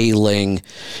failing,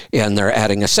 and they're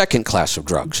adding a second class of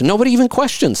drugs. And nobody even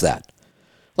questions that.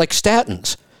 Like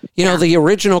statins. The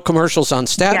original commercials on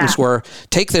statins were,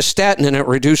 take this statin and it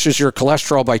reduces your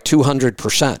cholesterol by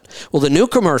 200%. Well, the new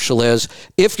commercial is,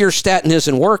 if your statin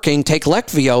isn't working, take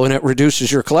Leqvio and it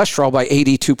reduces your cholesterol by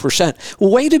 82%.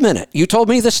 Well, wait a minute. You told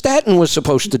me the statin was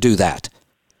supposed to do that.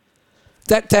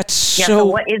 So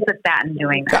what is the statin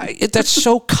doing then? That's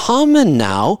so common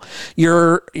now.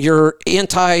 Your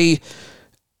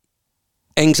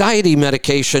anxiety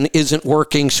medication isn't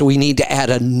working, so we need to add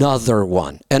another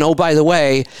one. And oh, by the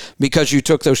way, because you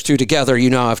took those two together, you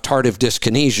now have tardive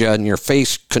dyskinesia and your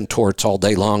face contorts all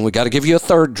day long. We got to give you a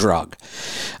third drug.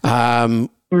 What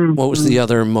was the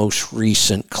other most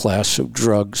recent class of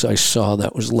drugs I saw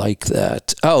that was like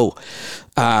that?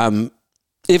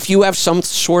 If you have some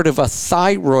sort of a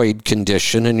thyroid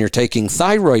condition and you're taking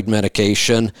thyroid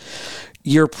medication,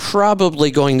 you're probably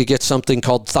going to get something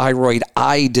called thyroid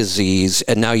eye disease,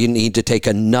 and now you need to take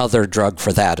another drug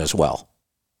for that as well.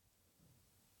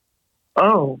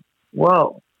 Oh,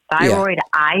 whoa. Thyroid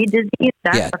eye disease?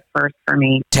 That's the first for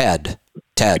me. TED,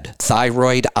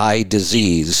 thyroid eye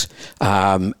disease.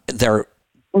 I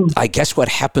guess what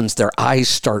happens, their eyes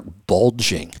start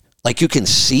bulging. Like, you can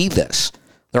see this.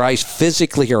 Their eyes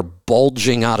physically are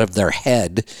bulging out of their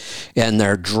head, and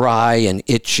they're dry and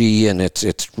itchy, and it's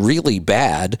really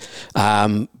bad.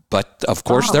 But of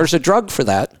course, there's a drug for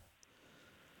that.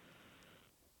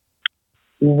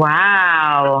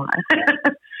 Wow.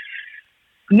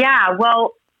 Yeah.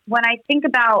 Well, when I think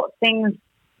about things,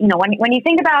 when you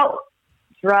think about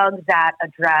drugs that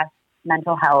address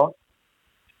mental health,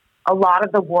 a lot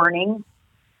of the warnings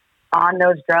on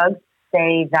those drugs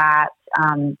say that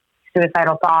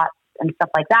suicidal thoughts and stuff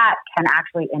like that can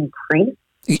actually increase.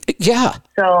 Yeah.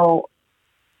 So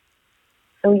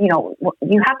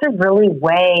you have to really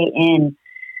weigh in.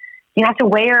 You have to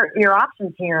weigh your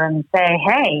options here and say,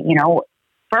 hey,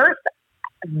 first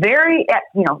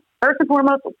and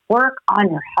foremost, work on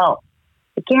your health.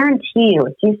 I guarantee you,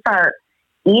 if you start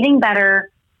eating better,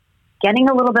 getting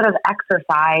a little bit of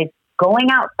exercise,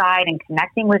 going outside and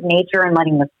connecting with nature and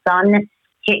letting the sun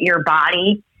hit your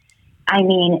body, I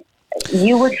mean,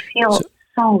 you would feel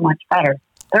so much better.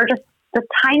 They're just the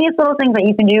tiniest little things that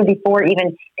you can do before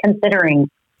even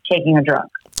considering taking a drug.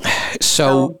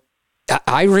 So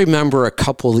I remember a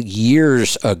couple of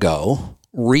years ago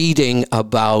reading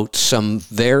about some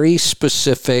very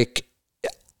specific,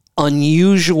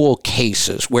 unusual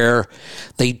cases where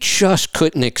they just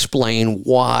couldn't explain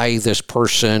why this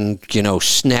person,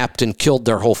 snapped and killed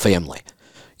their whole family.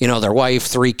 Their wife,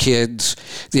 3 kids.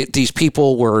 These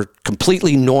people were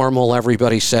completely normal.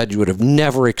 Everybody said you would have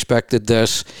never expected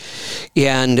this.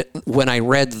 And when I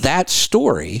read that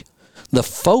story, the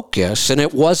focus, and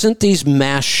it wasn't these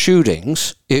mass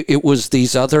shootings, it was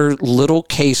these other little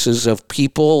cases of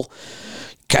people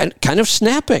kind of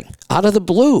snapping out of the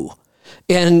blue.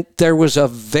 And there was a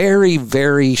very,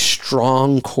 very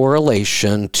strong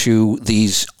correlation to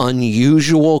these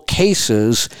unusual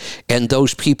cases and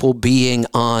those people being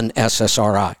on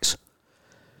SSRIs.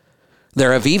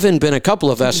 There have even been a couple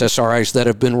of SSRIs that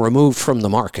have been removed from the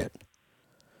market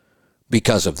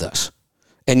because of this.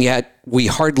 And yet we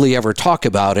hardly ever talk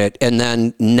about it. And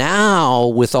then now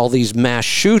with all these mass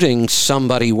shootings,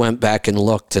 somebody went back and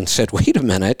looked and said, wait a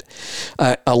minute,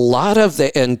 a lot of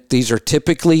and these are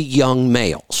typically young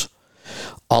males.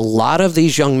 A lot of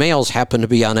these young males happen to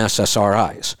be on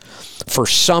SSRIs. For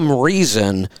some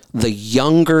reason, the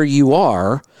younger you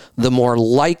are, the more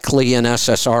likely an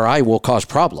SSRI will cause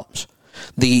problems.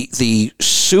 The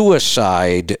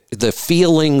suicide, the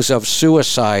feelings of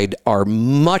suicide are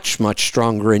much, much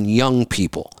stronger in young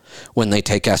people when they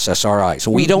take SSRIs.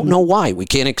 We don't know why. We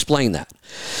can't explain that.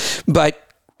 But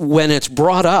when it's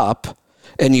brought up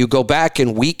and you go back,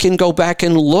 and we can go back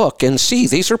and look and see,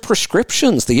 these are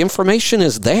prescriptions. The information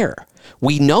is there.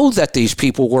 We know that these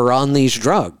people were on these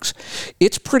drugs.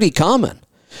 It's pretty common.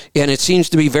 And it seems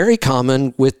to be very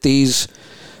common with these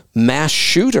mass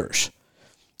shooters.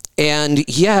 And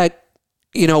yet,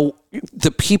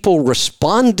 the people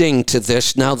responding to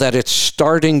this, now that it's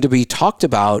starting to be talked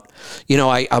about,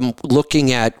 I'm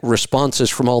looking at responses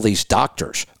from all these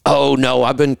doctors. Oh, no,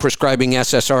 I've been prescribing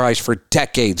SSRIs for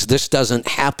decades. This doesn't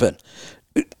happen.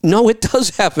 No, it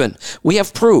does happen. We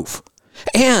have proof.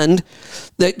 And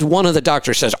that one of the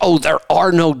doctors says, oh, there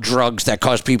are no drugs that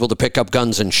cause people to pick up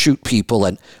guns and shoot people.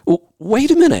 And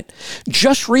wait a minute.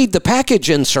 Just read the package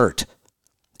insert.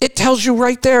 It tells you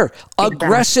right there,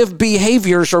 aggressive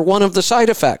behaviors are one of the side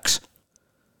effects.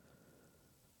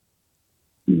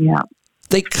 Yeah.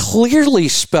 They clearly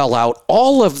spell out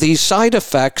all of these side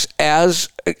effects as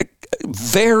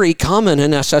very common in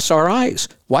SSRIs.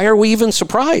 Why are we even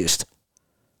surprised?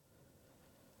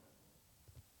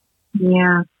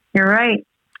 Yeah, you're right.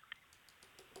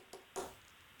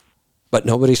 But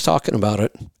nobody's talking about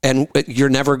it. And you're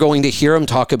never going to hear them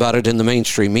talk about it in the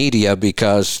mainstream media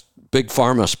because Big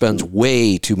Pharma spends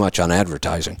way too much on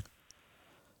advertising.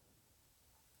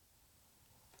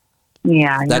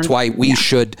 Yeah. That's why we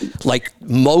should, like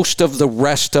most of the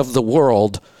rest of the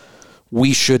world,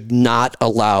 we should not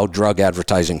allow drug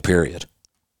advertising, period.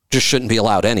 Just shouldn't be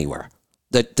allowed anywhere.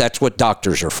 That's what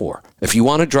doctors are for. If you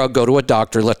want a drug, go to a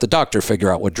doctor. Let the doctor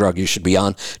figure out what drug you should be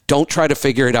on. Don't try to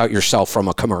figure it out yourself from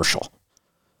a commercial.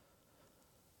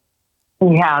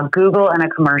 Yeah, Google and a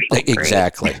commercial.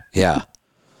 Exactly. Yeah.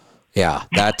 Yeah,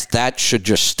 that should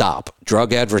just stop.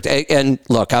 Drug advertising. And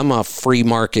look, I'm a free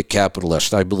market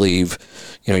capitalist. I believe,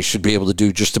 you should be able to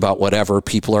do just about whatever.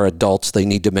 People are adults. They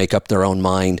need to make up their own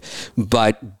mind.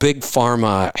 But Big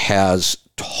Pharma has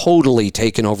totally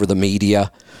taken over the media.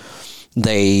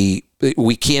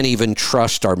 We can't even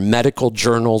trust our medical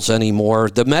journals anymore.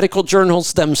 The medical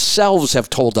journals themselves have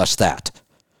told us that.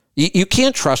 You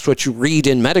can't trust what you read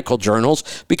in medical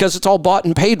journals because it's all bought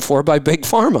and paid for by Big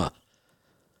Pharma.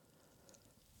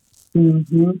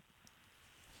 Mm-hmm.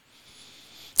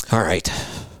 All right.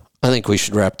 I think we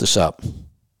should wrap this up.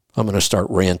 I'm going to start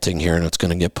ranting here and it's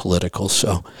going to get political.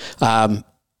 So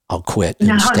I'll quit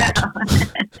instead. No.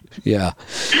 Yeah.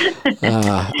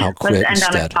 I'll quit let's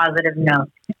end instead. on a positive note.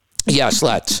 Yes,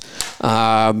 let's.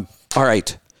 All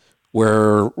right.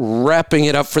 We're wrapping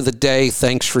it up for the day.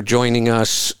 Thanks for joining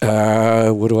us.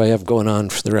 What do I have going on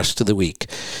for the rest of the week?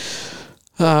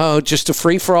 Just a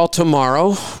free-for-all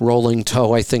tomorrow. Rolling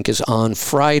Toe, I think, is on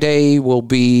Friday. Will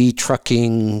be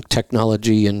trucking,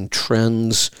 technology, and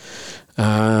trends.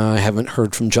 I haven't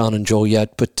heard from John and Joel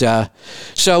yet. But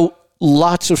so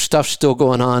lots of stuff still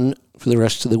going on for the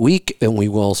rest of the week, and we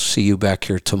will see you back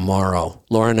here tomorrow.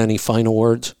 Lauren, any final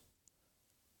words?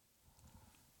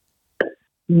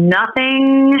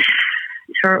 Nothing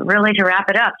to wrap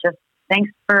it up. Just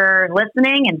thanks for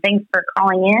listening and thanks for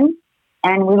calling in.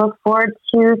 And we look forward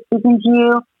to speaking to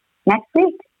you next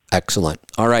week. Excellent.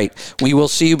 All right. We will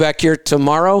see you back here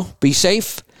tomorrow. Be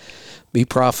safe, be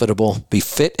profitable, be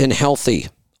fit and healthy.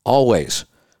 Always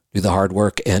do the hard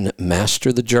work and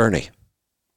master the journey.